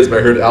Picklegate is, but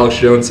I heard Alex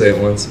Jones say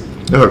it once.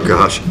 Oh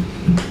gosh.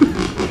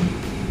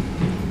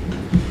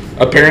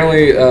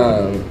 Apparently,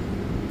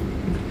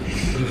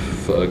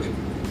 fuck.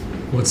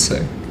 What's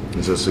that?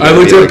 I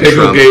looked at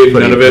Picklegate.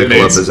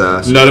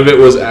 None of it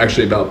was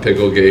actually about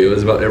Picklegate. It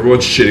was about everyone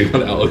shitting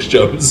on Alex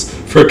Jones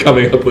for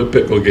coming up with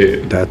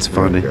Picklegate. That's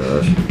funny.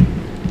 Oh, gosh.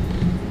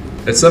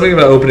 It's something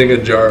about opening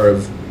a jar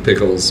of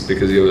pickles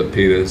because you have a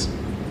penis.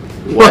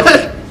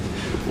 What?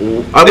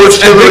 I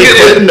watched Hillary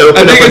Clinton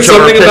open up a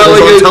jar of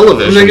pickles on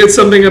television. I think it's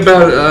something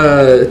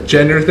about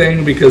gender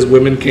thing because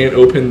women can't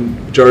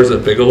open jars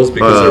of pickles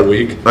because they're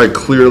weak. I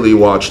clearly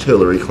watched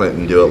Hillary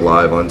Clinton do it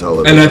live on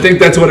television. And I think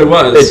that's what it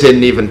was. It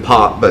didn't even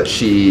pop, but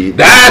she...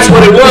 That's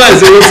what it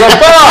was! It was a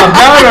bomb!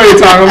 Now I know what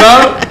you're talking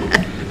about!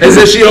 It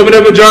says she opened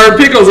up a jar of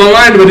pickles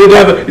online, but didn't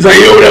have it. He's like,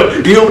 you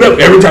open up,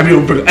 every time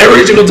you open pickles,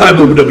 every single time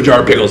you open up a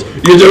jar of pickles,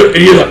 you're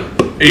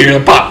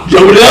gonna pop. You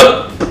open it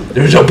up,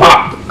 there's no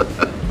pop.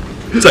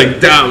 It's like,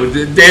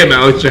 damn,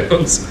 Alex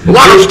Jones.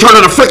 Why don't you turn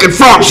on a freaking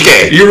Fox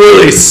game? You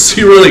really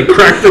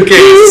cracked the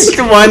case.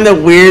 He's one of the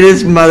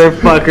weirdest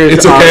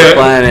motherfuckers on the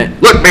planet.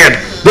 Look, man,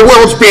 the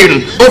world's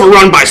being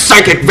overrun by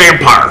psychic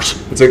vampires.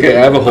 It's okay,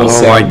 I have a whole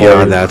soundboard. Oh my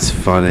God, that's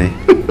funny.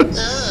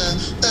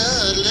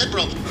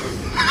 Liberal.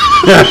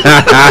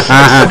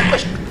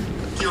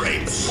 You're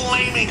a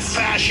flaming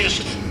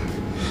fascist.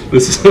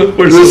 Is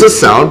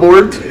this a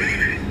soundboard?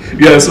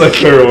 Yeah, it's my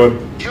favorite one.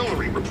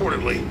 Hillary,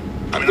 reportedly.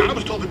 I mean, I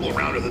was told people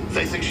around her that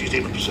they think she's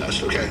demon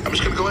possessed, okay? I'm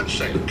just going to go ahead and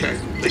say it, okay?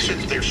 They said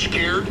that they're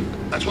scared.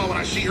 That's why when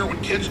I see her, when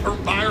kids are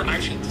by her, I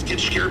actually get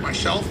scared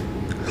myself.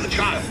 And the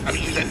child, I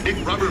mean, that big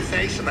rubber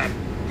face and that...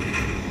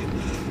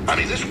 I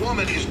mean, this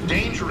woman is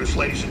dangerous,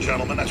 ladies and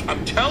gentlemen.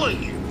 I'm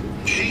telling you.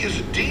 She is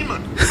a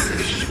demon.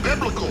 This is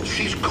biblical.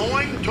 She's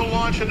going to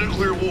launch a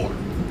nuclear war.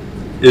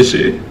 Is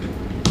she?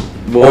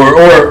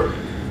 Or...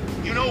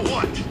 You know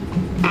what?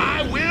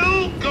 I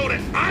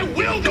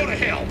will go to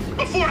hell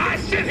before I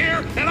sit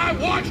here and I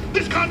watch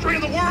this country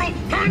and the world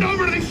turned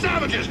over to these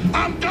savages.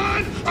 I'm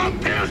done, I'm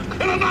pissed,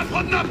 and I'm not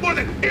putting up with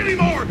it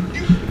anymore.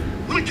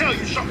 Let me tell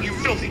you something, you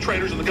filthy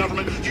traitors in the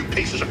government, you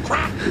pieces of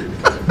crap.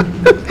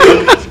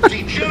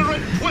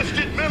 Degenerate,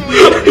 twisted, mentally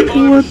ill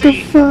people what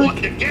the fuck? Want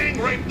to gang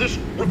rape this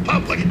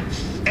republic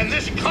and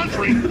this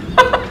country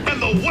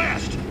and the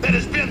West that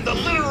has been the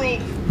literal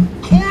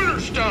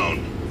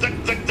cornerstone, the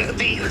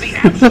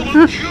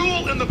absolute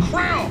jewel in the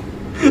crown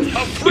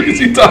of free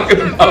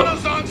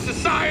Renaissance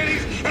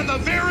societies and the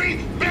very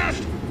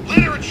best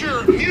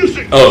literature,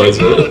 music,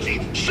 technology,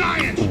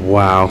 science,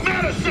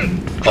 medicine.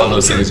 All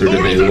those things are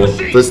debatable.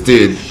 This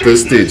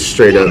dude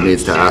straight up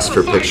needs to ask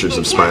for pictures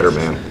of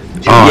Spider-Man.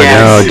 Oh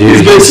no,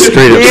 dude, he's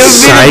straight up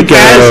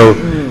psycho.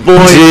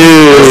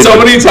 Dude, so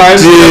many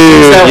times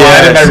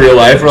line in my real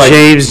life. Like,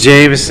 James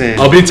Jameson.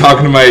 I'll be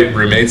talking to my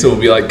roommates and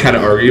we'll be like kind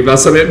of arguing about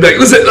something. I'll be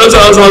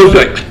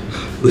like,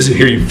 listen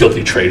here, you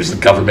filthy traitors of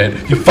the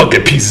government, you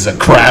fucking pieces of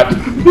crap.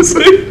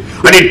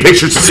 I need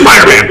pictures of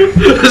Spider-Man.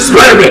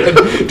 Spider-Man.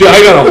 Dude,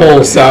 I got a whole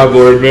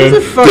soundboard, man.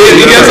 Dude,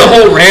 he has a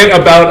whole rant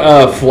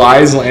about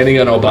flies landing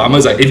on Obama.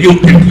 It's like, if you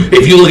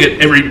look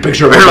at every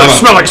picture of Obama,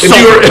 smell like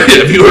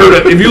if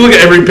you look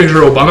at every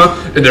picture of Obama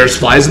and there's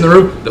flies in the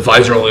room, the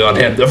flies are only on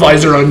him. The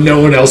flies are on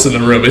no one else in the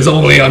room. It's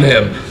only on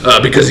him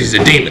because he's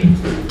a demon.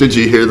 Did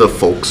you hear the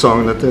folk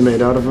song that they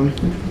made out of him?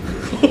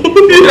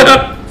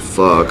 Yeah.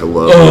 Fuck, I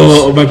love this.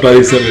 Oh, my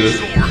buddy sent me this.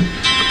 The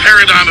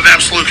paradigm of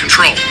absolute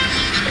control.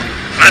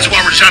 And that's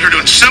why we're just out here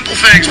doing simple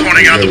things,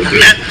 pointing out that we're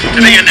meant to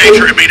be in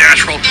nature and be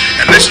natural.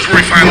 And this is where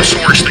we find the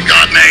source that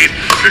God made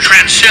to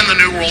transcend the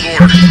New World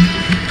Order.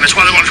 And that's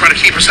why they want to try to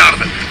keep us out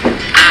of it.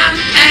 I'm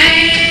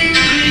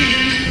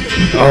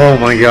angry. Oh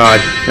my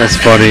god, that's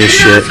funny as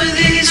shit.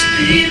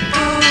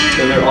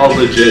 And they're all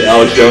legit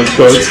Alex Jones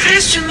quotes.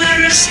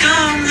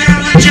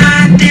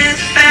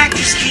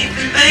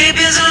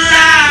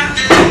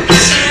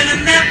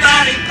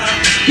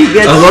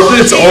 I love that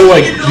it's all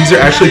like, these are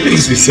actually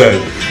things he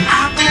said.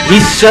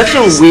 He's such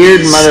a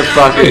weird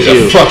motherfucker, He's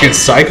too. a fucking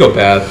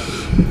psychopath.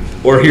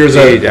 Or here's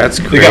that's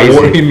they got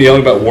crazy. him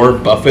yelling about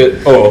Warren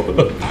Buffett. Oh.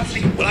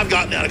 When I've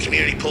gotten out of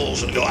community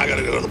pools and I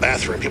gotta go to the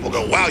bathroom, people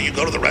go, wow, you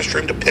go to the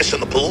restroom to piss in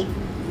the pool?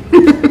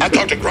 I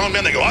talk to grown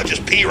men, they go, I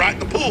just pee right in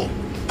the pool.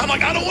 I'm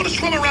like, I don't want to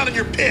swim around in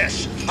your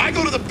piss. I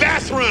go to the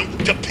bathroom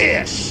to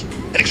piss.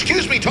 And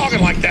excuse me talking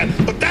like that,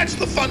 but that's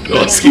the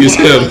fundamental excuse of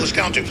what I him. hold this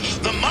down to.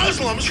 The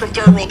Muslims from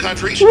third world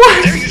countries,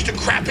 they're used to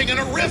crapping in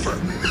a river.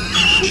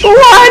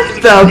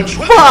 What the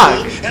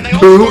fuck? And they all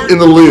Poo start in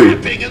the loo.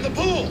 crapping in the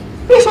pool.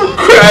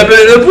 Crabbing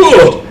in the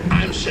pool.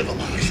 I'm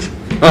civilized.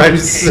 I'm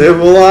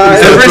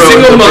civilized. Every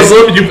single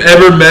Muslim you've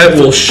ever met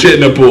will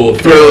shit in a pool.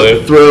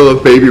 Throw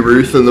a baby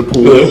Ruth in the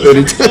pool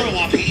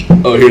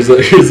anytime. Oh, here's a.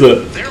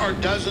 There are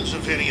dozens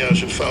of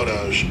videos and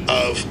photos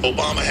of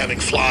Obama having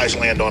flies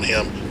land on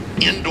him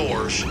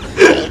indoors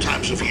at all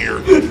times of year.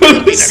 He'll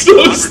be next to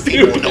 100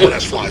 people and no one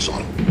has flies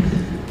on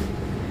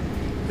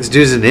him. This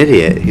dude's an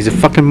idiot. He's a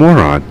fucking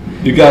moron.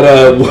 You got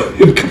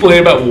him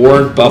complaining about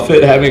Warren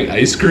Buffett having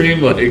ice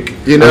cream, like.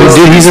 You know,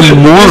 Dude, he's a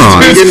moron.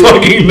 This dude's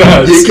fucking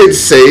nuts. You could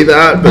say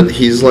that, but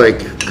he's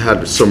like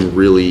had some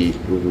really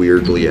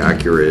weirdly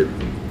accurate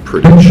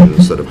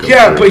predictions that have come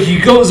Yeah, through. but he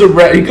goes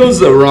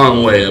the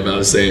wrong way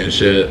about saying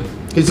shit.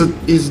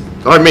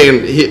 I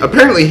mean,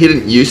 apparently he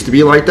didn't used to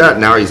be like that.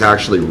 Now he's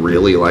actually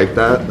really like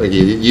that. Like,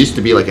 he used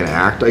to be like an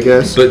act, I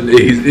guess. But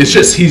it's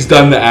just he's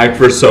done the act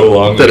for so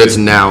long that it's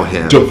now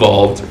him.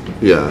 devolved.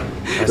 Yeah.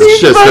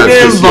 He's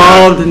fucking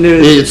involved in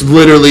this. It's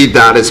literally,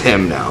 that is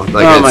him now.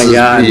 Like, Oh my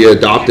God. He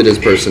adopted his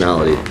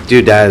personality.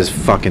 Dude, that is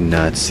fucking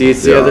nuts. See,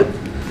 it's the other.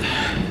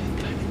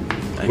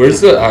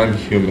 Where's the I'm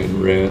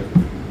human rant?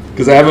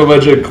 Because I have a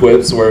bunch of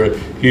clips where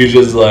he's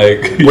just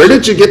like. Where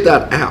did you get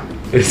that app?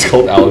 It's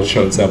called Alex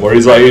Jones app, where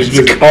he's like, It's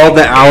called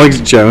the Alex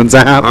Jones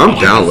app. I'm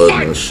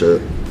downloading this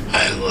shit.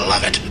 I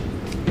love it.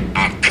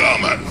 I'm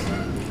coming.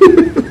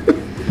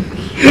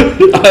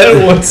 I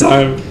had one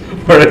time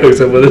where I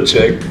hooked up with a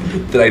chick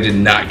that I did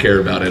not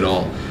care about at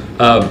all.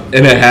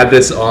 And I had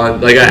this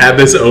on, like I had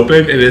this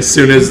open, and as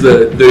soon as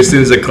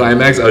the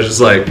climax, I was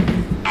just like,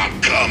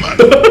 I'm coming.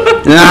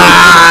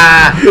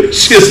 Ah!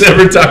 she has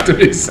never talked to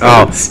me since.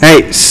 Oh,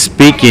 hey,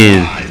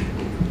 speaking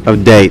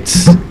of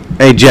dates.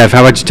 Hey, Jeff,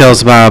 how about you tell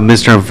us about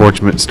Mr.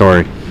 Unfortunate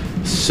story?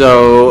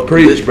 So,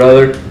 Preach,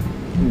 brother.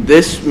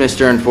 this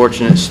Mr.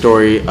 Unfortunate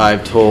story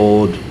I've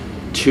told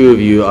two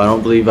of you. I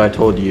don't believe I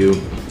told you.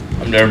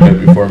 I've never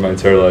met before in my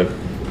entire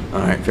life.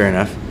 Alright, fair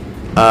enough.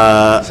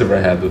 Except for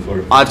I had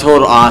before. I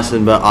told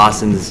Austin, but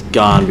Austin's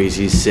gone because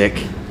he's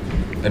sick.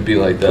 I'd be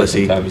like that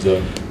Pussy. sometimes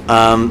though.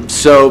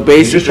 So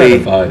You're just trying basically,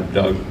 to fight,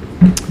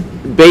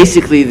 dog.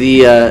 basically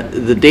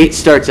the date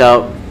starts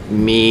out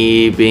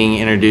me being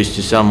introduced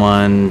to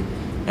someone,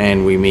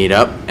 and we meet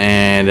up,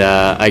 and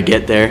I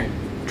get there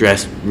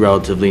dressed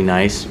relatively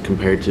nice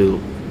compared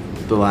to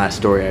the last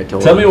story I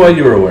told. Tell me what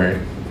you were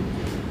wearing.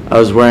 I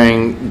was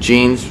wearing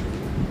jeans,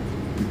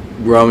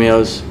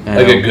 Romeos, and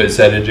Like a good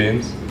set of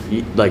jeans.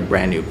 like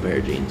brand new pair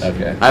of jeans.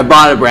 Okay. I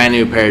bought a brand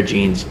new pair of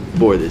jeans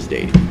for this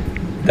date,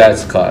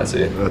 That's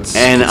classy. That's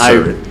and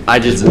conservative. I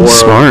just wore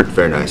Smart.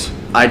 Very nice.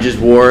 I just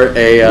wore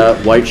a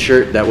white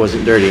shirt that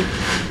wasn't dirty,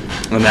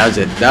 and that was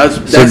it.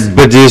 That's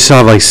But do you still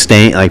have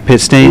like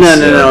pit stains?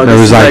 No. It This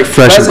was is like like-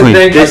 fresh That's and the clean.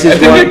 thing. This I is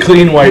think what- a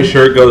clean white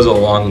shirt goes a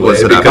long way.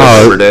 Was it because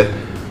after Labor Day?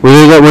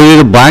 Were they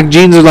the black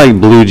jeans or like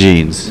blue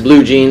jeans?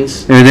 blue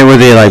jeans, And then were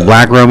they like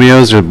black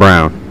Romeos or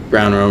brown?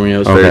 brown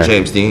Romeos. Okay. Very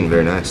James Dean.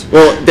 Very nice.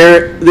 Well, they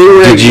were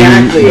Did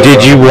exactly.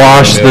 you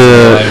wash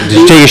did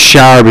you take a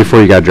shower before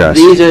you got dressed?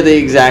 These are the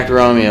exact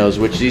Romeos,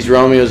 which these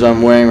Romeos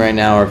I'm wearing right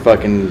now are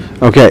fucking.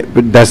 Okay,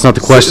 but that's not the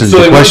question. so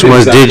The they question weren't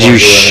was, the exact did you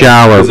ones you were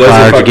wearing, shower 'cause those are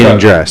prior to fucked getting up.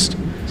 dressed?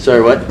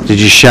 Sorry, what? Did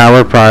you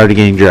shower prior to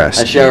getting I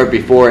dressed? showered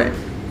before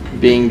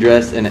being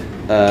dressed, and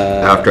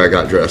After I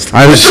got dressed.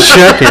 I was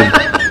checking.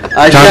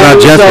 I Talk about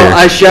showered, Jeff so here.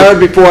 I showered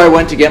before I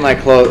went to get my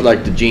clothes,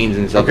 like the jeans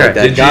and stuff Okay, like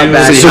that. did Got you-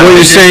 back. So what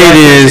you're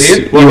saying is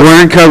you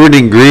weren't covered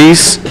in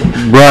grease,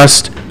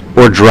 rust,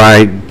 or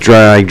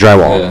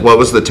drywall. Yeah. What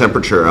was the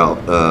temperature out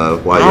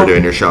while you were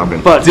doing your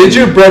shopping? But Did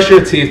you brush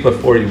your teeth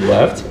before you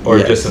left, or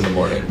Yes. just in the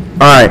morning?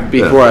 All right.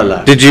 before I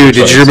left. Did you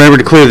remember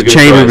to clear the Good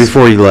chamber choice.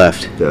 before you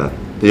left? Yeah.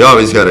 You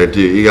always gotta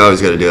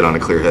do it on a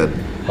clear head.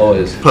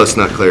 Always. Post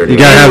nut clarity. You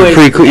gotta have a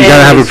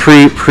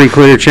Anyways.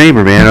 pre-clear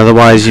chamber, man.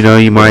 Otherwise,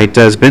 you might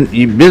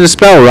you've been a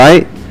spell,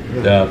 right?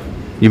 Yeah.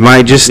 You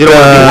might just You don't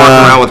want to be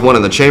walking around with one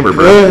in the chamber,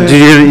 bro. Dude,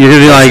 you're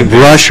gonna like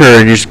brush her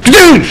and you're just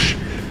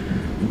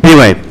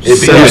anyway.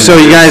 So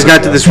you guys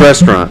got to this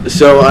restaurant.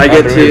 So I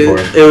get I've been waiting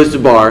to for it was the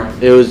bar.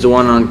 It was the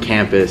one on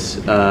campus,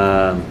 There's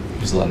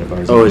a lot of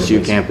bars. on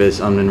OSU campus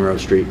on Monroe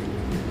Street.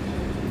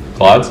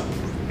 Claude's?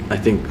 I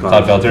think.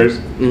 Claude Felters?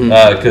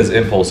 Mhm. Because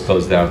Impulse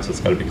closed down, so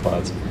it's got to be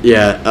Claude's.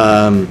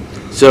 Yeah.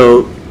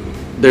 So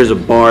there's a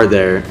bar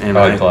there, and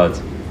I like Claude's.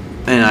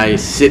 and I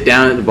sit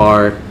down at the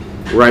bar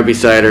right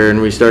beside her,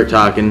 and we start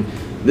talking.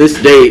 This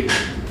date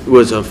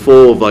was a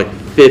full of like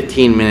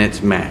 15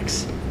 minutes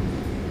max.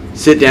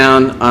 Sit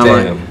down.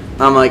 Damn.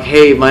 I'm like,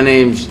 hey, my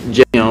name's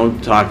Jay,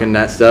 talking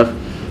that stuff.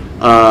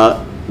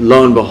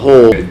 Lo and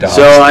behold,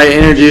 so I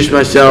introduced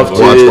myself to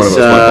Watch one of this. us,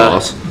 my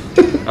boss.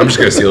 I'm just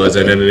going to steal his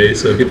identity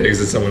so he thinks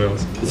it's someone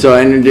else. So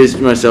I introduced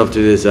myself to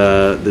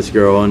this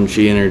girl, and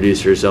she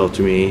introduced herself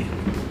to me.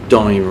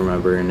 Don't even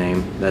remember her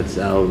name. That's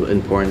how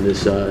important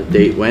this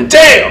date went.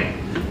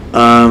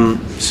 Damn!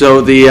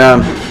 So the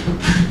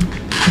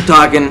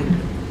talking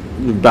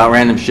about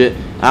random shit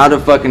out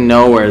of fucking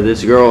nowhere,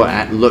 this girl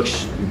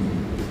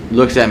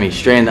looks at me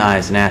straight in the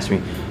eyes and asks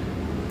me,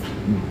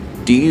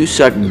 "Do you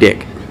suck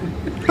dick?"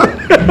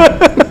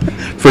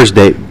 First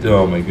date.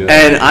 Oh my god.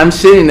 And I'm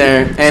sitting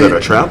there, Is that a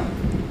and trap?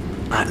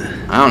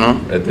 I don't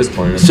know. At this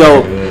point, So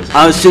it is.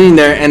 I was sitting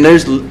there, and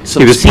there's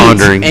some He was seats,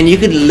 pondering. and you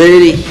could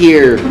literally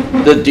hear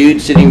the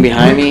dude sitting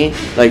behind me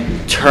like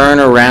turn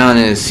around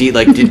in his seat.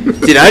 Like,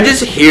 did I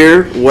just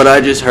hear what I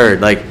just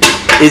heard? Like,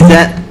 is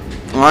that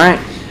all right?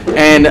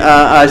 And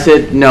I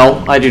said,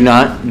 no, I do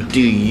not. Do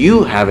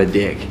you have a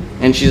dick?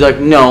 And she's like,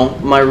 no,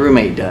 my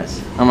roommate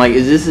does. I'm like,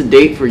 is this a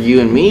date for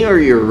you and me or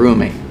your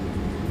roommate?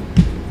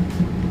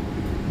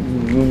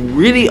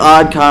 Really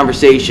odd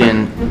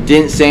conversation.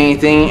 Didn't say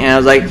anything, and I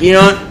was like, you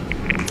know what?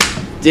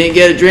 Didn't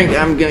get a drink.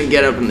 I'm gonna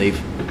get up and leave.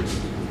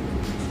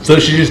 So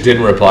she just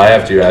didn't reply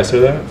after you asked her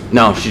that?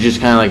 No, she just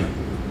kind of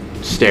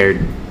like stared.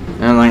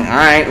 And I'm like, all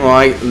right, well,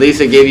 at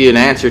least I gave you an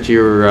answer to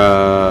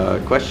your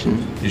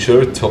question. You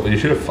should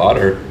have fought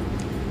her.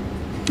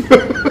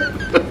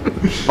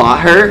 Fought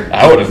her?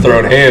 I would have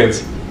thrown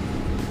hands.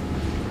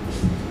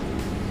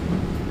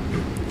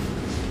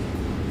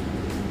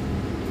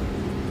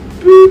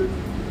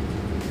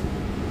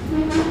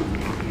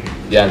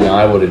 Yeah, no,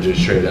 I would have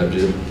just straight up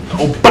just.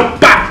 Oh, bah,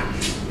 bah!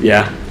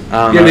 Yeah.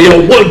 I Yeah, don't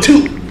know. the old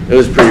 1-2. It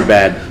was pretty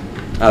bad.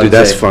 I would Dude,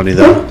 that's say. funny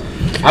though.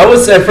 I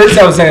was at first.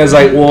 I was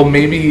like, well,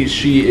 maybe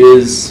she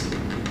is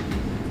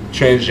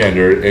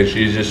transgender, and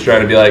she's just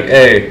trying to be like,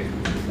 hey,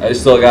 I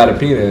still got a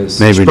penis.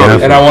 Maybe probably-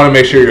 not. And I want to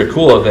make sure you're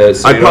cool with it,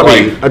 so I'd you don't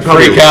probably- like I'd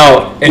probably- freak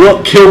out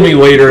and kill me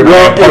later in my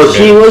Well, apartment. if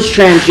she was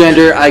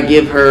transgender, I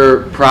give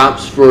her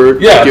props for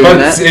Yeah, doing but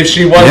that. if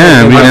she wasn't, Yeah,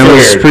 I mean then that that's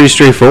was weird. pretty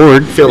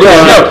straightforward. Feel like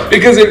Yeah, no,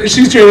 because if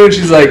she's trans and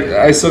she's like,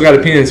 I still got a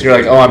penis, and you're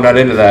like, oh, I'm not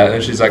into that.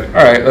 And she's like,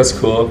 all right, that's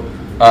cool.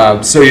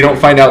 So you don't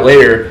find out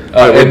later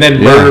and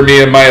then murder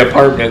me in my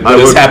apartment. That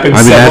has happened I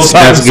mean several times.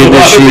 that's good to a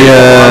lot of people.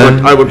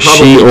 that I would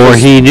she probably or just-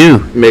 he knew.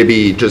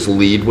 maybe just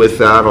lead with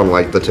that on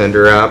like the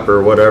Tinder app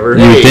or whatever.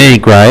 You would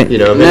think, right? You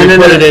know, maybe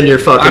put it in your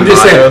fucking I'm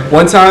just bio. saying.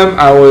 One time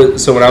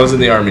when I was in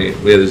the army,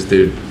 we had this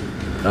dude.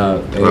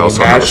 And I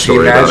also have a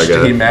story about a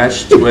guy. he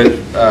matched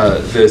with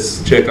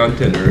this chick on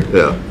Tinder,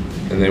 Yeah.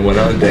 and they went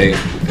on a date,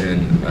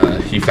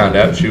 and he found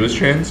out she was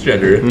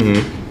transgender.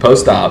 Mm-hmm.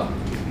 Post-op,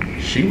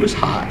 she was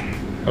hot.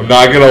 I'm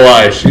not gonna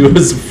lie, she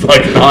was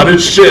fucking hot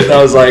as shit. And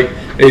I was like,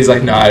 and he's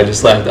like, nah, I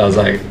just left. I was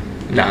like,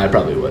 nah, I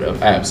probably would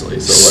have. I absolutely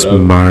still would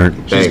have. Smart.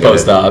 She's Banging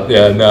post-op.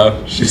 Yeah,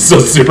 no, she's still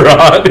super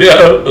hot. Yeah,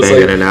 I was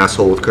Banging like, an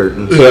asshole with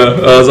curtains. yeah,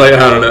 I was like,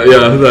 I don't know.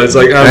 Yeah, it's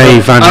like, I don't Hey, know.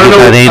 you found I don't out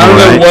know, that ain't I don't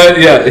know right.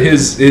 what. Yeah,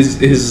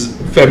 his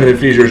feminine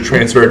features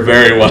transferred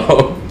very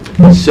well.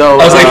 So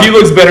I was like, he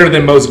looks better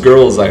than most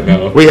girls I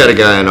know. We had a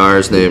guy in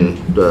ours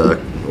named, well,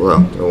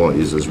 I won't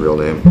use his real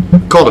name.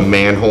 Called him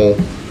Manhole.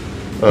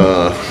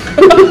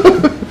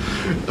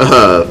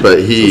 But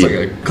he, It's like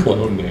a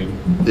clone name.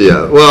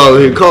 yeah, well,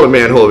 he called him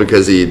Manhole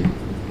because he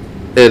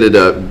ended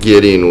up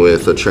getting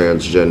with a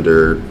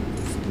transgender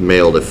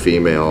male to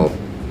female.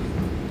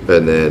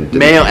 And then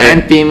Male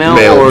and female,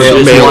 male, or male,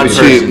 just male one to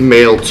person?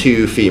 male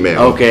to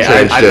female. Okay,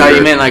 I thought you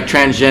transgender. meant like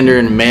transgender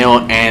and male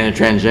and a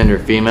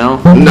transgender female.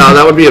 No,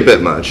 that would be a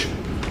bit much.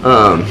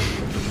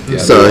 Yeah,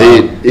 So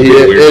that'd be a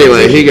weird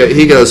anyway, transition.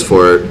 he goes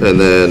for it, and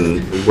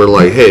then we're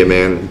like, hey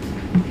man,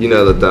 you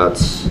know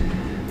that's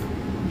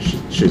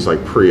she's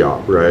like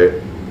pre-op, right?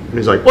 And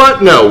he's like,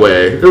 what? No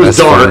way. It was That's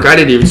dark. funny. I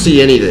didn't even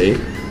see anything.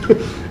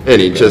 And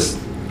he just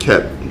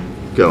kept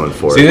going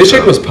for See, it. this so.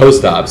 chick was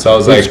post-op, so I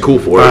was He like, was cool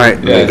for it. All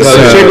right. yeah, Like, so So-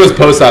 the chick was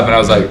post-op, and I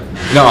was like,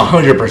 no,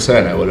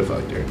 100%, I would have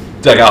fucked her.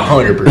 Like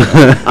 100%.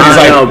 He's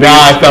like,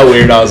 I felt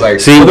weird. I was like,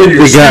 see,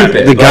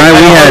 the guy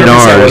we had in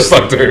ours,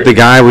 the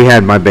guy we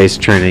had in my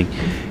basic training,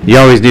 you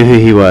always knew who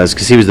he was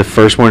because he was the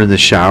first one in the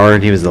shower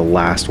and he was the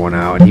last one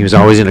out, and he was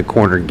always in a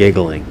corner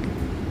giggling.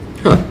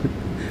 Huh.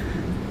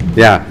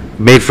 Yeah,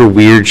 made for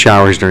weird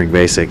showers during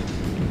basic.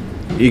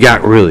 You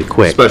got really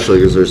quick. Especially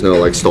because there's no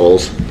like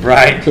stalls.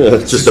 Right.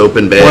 It's just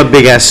open bay. One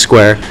big ass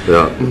square.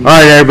 Yeah. All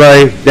right,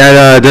 everybody.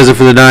 That does it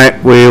for the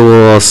night. We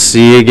will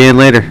see you again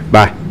later.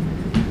 Bye.